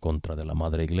protestaron en contra de la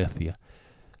madre iglesia,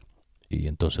 y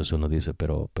entonces uno dice,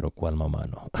 pero ¿cuál mamá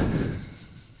no?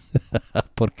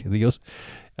 Porque Dios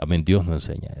no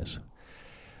enseña eso.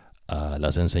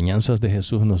 Las enseñanzas de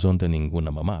Jesús no son de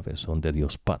ninguna mamá, ¿ves? Son de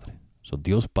Dios Padre.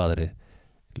 Dios Padre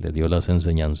le dio las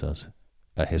enseñanzas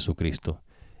a Jesucristo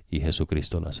y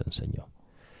Jesucristo las enseñó.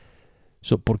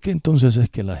 ¿Por qué entonces es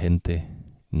que la gente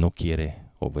no quiere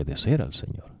obedecer al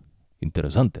Señor?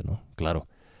 Interesante, ¿no? Claro,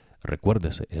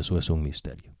 recuérdese, eso es un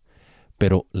misterio.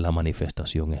 Pero la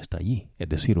manifestación está allí. Es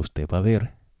decir, usted va a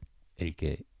ver el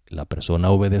que la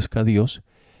persona obedezca a Dios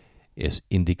es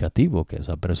indicativo que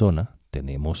esa persona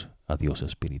tenemos a Dios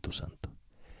Espíritu Santo.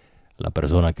 La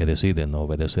persona que decide no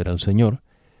obedecer al Señor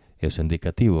es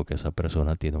indicativo que esa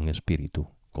persona tiene un espíritu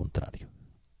contrario.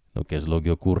 Lo que es lo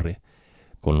que ocurre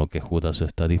con lo que Judas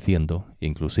está diciendo,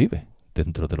 inclusive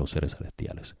dentro de los seres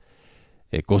celestiales.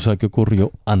 Cosa que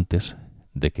ocurrió antes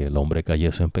de que el hombre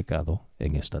cayese en pecado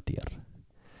en esta tierra.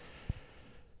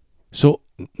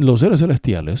 Los seres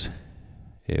celestiales,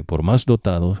 por más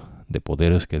dotados de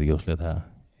poderes que Dios le da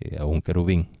a un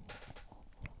querubín,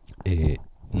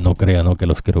 no crean, ¿no?, que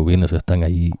los querubines están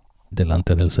ahí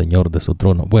delante del Señor de su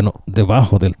trono. Bueno,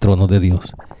 debajo del trono de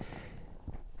Dios.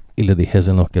 Y le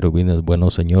dijesen los querubines,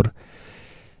 bueno, Señor,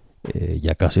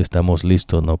 ya casi estamos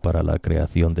listos, ¿no?, para la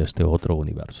creación de este otro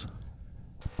universo.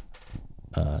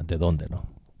 ¿De dónde, no?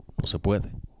 No se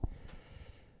puede.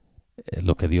 Es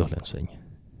lo que Dios le enseña.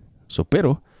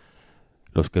 Pero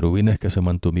los querubines que se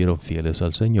mantuvieron fieles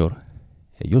al Señor,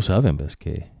 ellos saben, ¿ves?,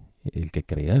 que el que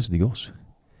crea es Dios.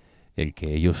 El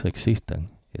que ellos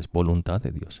existan es voluntad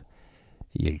de Dios.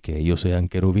 Y el que ellos sean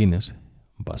querubines,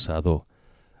 basado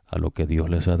a lo que Dios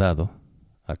les ha dado,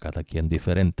 a cada quien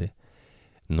diferente,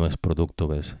 no es producto,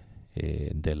 ¿ves?,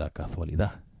 de la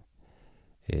casualidad.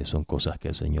 Son cosas que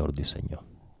el Señor diseñó.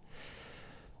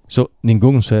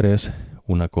 Ningún ser es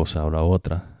una cosa o la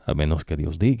otra, a menos que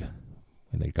Dios diga.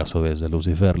 En el caso de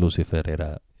Lucifer, Lucifer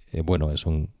era, es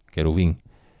un querubín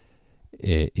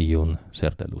y un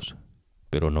ser de luz,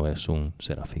 pero no es un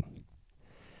serafín.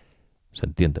 ¿Se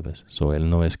entiende, ves? Él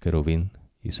no es querubín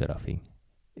y serafín.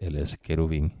 Él es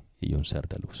querubín y un ser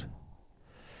de luz.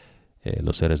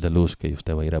 Los seres de luz que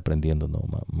usted va a ir aprendiendo, ¿no?,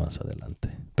 más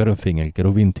adelante. Pero en fin, el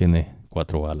querubín tiene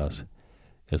 4 alas,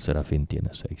 el serafín tiene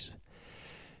 6.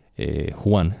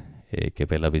 Juan, que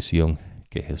ve la visión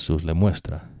que Jesús le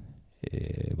muestra,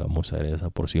 vamos a ver esa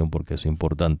porción porque es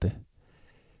importante.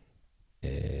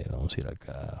 Vamos a ir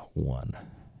acá a Juan.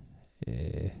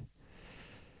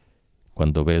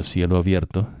 Cuando ve el cielo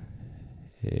abierto,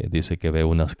 dice que ve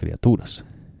unas criaturas.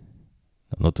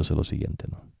 Nótese lo siguiente,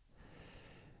 ¿no?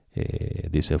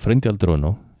 Dice, frente al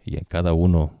trono y en cada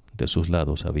uno de sus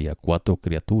lados había 4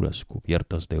 criaturas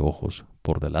cubiertas de ojos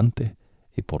por delante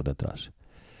y por detrás.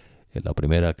 La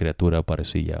primera criatura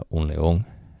parecía un león,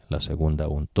 la segunda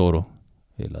un toro,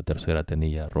 la tercera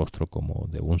tenía rostro como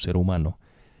de un ser humano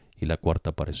y la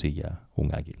cuarta parecía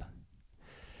un águila.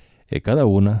 Cada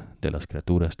una de las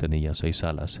criaturas tenía 6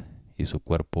 alas y su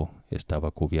cuerpo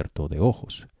estaba cubierto de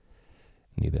ojos.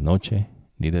 Ni de noche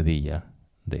ni de día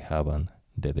dejaban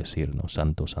de decirnos: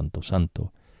 Santo, Santo,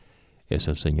 Santo, es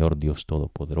el Señor Dios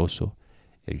Todopoderoso,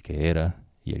 el que era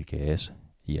y el que es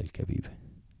y el que vive.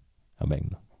 Amén,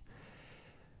 ¿no?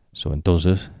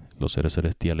 Entonces, los seres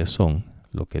celestiales son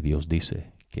lo que Dios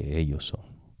dice que ellos son.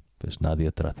 Pues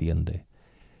nadie trasciende.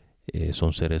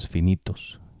 Son seres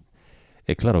finitos.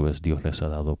 Claro, ves, Dios les ha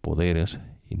dado poderes,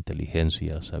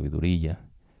 inteligencia, sabiduría,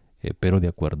 pero de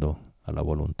acuerdo a la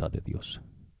voluntad de Dios.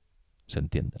 ¿Se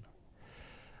entiende, no?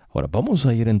 Ahora, vamos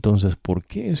a ir entonces, ¿por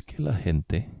qué es que la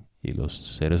gente y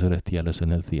los seres celestiales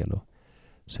en el cielo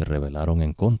se rebelaron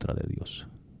en contra de Dios?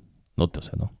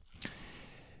 Nótese, ¿no?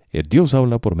 Dios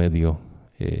habla por medio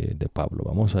de Pablo.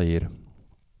 Vamos a ir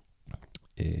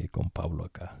con Pablo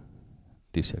acá.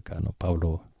 Dice acá, ¿no?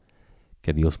 Pablo,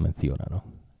 que Dios menciona, ¿no?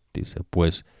 Dice,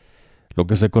 pues, lo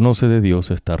que se conoce de Dios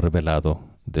está revelado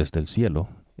desde el cielo,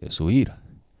 es su ira.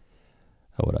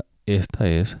 Ahora, esta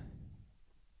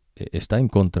está en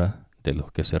contra de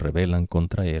los que se rebelan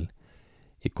contra Él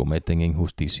y cometen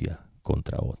injusticia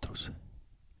contra otros.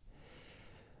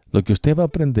 Lo que usted va a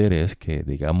aprender es que,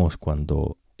 digamos,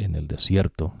 cuando en el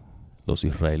desierto los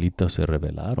israelitas se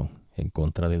rebelaron en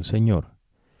contra del Señor,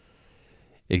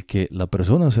 el que la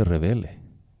persona se rebele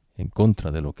en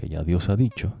contra de lo que ya Dios ha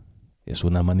dicho es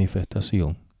una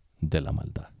manifestación de la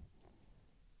maldad.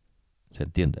 ¿Se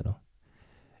entiende, no?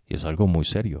 Y es algo muy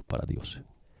serio para Dios.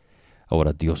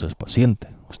 Ahora, Dios es paciente.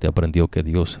 Usted aprendió que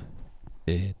Dios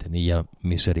tenía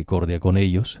misericordia con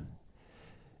ellos.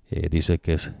 Dice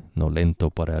que es no lento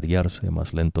para airarse,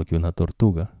 más lento que una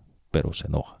tortuga, pero se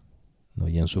enoja, ¿no?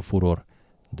 Y en su furor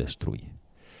destruye.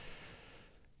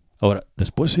 Ahora,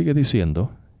 después sigue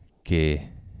diciendo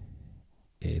que,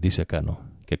 dice acá, ¿no?,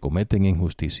 que cometen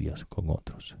injusticias con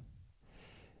otros.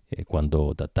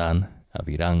 Cuando Datán,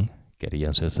 Abirán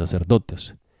querían ser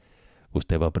sacerdotes,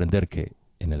 usted va a aprender que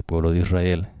en el pueblo de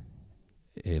Israel,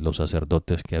 los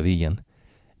sacerdotes que habían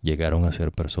llegaron a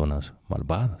ser personas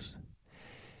malvadas.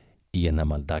 Y en la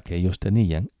maldad que ellos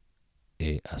tenían,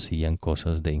 hacían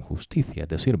cosas de injusticia, es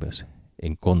decir, ¿ves?,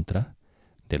 en contra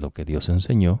de lo que Dios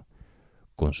enseñó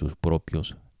con sus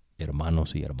propios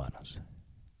hermanos y hermanas.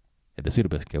 Es decir,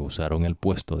 ¿ves?, que usaron el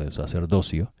puesto del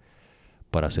sacerdocio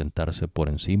para sentarse por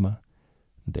encima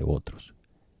de otros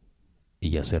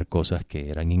y hacer cosas que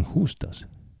eran injustas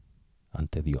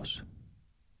ante Dios.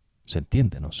 ¿Se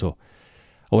entiende, no?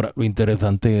 Ahora, lo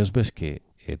interesante es, ¿ves?, que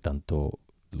tanto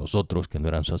los otros que no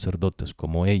eran sacerdotes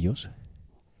como ellos,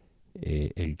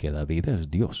 el que da vida es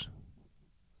Dios.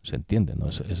 ¿Se entiende, no?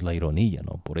 Es la ironía,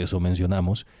 ¿no? Por eso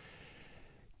mencionamos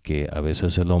que a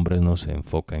veces el hombre no se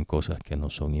enfoca en cosas que no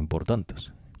son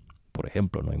importantes. Por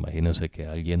ejemplo, ¿no?, imagínense que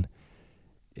alguien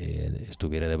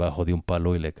estuviera debajo de un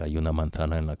palo y le cayó una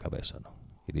manzana en la cabeza, ¿no?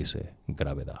 Y dice,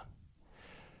 gravedad.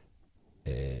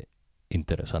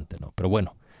 Interesante, ¿no? Pero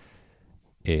bueno,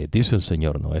 dice el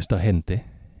Señor, ¿no?, esta gente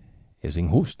es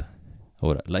injusta.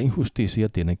 Ahora, la injusticia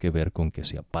tiene que ver con que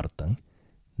se apartan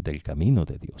del camino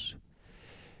de Dios.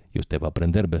 Y usted va a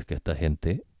aprender, ves, que esta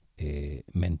gente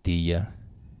mentía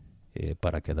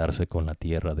para quedarse con la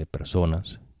tierra de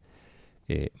personas,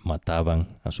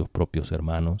 mataban a sus propios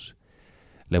hermanos,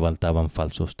 levantaban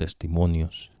falsos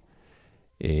testimonios,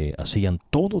 hacían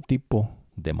todo tipo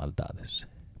de maldades.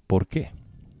 ¿Por qué?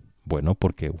 Bueno,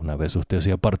 porque una vez usted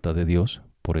se aparta de Dios,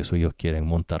 por eso ellos quieren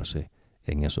montarse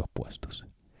en esos puestos.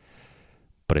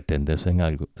 Pretenden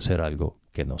ser algo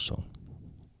que no son.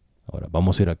 Ahora,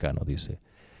 vamos a ir acá, ¿no? Dice,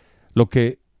 lo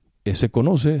que se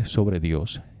conoce sobre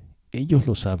Dios, ellos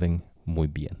lo saben muy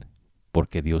bien,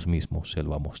 porque Dios mismo se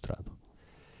lo ha mostrado.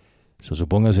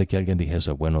 Supóngase que alguien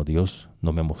dijese, bueno, Dios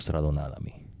no me ha mostrado nada a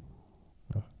mí,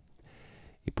 ¿no?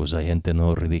 Y pues hay gente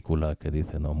no ridícula que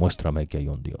dice, no, muéstrame que hay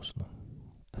un Dios, ¿no?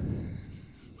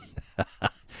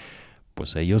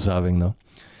 Pues ellos saben, ¿no?,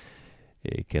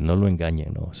 que no lo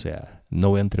engañen, ¿no? O sea,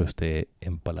 no entre usted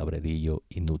en palabrerillo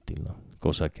inútil, ¿no?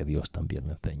 Cosa que Dios también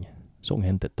le enseña. Son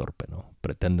gente torpe, ¿no?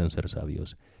 Pretenden ser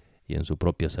sabios y en su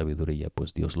propia sabiduría,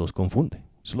 pues Dios los confunde.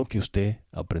 Es lo que usted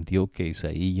aprendió que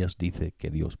Isaías dice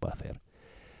que Dios va a hacer.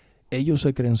 Ellos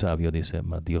se creen sabios, dice,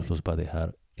 mas Dios los va a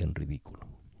dejar en ridículo.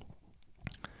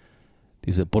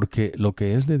 Dice, porque lo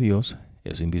que es de Dios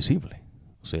es invisible,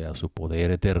 o sea, su poder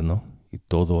eterno y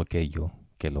todo aquello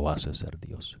que lo hace ser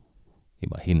Dios.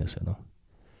 Imagínese, ¿no?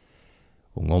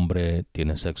 Un hombre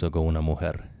tiene sexo con una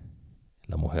mujer,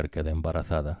 la mujer queda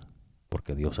embarazada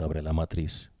porque Dios abre la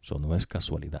matriz. Eso no es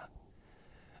casualidad.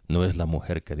 No es la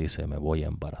mujer que dice me voy a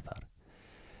embarazar.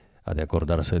 Ha de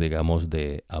acordarse, digamos,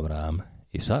 de Abraham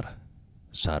y Sara.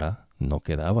 Sara no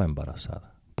quedaba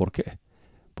embarazada. ¿Por qué?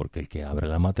 porque el que abre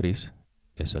la matriz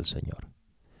es el Señor.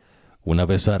 Una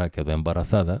vez Sara quedó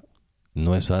embarazada,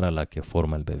 no es Sara la que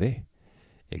forma el bebé.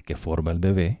 El que forma el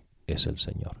bebé es el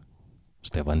Señor.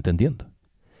 ¿Usted va entendiendo?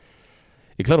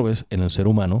 Y claro, ves, en el ser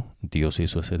humano, Dios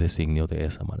hizo ese designio de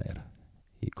esa manera.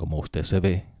 Y como usted se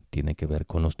ve, tiene que ver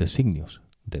con los designios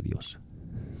de Dios.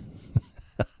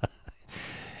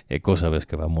 Cosa ves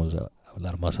que vamos a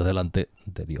hablar más adelante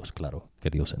de Dios, claro, que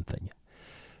Dios enseña.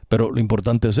 Pero lo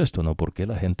importante es esto, ¿no? ¿Por qué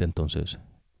la gente entonces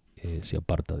se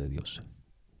aparta de Dios?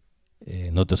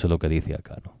 Nótese lo que dice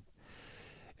acá, ¿no?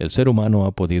 El ser humano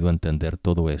ha podido entender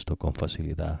todo esto con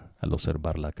facilidad al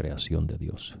observar la creación de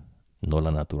Dios. No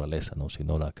la naturaleza, no,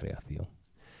 sino la creación.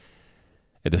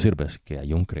 Es decir, ves que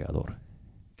hay un creador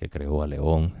que creó al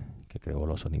león, que creó a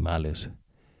los animales,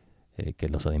 que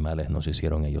los animales no se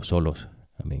hicieron ellos solos.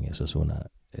 A mí eso es una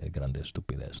grande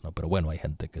estupidez, ¿no? Pero bueno, hay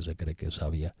gente que se cree que es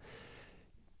sabia.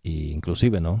 Y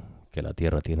inclusive, ¿no? Que la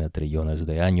Tierra tiene trillones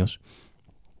de años.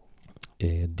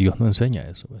 Dios no enseña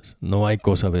eso, ¿ves? No hay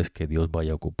cosa, ¿ves?, que Dios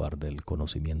vaya a ocupar del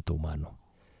conocimiento humano.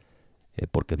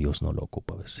 Porque Dios no lo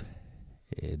ocupa, ¿ves?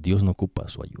 Dios no ocupa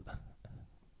su ayuda.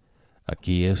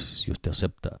 Aquí es si usted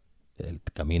acepta el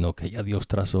camino que ya Dios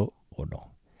trazó o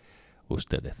no.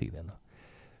 Usted decide, ¿no?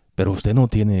 Pero usted no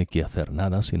tiene que hacer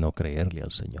nada sino creerle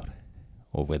al Señor,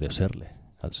 obedecerle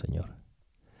al Señor.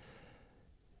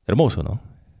 Hermoso, ¿no?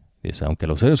 Dice, aunque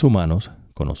los seres humanos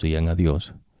conocían a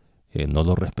Dios, no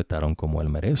lo respetaron como Él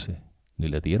merece, ni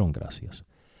le dieron gracias.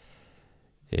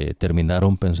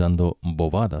 Terminaron pensando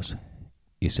bobadas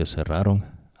y se cerraron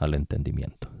al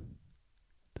entendimiento.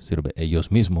 Es decir, ellos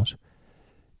mismos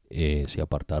se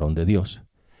apartaron de Dios.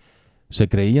 Se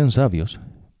creían sabios,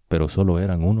 pero solo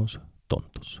eran unos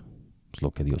tontos. Es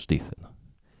lo que Dios dice, ¿no?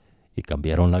 Y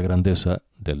cambiaron la grandeza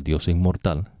del Dios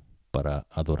inmortal para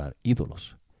adorar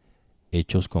ídolos,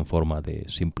 hechos con forma de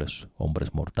simples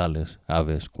hombres mortales,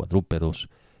 aves, cuadrúpedos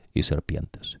y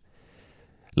serpientes.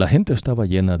 La gente estaba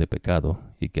llena de pecado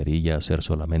y quería hacer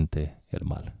solamente el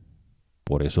mal.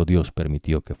 Por eso Dios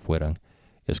permitió que fueran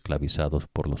esclavizados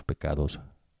por los pecados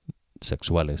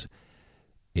sexuales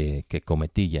que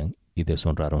cometían y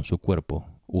deshonraron su cuerpo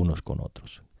unos con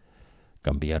otros.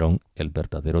 Cambiaron el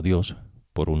verdadero Dios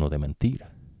por uno de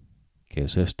mentira. ¿Qué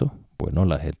es esto? Bueno,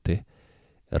 la gente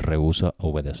rehúsa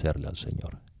obedecerle al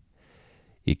Señor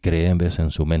y cree en vez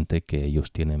en su mente que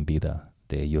ellos tienen vida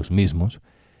de ellos mismos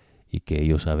y que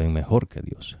ellos saben mejor que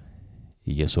Dios.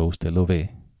 Y eso usted lo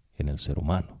ve en el ser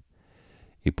humano.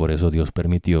 Y por eso Dios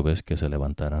permitió, ves, que se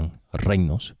levantaran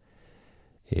reinos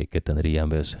que tendrían,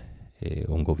 ves,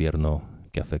 un gobierno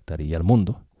que afectaría al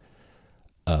mundo,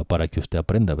 para que usted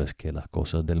aprenda, ves, que las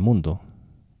cosas del mundo,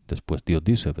 después Dios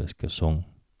dice, ves, que son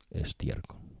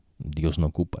estiércol. Dios no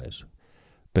ocupa eso.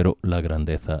 Pero la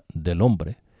grandeza del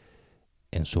hombre,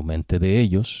 en su mente de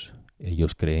ellos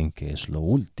creen que es lo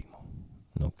último,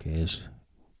 ¿no? Que es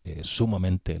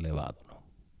sumamente elevado, ¿no?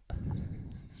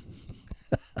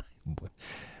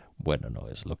 Bueno, no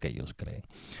es lo que ellos creen.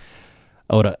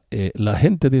 Ahora, la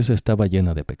gente dice estaba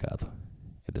llena de pecado.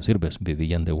 Es decir, ves,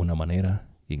 vivían de una manera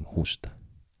injusta,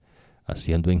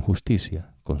 haciendo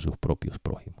injusticia con sus propios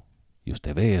prójimos. Y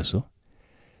usted ve eso.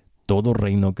 Todo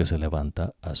reino que se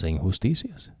levanta hace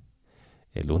injusticias.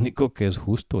 El único que es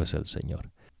justo es el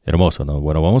Señor. Hermoso, ¿no?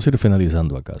 Bueno, vamos a ir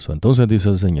finalizando acaso. Entonces dice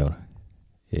el Señor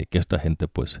que esta gente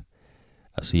pues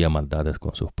hacía maldades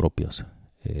con sus propios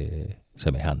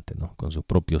semejantes, ¿no? Con sus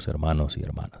propios hermanos y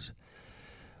hermanas.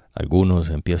 Algunos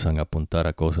empiezan a apuntar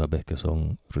a cosas, ves, que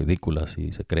son ridículas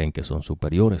y se creen que son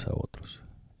superiores a otros.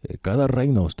 Cada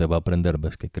reino usted va a aprender,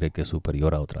 ves, que cree que es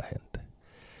superior a otra gente.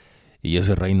 Y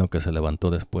ese reino que se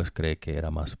levantó después cree que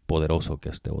era más poderoso que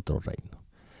este otro reino.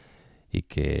 Y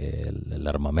que el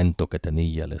armamento que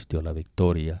tenía les dio la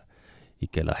victoria. Y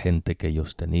que la gente que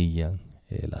ellos tenían,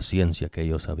 la ciencia que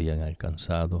ellos habían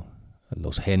alcanzado,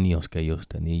 los genios que ellos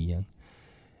tenían,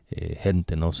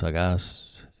 gente no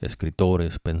sagaz,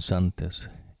 escritores,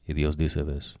 pensantes. Y Dios dice,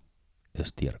 ves,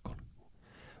 estiércol.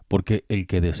 Porque el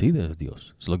que decide es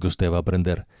Dios. Es lo que usted va a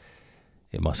aprender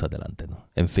más adelante, ¿no?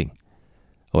 En fin.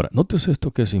 Ahora, nótese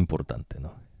esto que es importante,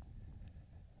 ¿no?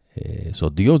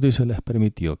 Dios dice les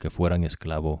permitió que fueran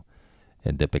esclavos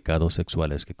de pecados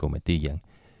sexuales que cometían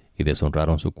y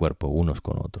deshonraron su cuerpo unos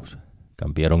con otros.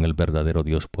 Cambiaron el verdadero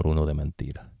Dios por uno de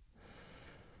mentira.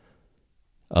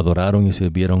 Adoraron y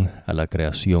sirvieron a la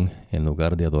creación en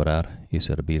lugar de adorar y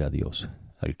servir a Dios,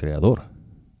 al Creador,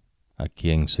 a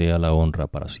quien sea la honra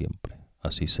para siempre.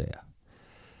 Así sea.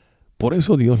 Por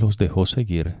eso Dios los dejó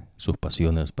seguir sus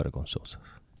pasiones vergonzosas.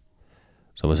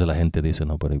 A veces la gente dice,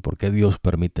 no, pero ¿y por qué Dios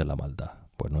permite la maldad?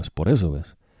 Pues no es por eso,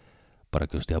 ¿ves? Para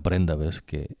que usted aprenda, ¿ves?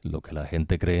 Que lo que la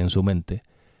gente cree en su mente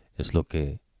es lo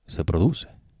que se produce.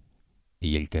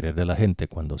 Y el querer de la gente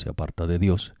cuando se aparta de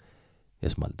Dios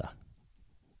es maldad.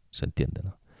 ¿Se entiende,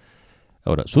 no?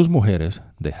 Ahora, sus mujeres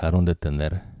dejaron de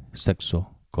tener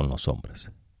sexo con los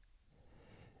hombres.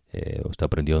 Usted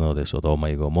aprendió, ¿no?, de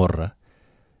Sodoma y Gomorra,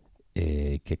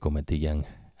 que cometían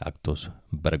actos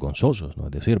vergonzosos, ¿no?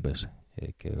 Es decir, ¿ves?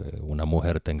 Que una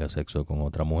mujer tenga sexo con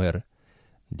otra mujer,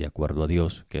 de acuerdo a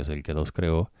Dios, que es el que los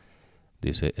creó,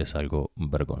 dice, es algo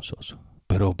vergonzoso.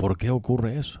 Pero ¿por qué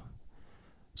ocurre eso?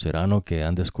 ¿Será no que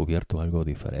han descubierto algo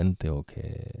diferente o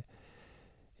que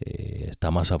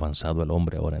está más avanzado el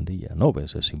hombre ahora en día? No,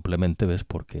 ves, es simplemente ves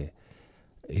porque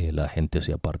la gente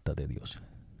se aparta de Dios.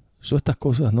 Estas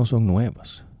cosas no son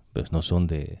nuevas, ves, no son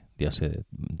de hace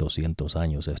 200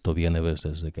 años. Esto viene, ves,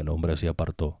 desde que el hombre se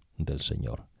apartó del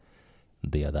Señor,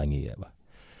 de Adán y Eva.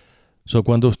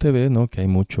 Cuando usted ve, ¿no?, que hay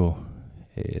mucho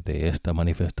de esta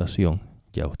manifestación,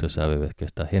 ya usted sabe, ves, que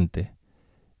esta gente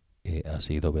ha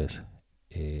sido, ves,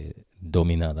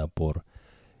 dominada por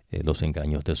los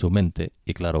engaños de su mente,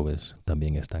 y claro, ves,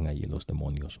 también están allí los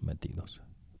demonios metidos.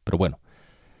 Pero bueno,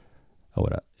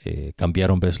 ahora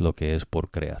cambiaron, ves, lo que es por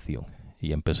creación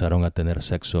y empezaron a tener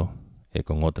sexo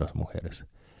con otras mujeres.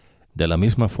 De la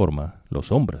misma forma,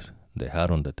 los hombres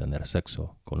dejaron de tener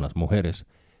sexo con las mujeres,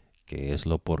 que es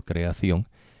lo por creación,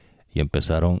 y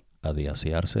empezaron a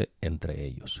desearse entre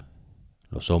ellos.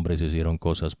 Los hombres hicieron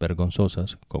cosas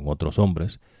vergonzosas con otros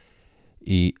hombres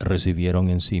y recibieron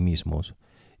en sí mismos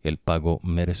el pago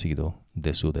merecido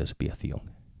de su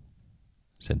desviación.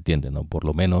 ¿Se entiende, no? Por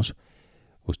lo menos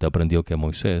usted aprendió que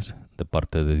Moisés, de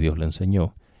parte de Dios, le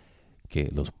enseñó que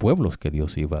los pueblos que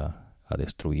Dios iba a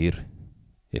destruir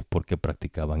es porque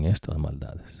practicaban estas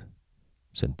maldades.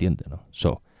 ¿Se entiende, no?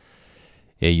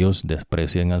 Ellos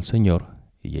desprecian al Señor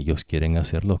y ellos quieren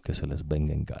hacer lo que se les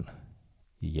venga en gana.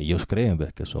 Y ellos creen,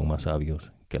 ves, que son más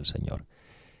sabios que el Señor.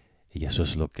 Y eso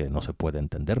es lo que no se puede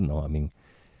entender, ¿no? Amén.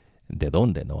 ¿De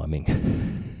dónde, no? Amén.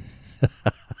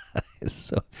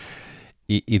 Eso.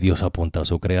 Y Dios apunta a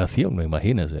su creación, ¿no?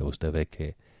 Imagínese, usted ve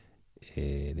que,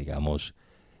 digamos,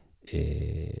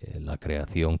 la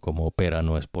creación como opera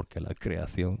no es porque la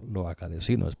creación lo haga de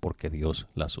sí, no es porque Dios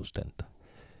la sustenta.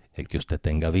 El que usted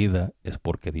tenga vida es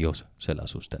porque Dios se la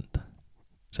sustenta.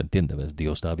 ¿Se entiende? ¿Ves?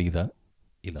 Dios da vida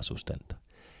y la sustenta.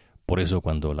 Por eso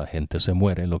cuando la gente se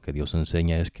muere, lo que Dios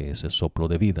enseña es que ese soplo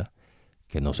de vida,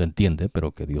 que no se entiende,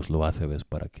 pero que Dios lo hace, ¿ves?,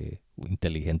 para que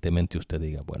inteligentemente usted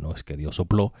diga, bueno, es que Dios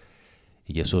sopló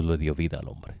y eso le dio vida al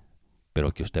hombre.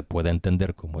 Pero que usted pueda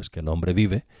entender cómo es que el hombre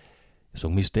vive, es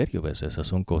un misterio, ¿ves? Esas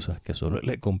son cosas que solo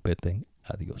le competen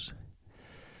a Dios.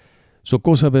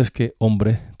 Cosa, ves, que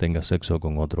hombre tenga sexo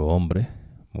con otro hombre,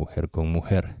 mujer con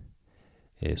mujer,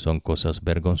 son cosas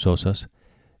vergonzosas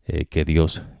que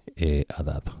Dios ha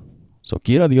dado.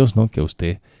 Quiera Dios, ¿no?, que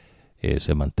usted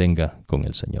se mantenga con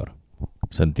el Señor.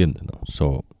 ¿Se entiende, no?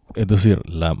 Es decir,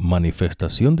 la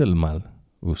manifestación del mal,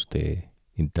 usted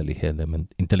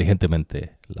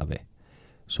inteligentemente la ve.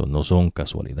 No son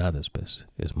casualidades, pues,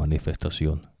 es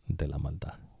manifestación de la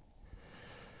maldad.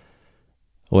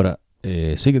 Ahora,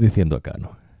 sigue diciendo acá,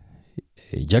 ¿no?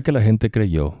 Ya que la gente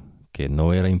creyó que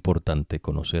no era importante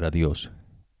conocer a Dios,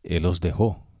 Él los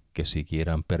dejó que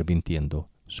siguieran pervirtiendo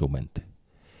su mente.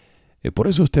 Por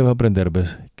eso usted va a aprender,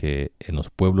 ¿ves?, que en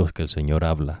los pueblos que el Señor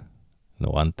habla,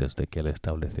 no antes de que Él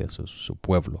estableciese su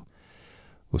pueblo,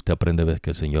 usted aprende, ¿ves?,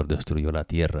 que el Señor destruyó la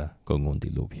tierra con un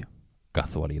diluvio.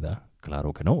 ¿Casualidad?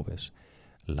 Claro que no, ¿ves?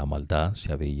 La maldad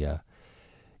se había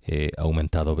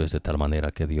aumentado, ¿ves?, de tal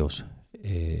manera que Dios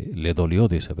le dolió,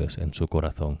 dice, ¿ves?, en su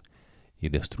corazón y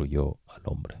destruyó al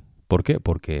hombre. ¿Por qué?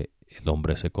 Porque el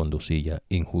hombre se conducía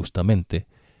injustamente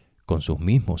con sus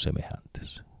mismos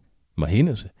semejantes.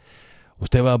 Imagínense.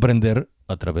 Usted va a aprender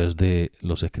a través de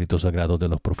los escritos sagrados de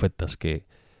los profetas que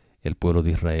el pueblo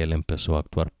de Israel empezó a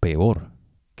actuar peor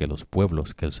que los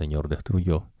pueblos que el Señor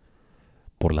destruyó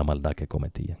por la maldad que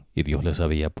cometían. Y Dios les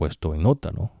había puesto en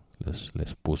nota, ¿no?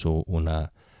 Les puso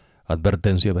una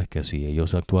advertencia, ¿ves?, que si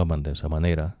ellos actuaban de esa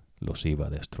manera, los iba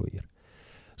a destruir.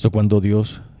 Cuando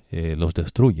Dios los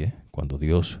destruye, cuando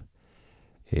Dios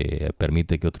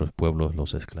permite que otros pueblos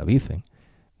los esclavicen,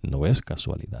 no es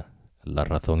casualidad. La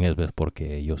razón es, ¿ves?,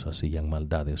 porque ellos hacían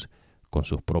maldades con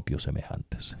sus propios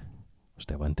semejantes.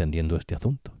 Usted va entendiendo este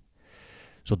asunto.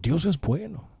 Dios es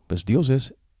bueno. Pues Dios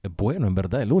es bueno, en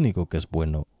verdad. El único que es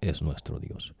bueno es nuestro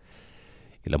Dios.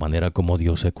 Y la manera como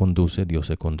Dios se conduce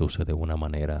de una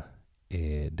manera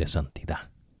de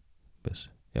santidad. Pues,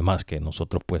 es más que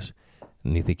nosotros, pues,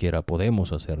 ni siquiera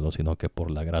podemos hacerlo, sino que por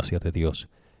la gracia de Dios,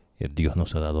 Dios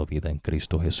nos ha dado vida en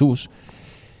Cristo Jesús.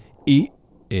 Y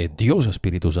Dios,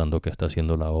 Espíritu Santo, que está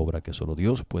haciendo la obra que solo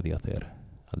Dios puede hacer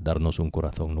al darnos un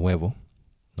corazón nuevo,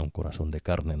 no un corazón de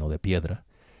carne, no de piedra,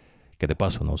 que de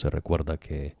paso no se recuerda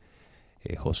que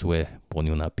Josué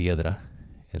pone una piedra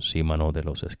encima, ¿no?, de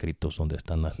los escritos donde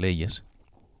están las leyes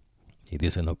y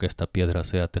dice, no, que esta piedra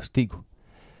sea testigo.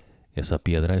 Esa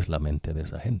piedra es la mente de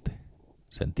esa gente.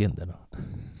 ¿Se entiende, no?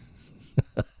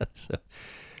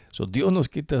 Dios nos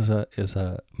quita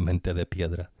esa mente de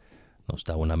piedra, nos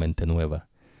da una mente nueva.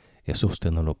 Eso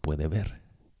usted no lo puede ver.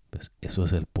 ¿Ves? Eso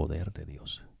es el poder de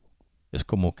Dios. Es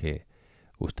como que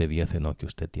usted viese, ¿no?, que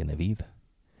usted tiene vida,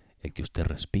 el que usted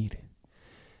respire.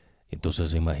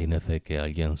 Entonces imagínese que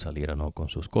alguien saliera, ¿no?, con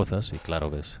sus cosas, y claro,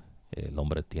 ves, el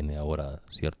hombre tiene ahora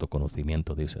cierto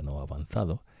conocimiento, dice, ¿no?,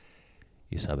 avanzado,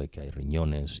 y sabe que hay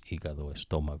riñones, hígado,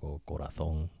 estómago,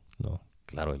 corazón, ¿no?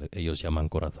 Claro, ellos llaman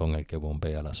corazón el que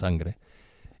bombea la sangre.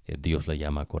 Dios le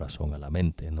llama corazón a la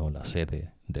mente, ¿no?, la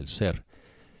sede del ser.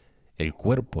 El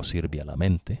cuerpo sirve a la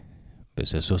mente.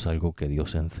 Pues eso es algo que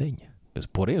Dios enseña. Pues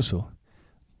por eso,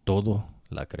 toda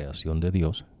la creación de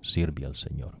Dios sirve al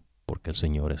Señor, porque el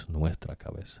Señor es nuestra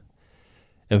cabeza.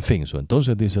 En fin,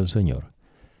 entonces dice el Señor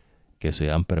que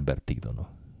se han pervertido, ¿no?,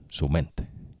 su mente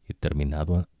y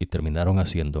terminaron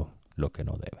haciendo lo que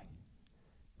no deben.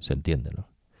 ¿Se entiende, no?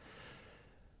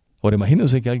 Ahora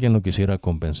imagínense que alguien lo quisiera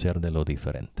convencer de lo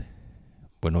diferente.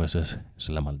 Bueno, esa es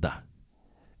la maldad.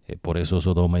 Por eso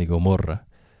Sodoma y Gomorra,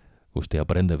 usted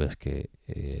aprende, ves, que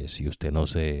si usted no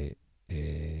se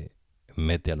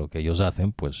mete a lo que ellos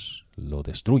hacen, pues lo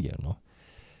destruyen, ¿no?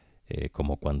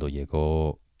 Como cuando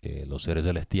llegó los seres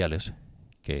celestiales,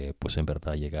 que pues en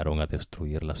verdad llegaron a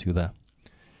destruir la ciudad.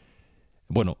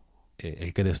 Bueno,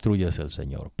 el que destruye es el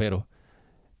Señor, pero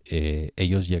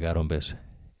ellos llegaron, ves,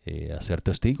 a ser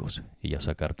testigos y a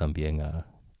sacar también a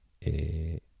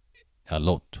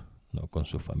Lot, ¿no?, con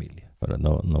su familia. Ahora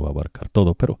no va a abarcar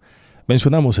todo, pero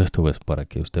mencionamos esto, ves, para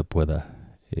que usted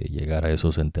pueda llegar a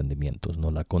esos entendimientos,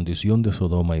 ¿no? La condición de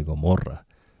Sodoma y Gomorra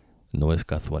no es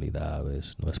casualidad,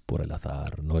 ves, no es por el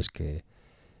azar, no es que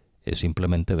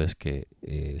simplemente, ves, que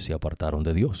se apartaron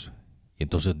de Dios. Y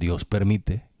entonces Dios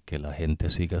permite que la gente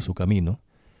siga su camino.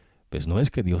 Pues no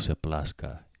es que Dios se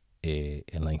plazca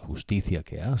en la injusticia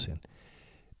que hacen,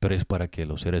 pero es para que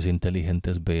los seres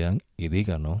inteligentes vean y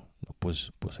digan, no,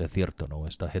 pues es cierto, ¿no?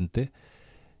 Esta gente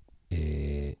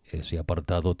se ha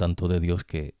apartado tanto de Dios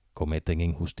que cometen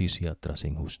injusticia tras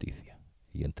injusticia.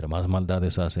 Y entre más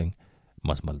maldades hacen,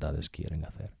 más maldades quieren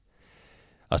hacer.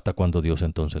 Hasta cuando Dios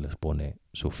entonces les pone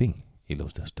su fin y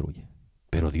los destruye.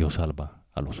 Pero Dios salva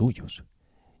a los suyos.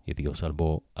 Y Dios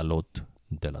salvó a Lot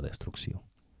de la destrucción.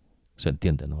 ¿Se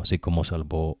entiende, no? Así como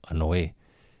salvó a Noé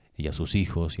y a sus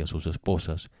hijos y a sus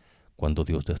esposas cuando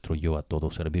Dios destruyó a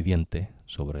todo ser viviente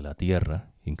sobre la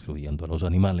tierra, incluyendo a los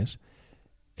animales,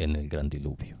 en el gran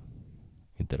diluvio.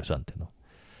 Interesante, ¿no?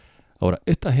 Ahora,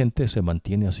 esta gente se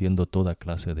mantiene haciendo toda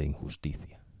clase de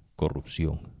injusticia,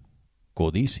 corrupción,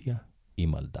 codicia y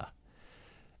maldad.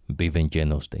 Viven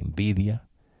llenos de envidia,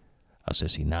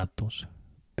 asesinatos,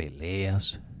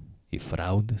 peleas y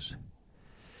fraudes.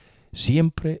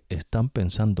 Siempre están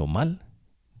pensando mal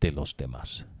de los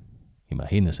demás.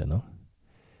 Imagínense, ¿no?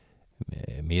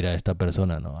 Mira a esta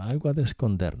persona, ¿no? Algo ha de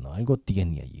esconder, ¿no? Algo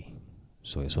tiene allí.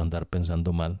 Eso andar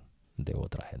pensando mal de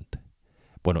otra gente.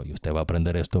 Bueno, y usted va a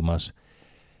aprender esto más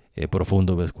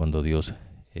profundo, ¿ves? Cuando Dios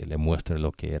le muestre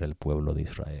lo que era el pueblo de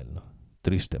Israel, ¿no?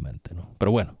 Tristemente, ¿no?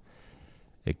 Pero bueno,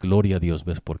 gloria a Dios,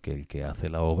 ¿ves? Porque el que hace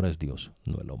la obra es Dios,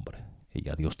 no el hombre. Y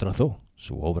ya Dios trazó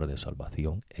su obra de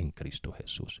salvación en Cristo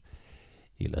Jesús.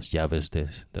 Y las llaves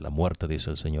de la muerte, dice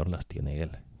el Señor, las tiene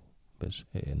Él. ¿Ves?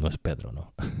 No es Pedro,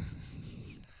 ¿no?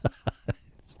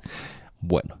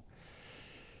 Bueno,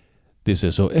 dice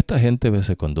eso, esta gente, ¿ves?,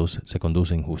 se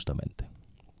conduce injustamente.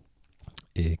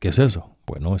 ¿Qué es eso?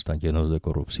 Bueno, están llenos de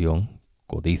corrupción,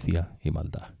 codicia y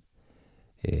maldad.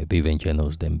 Viven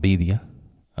llenos de envidia,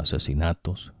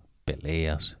 asesinatos,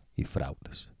 peleas y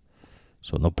fraudes.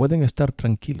 No pueden estar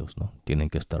tranquilos, ¿no? Tienen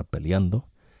que estar peleando,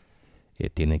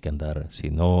 tienen que andar,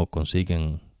 si no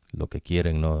consiguen lo que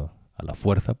quieren, ¿no?, a la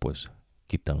fuerza, pues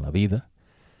quitan la vida.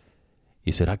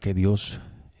 ¿Y será que Dios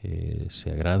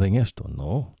se agrada en esto?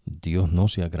 No, Dios no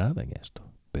se agrada en esto,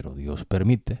 pero Dios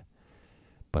permite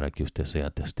para que usted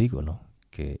sea testigo, ¿no?,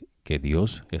 que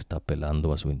Dios está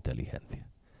apelando a su inteligencia.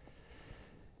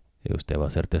 Usted va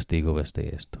a ser testigo, ¿ves?, de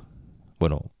esto.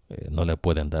 Bueno, no le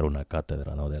pueden dar una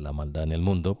cátedra, ¿no?, de la maldad en el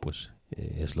mundo, pues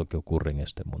es lo que ocurre en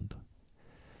este mundo.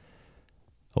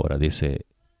 Ahora dice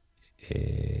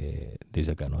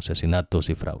acá, ¿no?, asesinatos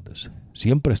y fraudes.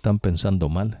 Siempre están pensando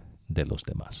mal de los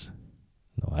demás,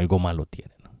 ¿no? Algo malo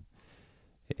tienen, ¿no?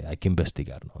 Hay que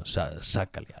investigar, ¿no?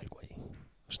 Sácale algo ahí.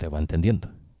 Usted va entendiendo.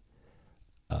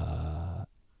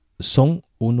 Son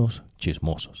unos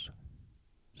chismosos.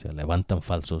 Se levantan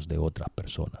falsos de otras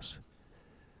personas,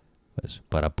 ¿ves?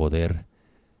 Para poder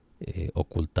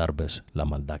ocultar, ¿ves?, la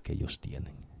maldad que ellos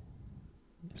tienen.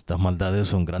 Estas maldades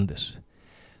son grandes.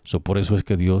 Por eso es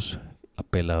que Dios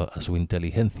apela a su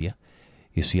inteligencia.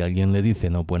 Y si alguien le dice,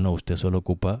 no, bueno, usted solo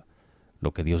ocupa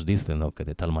lo que Dios dice, ¿no?, que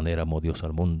de tal manera amó Dios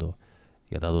al mundo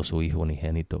y ha dado a su Hijo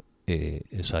unigénito,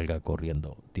 salga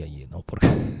corriendo de allí, ¿no? Porque,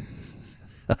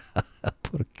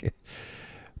 porque,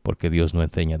 porque Dios no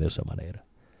enseña de esa manera.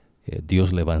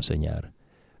 Dios le va a enseñar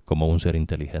como un ser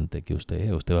inteligente que usted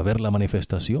es. Usted va a ver la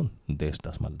manifestación de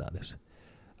estas maldades.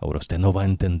 Ahora, usted no va a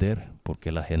entender por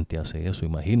qué la gente hace eso.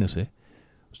 Imagínese,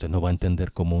 usted no va a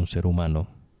entender cómo un ser humano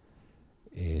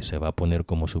se va a poner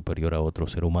como superior a otro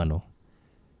ser humano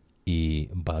y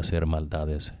va a hacer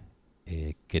maldades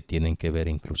que tienen que ver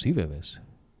inclusive, ¿ves?,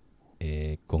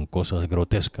 con cosas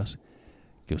grotescas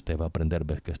que usted va a aprender,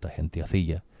 ¿ves?, que esta gente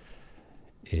hacía,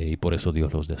 y por eso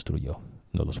Dios los destruyó.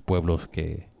 No, los pueblos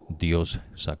que Dios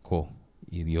sacó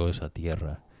y dio esa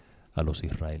tierra a los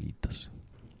israelitas.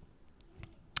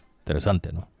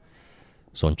 Interesante, ¿no?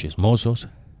 Son chismosos,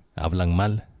 hablan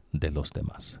mal de los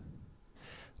demás,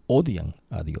 odian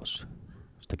a Dios.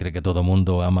 ¿Usted cree que todo el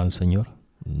mundo ama al Señor?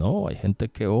 No, hay gente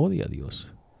que odia a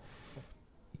Dios.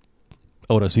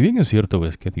 Ahora, si bien es cierto,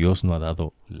 ves, que Dios no ha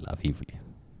dado la Biblia,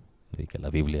 y que la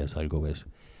Biblia es algo, ves,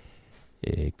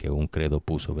 que un credo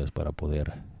puso, ves, para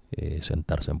poder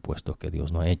sentarse en puestos que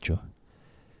Dios no ha hecho,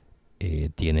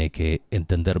 tiene que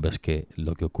entender, ves, que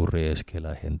lo que ocurre es que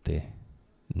la gente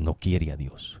no quiere a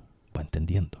Dios. Va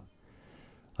entendiendo.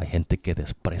 Hay gente que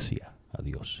desprecia a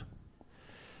Dios.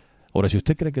 Ahora, si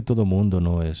usted cree que todo mundo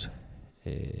no es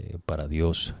para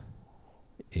Dios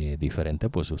diferente,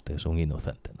 pues usted es un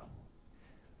inocente, ¿no?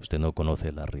 Usted no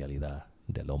conoce la realidad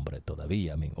del hombre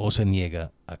todavía, o se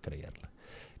niega a creerla.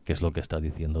 ¿Qué es lo que está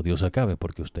diciendo Dios acá?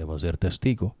 Porque usted va a ser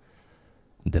testigo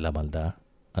de la maldad,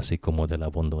 así como de la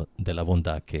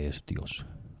bondad que es Dios.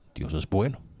 Dios es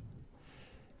bueno.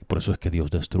 Y por eso es que Dios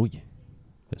destruye.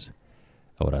 ¿Ves?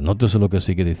 Ahora, nótese lo que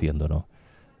sigue diciendo, ¿no?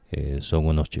 Son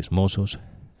unos chismosos,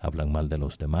 hablan mal de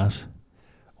los demás,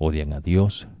 odian a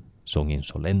Dios, son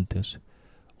insolentes,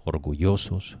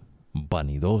 orgullosos,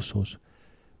 vanidosos,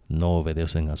 no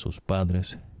obedecen a sus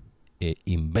padres e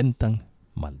inventan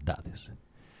maldades.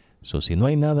 Si no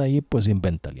hay nada ahí, pues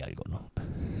invéntale algo, ¿no?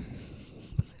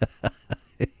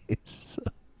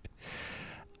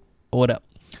 Ahora,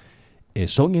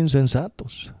 son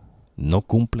insensatos, no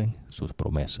cumplen sus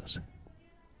promesas,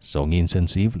 son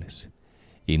insensibles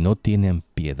y no tienen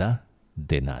piedad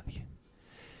de nadie.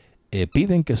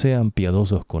 Piden que sean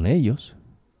piadosos con ellos,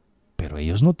 pero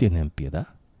ellos no tienen piedad.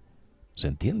 ¿Se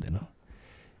entiende, no?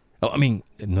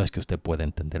 No es que usted pueda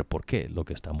entender por qué. Lo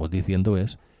que estamos diciendo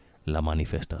es la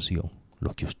manifestación,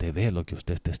 lo que usted ve, lo que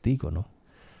usted es testigo, ¿no?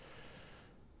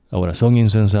 Ahora, son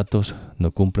insensatos,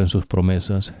 no cumplen sus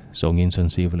promesas, son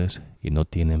insensibles y no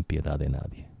tienen piedad de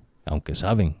nadie. Aunque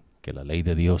saben que la ley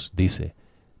de Dios dice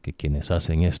que quienes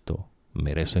hacen esto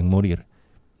merecen morir,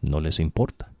 no les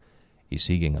importa y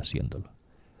siguen haciéndolo.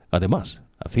 Además,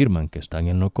 afirman que están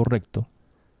en lo correcto,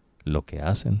 lo que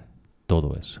hacen,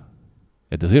 todo eso.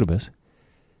 Es decir, ¿ves?,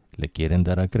 le quieren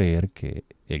dar a creer que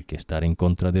el que estar en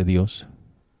contra de Dios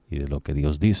y de lo que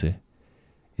Dios dice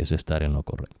es estar en lo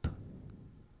correcto.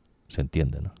 ¿Se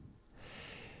entiende, no?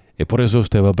 Y por eso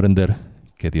usted va a aprender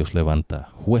que Dios levanta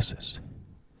jueces.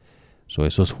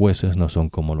 Esos jueces no son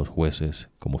como los jueces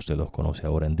como usted los conoce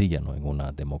ahora en día, ¿no? En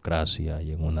una democracia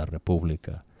y en una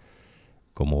república,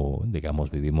 como digamos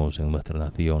vivimos en nuestra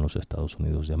nación, los Estados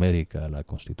Unidos de América, la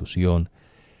Constitución.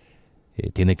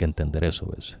 Tiene que entender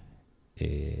eso, ¿ves?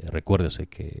 Recuérdese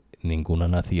que ninguna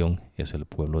nación es el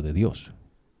pueblo de Dios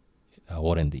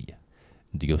ahora en día.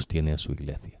 Dios tiene su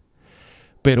iglesia.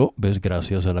 Pero, ¿ves?,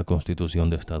 gracias a la Constitución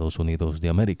de Estados Unidos de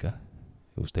América,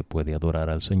 usted puede adorar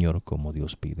al Señor como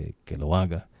Dios pide que lo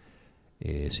haga,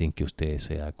 sin que usted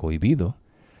sea cohibido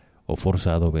o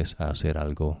forzado, ¿ves?, a hacer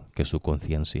algo que su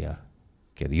conciencia,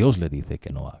 que Dios le dice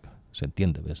que no haga. ¿Se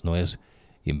entiende? ¿Ves? No es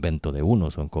invento de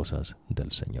uno, son cosas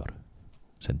del Señor.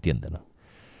 ¿Se entiende, no?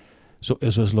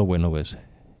 Eso es lo bueno, ¿ves?,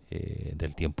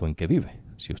 del tiempo en que vive.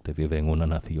 Si usted vive en una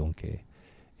nación que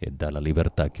da la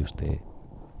libertad que usted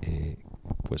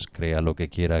pues crea lo que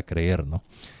quiera creer, ¿no?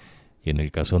 Y en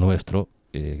el caso nuestro,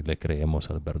 le creemos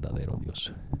al verdadero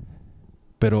Dios.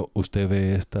 Pero usted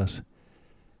ve estas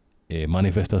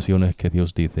manifestaciones que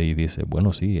Dios dice y dice,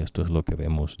 bueno, sí, esto es lo que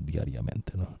vemos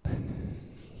diariamente, ¿no?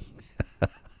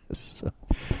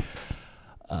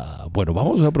 Bueno,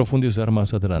 vamos a profundizar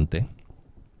más adelante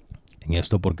en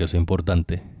esto porque es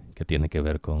importante, que tiene que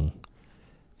ver con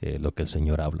lo que el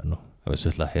Señor habla, ¿no? A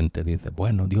veces la gente dice,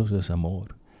 bueno, Dios es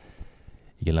amor.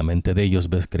 Y en la mente de ellos,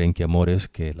 creen que amor es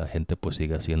que la gente pues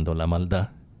siga haciendo la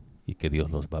maldad y que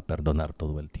Dios los va a perdonar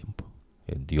todo el tiempo.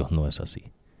 Dios no es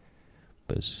así.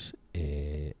 Pues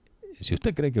si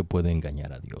usted cree que puede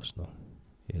engañar a Dios, ¿no?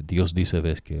 Dios dice,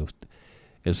 que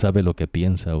Él sabe lo que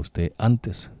piensa usted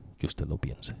antes que usted lo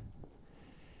piense.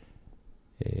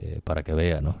 Para que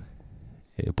vea, ¿no?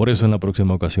 Por eso en la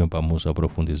próxima ocasión vamos a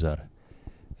profundizar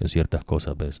en ciertas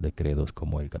cosas, de credos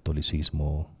como el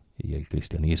catolicismo y el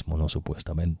cristianismo, ¿no?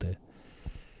 Supuestamente.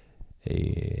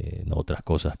 No, otras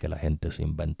cosas que la gente se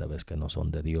inventa, que no son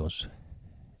de Dios.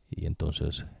 Y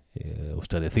entonces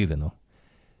usted decide, ¿no?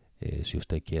 Si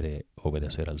usted quiere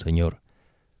obedecer al Señor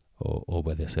o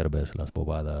obedecer, las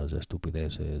bobadas,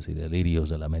 estupideces y delirios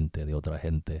de la mente de otra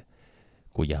gente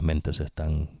cuyas mentes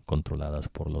están controladas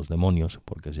por los demonios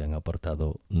porque se han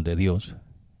apartado de Dios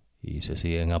y se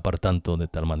siguen apartando de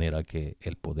tal manera que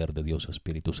el poder de Dios,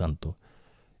 Espíritu Santo,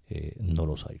 no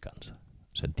los alcanza.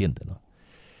 ¿Se entiende, no?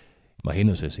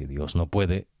 Imagínese, si Dios no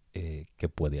puede, ¿qué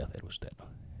puede hacer usted, no?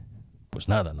 Pues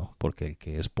nada, ¿no? Porque el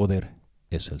que es poder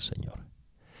es el Señor.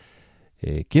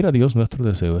 Quiera Dios, nuestro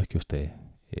deseo es que usted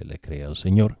le crea al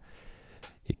Señor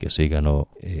y que siga, ¿no?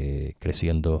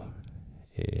 Creciendo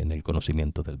en el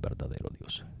conocimiento del verdadero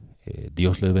Dios.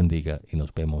 Dios les bendiga y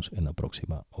nos vemos en la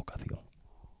próxima ocasión.